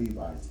 and the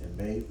Levites, and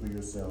made for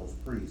yourselves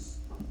priests,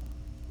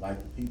 like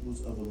the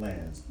peoples of the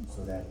lands,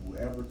 so that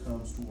whoever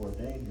comes to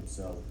ordain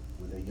himself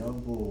with a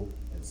young bull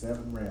and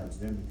 7 rams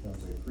then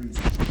becomes a priest,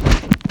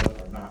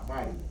 but are not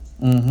mighty ones.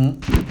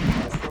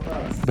 As for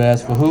us,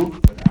 As for who?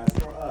 But as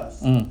for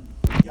us,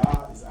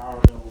 Yah is our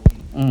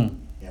Elohim,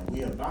 and we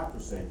have not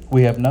forsaken him.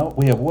 We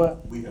have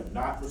what? We have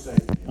not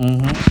forsaken him.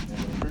 And the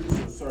priests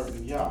are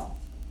serving Yah,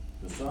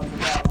 the sons of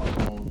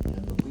Aharon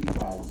and the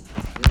Levites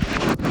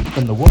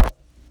In the what?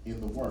 in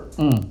the work,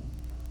 and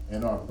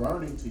are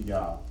burning to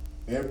Yah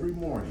every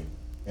morning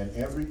and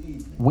every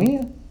evening.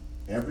 When?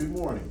 Every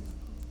morning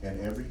and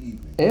every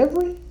evening.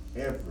 Every?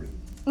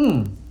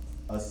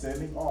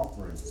 Ascending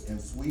offerings and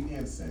sweet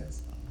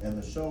incense,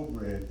 and the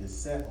showbread is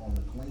set on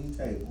the clean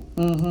table,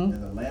 Mm-hmm.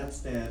 and the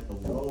lampstand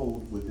of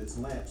gold with its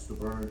lamps to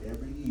burn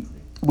every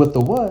evening. With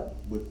the what?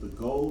 With the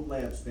gold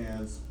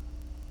lampstands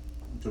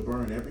to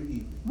burn every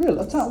evening. Really?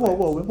 With its Wait a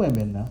lamps.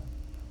 minute now.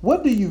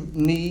 What do you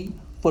need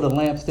for the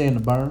lampstand to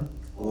burn?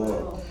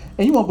 Oil.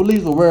 And you won't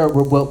believe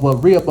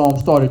what Rehoboam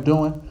started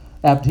doing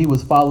after he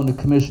was following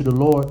the commission of the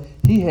Lord.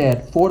 He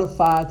had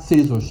fortified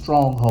cities or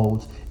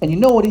strongholds. And you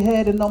know what he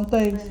had in them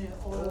things?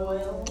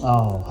 Oil.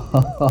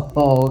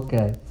 Oh,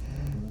 okay.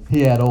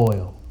 He had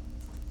oil.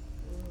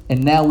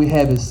 And now we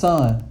have his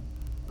son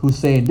who's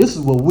saying, this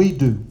is what we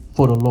do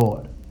for the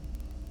Lord.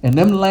 And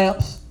them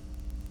lamps,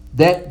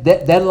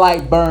 that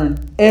light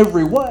burned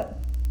every what?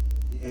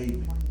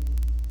 Amen.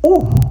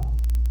 Ooh.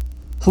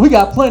 So we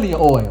got plenty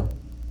of oil.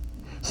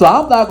 So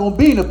I'm not going to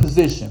be in a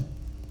position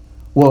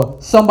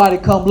where somebody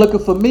come looking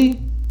for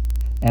me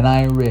and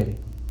I ain't ready.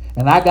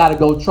 And I got to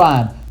go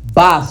try and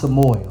buy some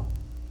oil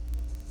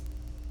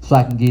so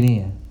I can get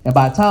in. And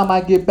by the time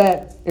I get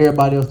back,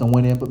 everybody else done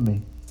went in but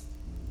me.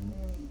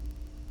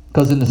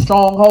 Because in the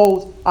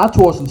strongholds, I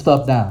tore some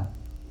stuff down.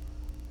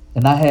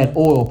 And I had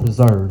oil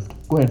preserved.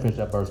 Go ahead and finish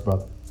that verse,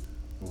 brother.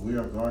 For we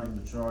are guarding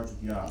the charge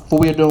of Yah. For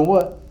we are doing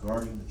what?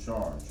 Guarding the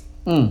charge.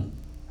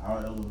 Our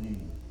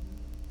Elohim.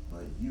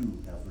 But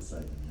you have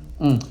forsaken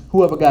him.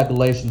 Whoever got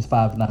Galatians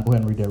 5:9, go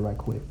ahead and read that right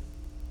quick.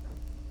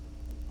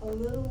 A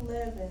little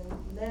leaven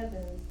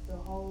leavens the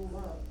whole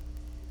lump.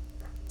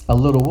 A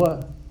little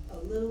what? A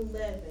little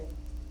leaven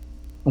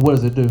And what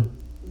does it do?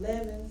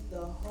 leavens the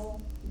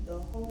whole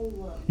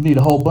lump. You need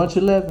a whole bunch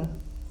of leaven?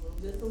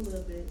 Just a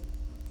little bit.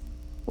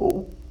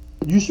 Oh,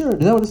 you sure? Is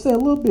that what it said? A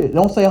little bit.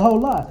 Don't say a whole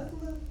lot. Just a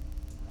little.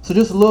 So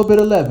just a little bit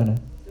of leavening.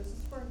 Just a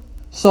sprinkle.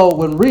 So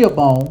when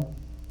Rehoboam,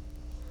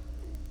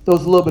 there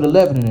was a little bit of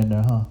leavening in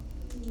there, huh?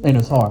 In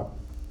his heart.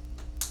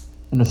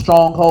 And the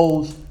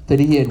strongholds that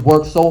he had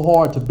worked so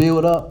hard to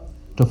build up,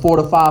 to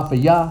fortify for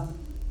Yah,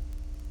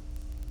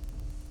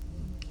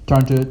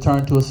 turned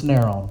to a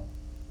snare on him.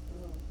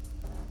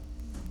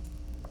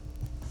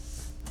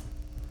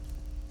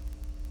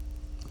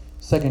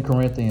 Second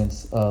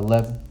Corinthians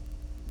 11.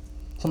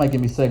 Somebody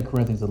give me 2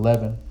 Corinthians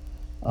 11,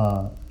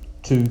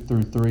 2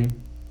 through 3.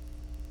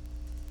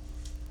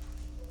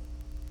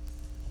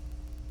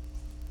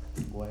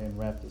 Go ahead and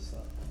wrap this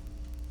up.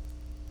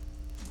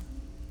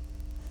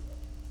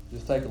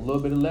 Just take a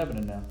little bit of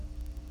leavening now.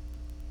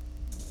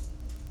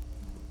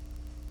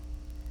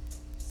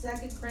 2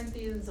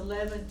 Corinthians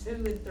 11, 2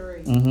 and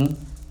 3. Mm-hmm.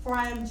 For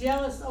I am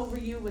jealous over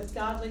you with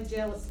godly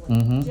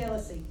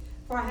jealousy.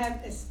 For I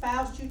have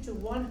espoused you to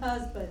one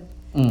husband,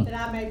 that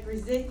I may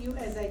present you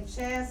as a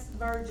chaste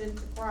virgin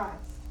to Christ.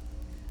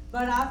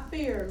 But I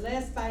fear,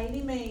 lest by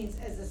any means,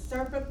 as the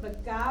serpent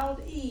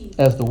beguiled Eve.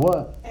 As the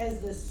what?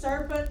 As the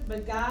serpent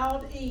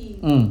beguiled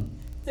Eve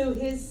through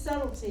his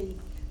subtlety,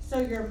 so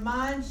your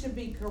mind should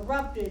be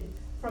corrupted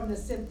from the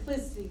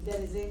simplicity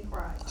that is in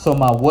Christ. So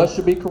my what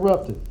should be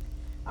corrupted?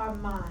 Our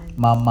mind.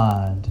 My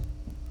mind.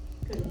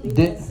 Could it be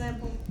Did- that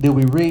simple?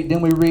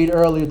 Didn't we read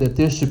earlier that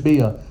there should be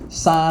a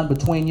sign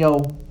between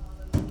your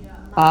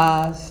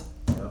eyes?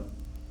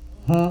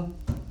 Yep.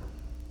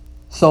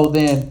 So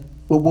then,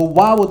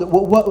 why would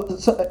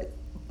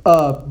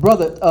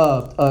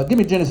brother? Give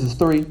me Genesis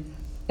 3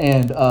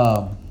 and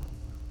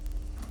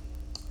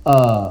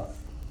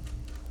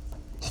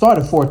start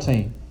at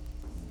 14.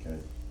 Okay.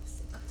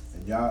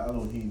 And Yah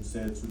Elohim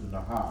said to the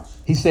Nahash.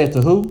 He said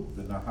to who?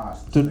 The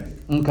Nahash, To- the snake.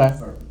 okay. The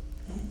serpent.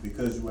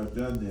 Because you have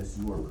done this,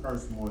 you are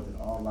cursed more than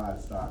all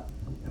livestock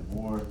and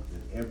more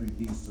than every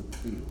beast of the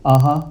field.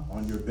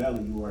 On your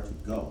belly you are to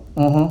go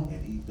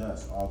and eat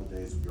dust all the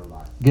days of your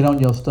life. Get on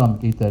your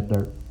stomach, eat that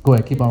dirt. Go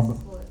ahead, keep on.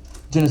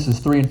 Genesis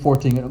 3 and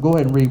 14. Go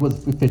ahead and read.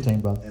 What's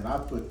 15, brother? And I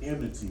put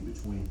enmity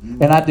between you.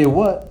 And I did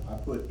what? I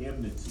put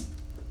enmity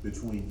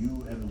between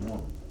you and the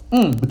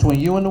woman. Between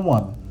you and the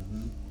woman.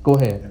 Go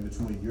ahead. And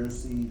between your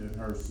seed and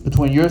her seed.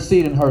 Between your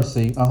seed and her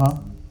seed.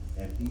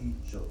 And he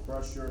shall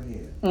crush your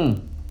head.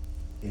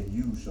 And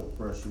you shall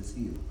crush his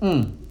heel.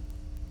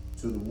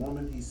 To the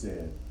woman he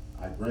said,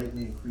 I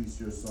greatly increase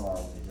your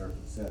sorrow in your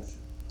conception.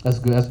 That's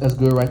good. That's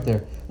good right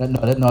there.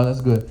 That's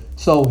good.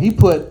 So he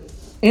put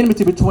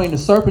enmity between the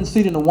serpent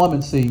seed and the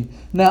woman's seed.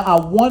 Now I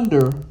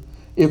wonder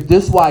if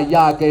this is why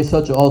Yah gave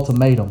such an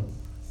ultimatum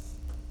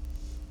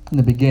in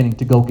the beginning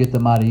to go get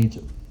them out of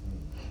Egypt.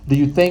 Do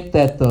you think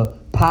that the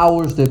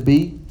powers that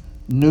be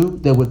knew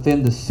that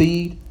within the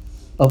seed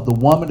of the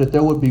woman that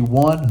there would be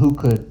one who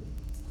could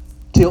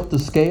tilt the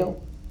scale?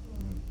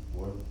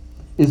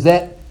 Is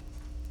it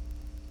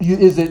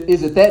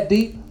that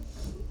deep?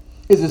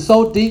 Is it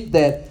so deep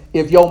that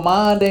if your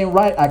mind ain't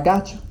right, I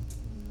got you?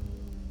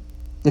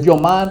 If your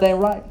mind ain't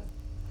right,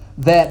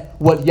 that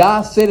what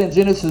Yah said in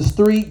Genesis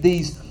 3,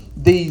 these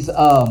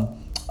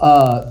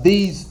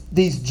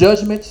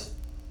judgments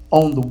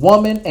on the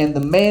woman and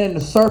the man and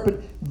the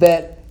serpent,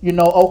 that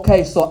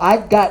okay, so I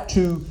got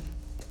to.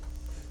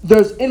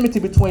 There's enmity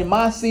between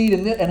my seed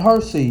and her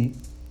seed.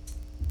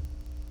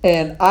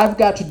 And I've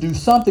got to do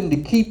something to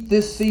keep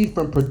this seed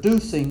from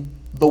producing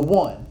the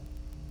one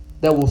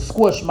that will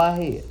squish my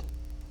head.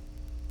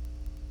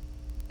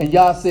 And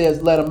Yah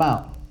says, let him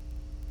out.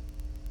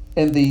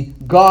 And the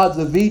gods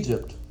of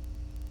Egypt,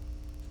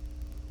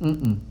 I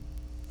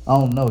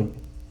don't know you.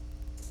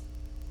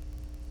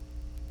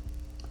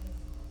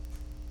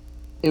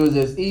 It was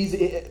as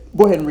easy.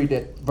 Go ahead and read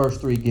that verse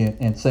 3 again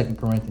in 2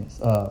 Corinthians.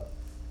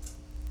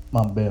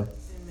 Mama Bell.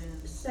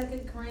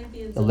 2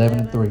 Corinthians 11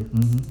 and 3.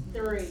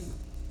 3.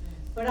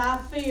 But I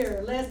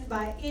fear, lest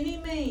by any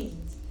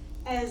means,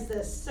 as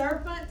the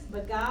serpent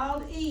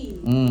beguiled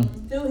Eve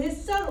through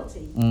his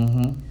subtlety,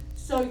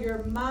 so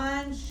your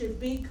mind should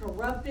be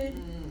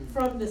corrupted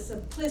from the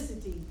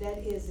simplicity that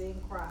is in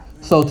Christ.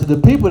 So to the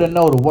people that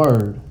know the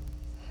word,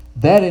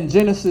 that in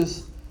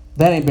Genesis,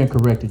 that ain't been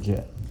corrected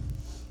yet.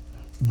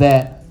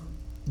 That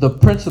the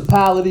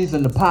principalities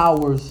and the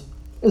powers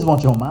is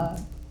want your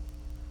mind.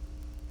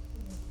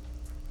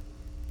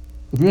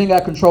 If you ain't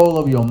got control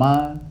over your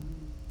mind,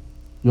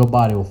 your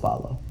body will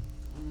follow.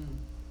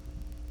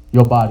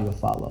 Your body will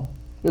follow.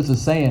 It's a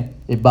saying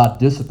about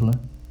discipline.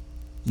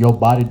 Your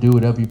body do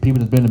whatever you. People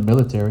that's been in the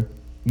military,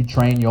 you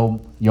train your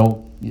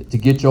to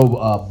get your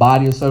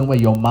body a certain way.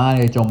 Your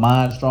mind, get your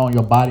mind strong,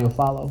 your body will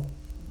follow.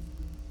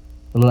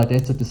 It look like they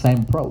took the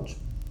same approach.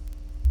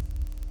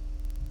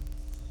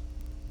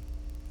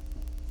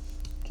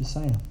 Just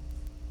saying.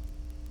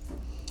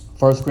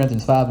 1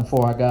 Corinthians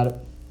 5:4, I got it.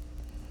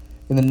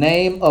 In the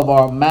name of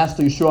our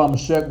Master Yeshua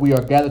HaMashiach, we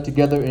are gathered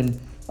together and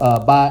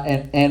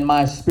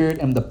my spirit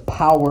and the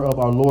power of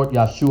our Lord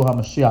Yeshua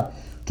HaMashiach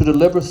to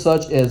deliver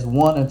such as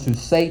one unto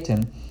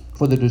Satan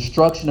for the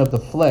destruction of the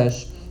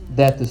flesh,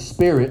 that the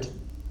spirit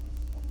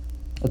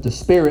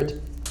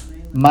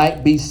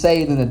might be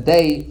saved in the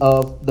day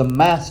of the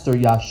Master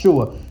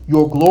Yeshua.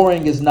 Your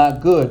glorying is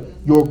not good.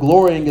 Your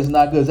glorying is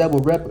not good. Is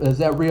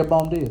that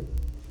Rehoboam did?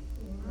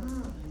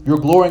 Your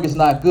glorying is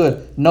not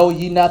good. Know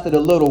ye not that a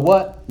little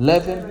what?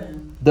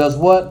 Leaven does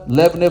what?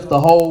 Leaveneth the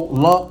whole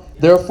lump.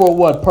 Therefore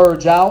what?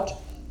 Purge out.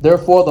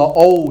 Therefore the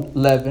old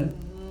leaven,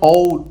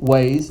 old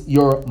ways,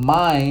 your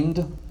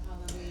mind,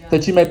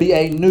 that you may be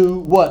a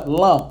new what?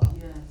 Lump.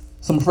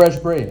 Some fresh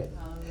bread.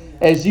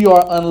 As ye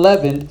are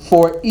unleavened,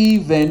 for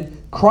even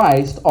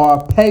Christ,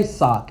 our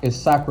Pesach, is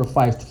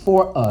sacrificed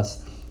for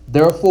us.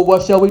 Therefore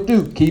what shall we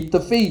do? Keep the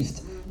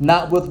feast.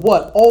 Not with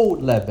what?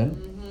 Old leaven.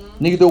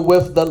 Neither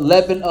with the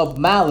leaven of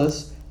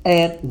malice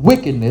and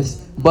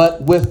wickedness,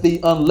 but with the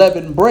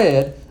unleavened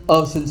bread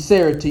of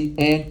sincerity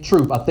and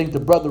truth. I think the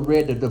brother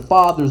read that the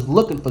Father's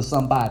looking for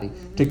somebody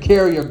to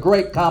carry a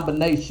great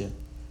combination.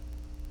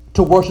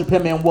 To worship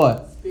him in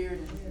what?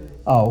 Spirit and truth.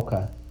 Oh,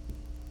 okay.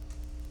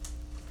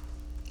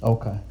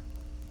 Okay.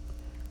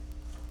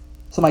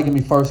 Somebody give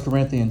me 1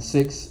 Corinthians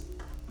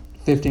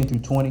 6:15 through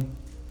 20.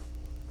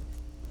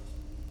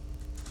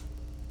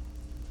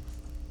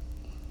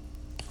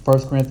 1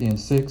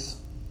 Corinthians 6.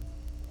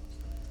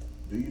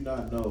 Do you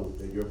not know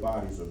that your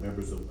bodies are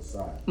members of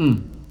Messiah?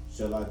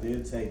 Shall I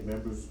then take the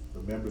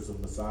members of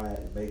Messiah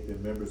and make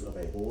them members of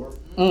a whore?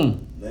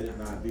 Let it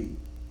not be.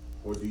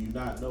 Or do you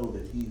not know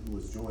that he who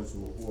is joined to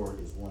a whore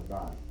is one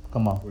body?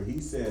 Come on. For he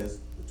says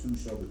the two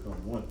shall become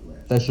one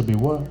flesh. That should be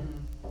what?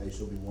 They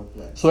shall be one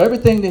flesh. So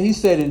everything that he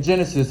said in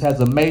Genesis has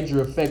a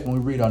major effect when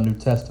we read our New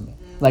Testament.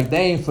 Like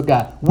they ain't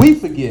forgot. We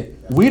forget.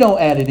 We don't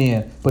add it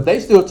in. But they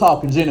still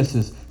talk in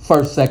Genesis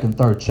 1st, 2nd,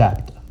 3rd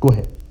chapter. Go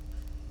ahead.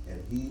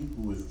 And he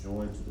who is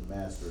joined to the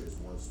master is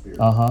one spirit.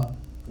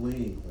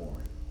 Fleeing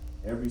whoring.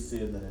 Every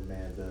sin that a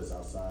man does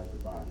outside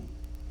the body.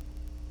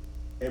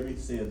 Every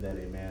sin that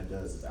a man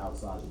does is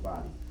outside the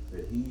body.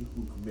 That he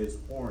who commits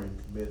whoring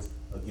commits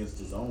against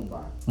his own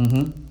body.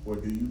 Or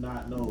do you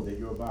not know that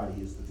your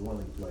body is the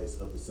dwelling place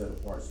of the set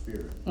apart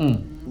spirit,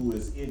 who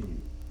is in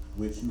you,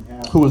 which you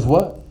have. Who is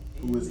what?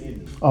 Who is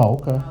in you. Oh,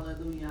 okay.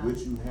 Hallelujah. Which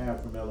you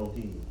have from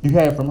Elohim. You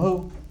have from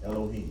who?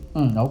 Elohim.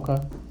 Okay.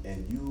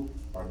 And you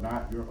are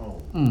not your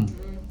own.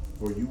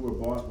 For you were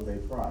bought with a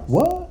price.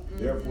 What?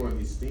 Therefore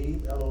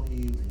esteem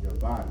Elohim in your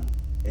body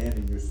and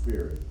in your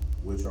spirit,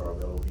 which are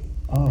of Elohim.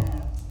 Oh.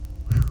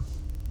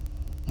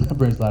 That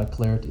brings a lot of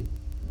clarity.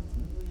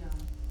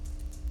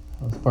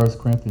 That's 1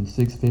 Corinthians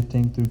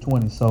 6:15 through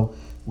 20. So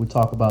we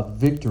talk about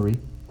victory.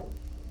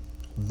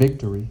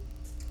 Victory.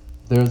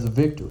 There's a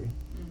victory.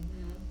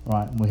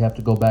 Right? We have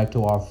to go back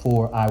to our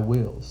 4 I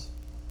wills.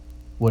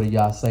 What did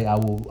y'all say? I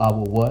will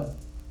what?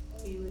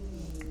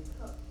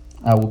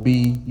 I will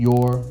be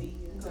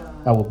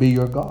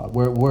your God.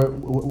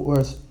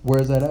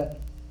 Where's that at?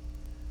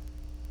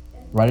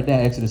 Write it down.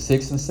 Exodus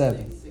 6 and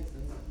 7.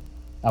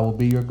 I will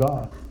be your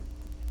God.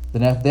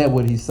 Then after that,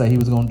 what did he say? He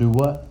was going to do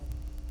what?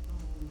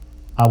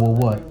 I will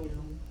what?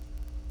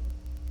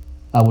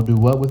 I will do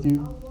what with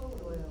you?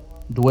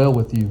 Dwell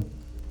with you.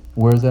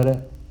 Where is that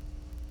at?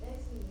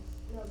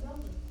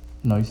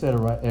 No, you said it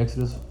right.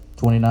 Exodus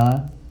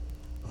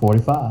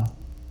 29:45.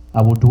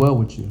 I will dwell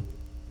with you.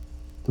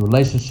 The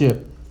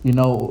relationship, we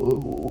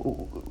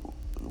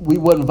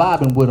wasn't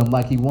vibing with him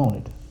like he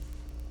wanted.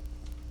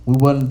 We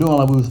wasn't doing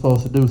like we were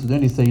supposed to do. So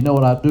then he said, you know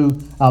what I'll do?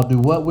 I'll do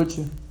what with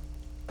you?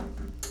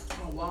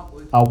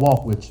 I'll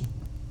walk with you.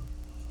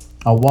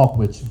 I'll walk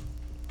with you.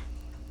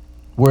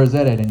 Where is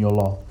that at in your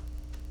law?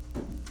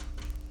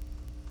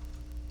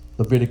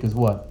 Leviticus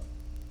what?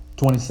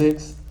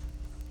 26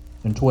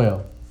 and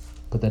 12.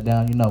 Put that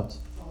down in your notes.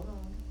 Hold on.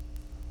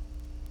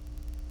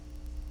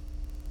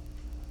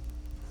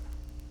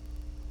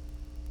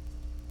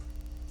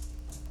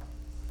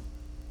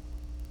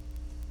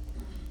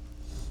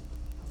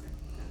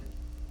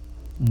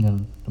 And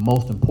then the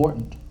most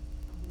important,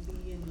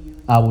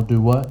 I will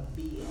do what?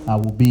 I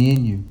will be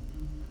in you.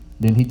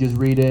 Didn't he just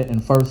read it in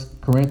 1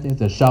 Corinthians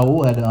that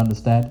Shaul had to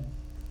understand it?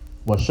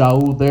 Was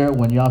Shaul there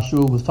when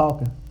Yahshua was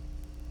talking?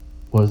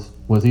 Was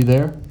he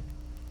there?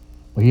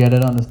 Well, he had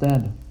that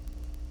understanding.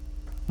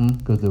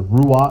 Because the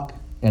Ruach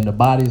and the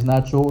body is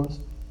not yours.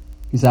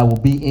 He said, I will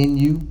be in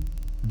you.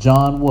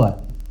 John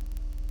what?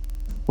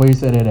 Where you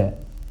said that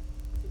at?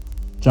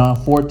 John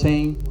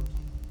 14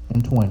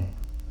 and 20.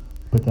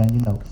 Put that in your notes.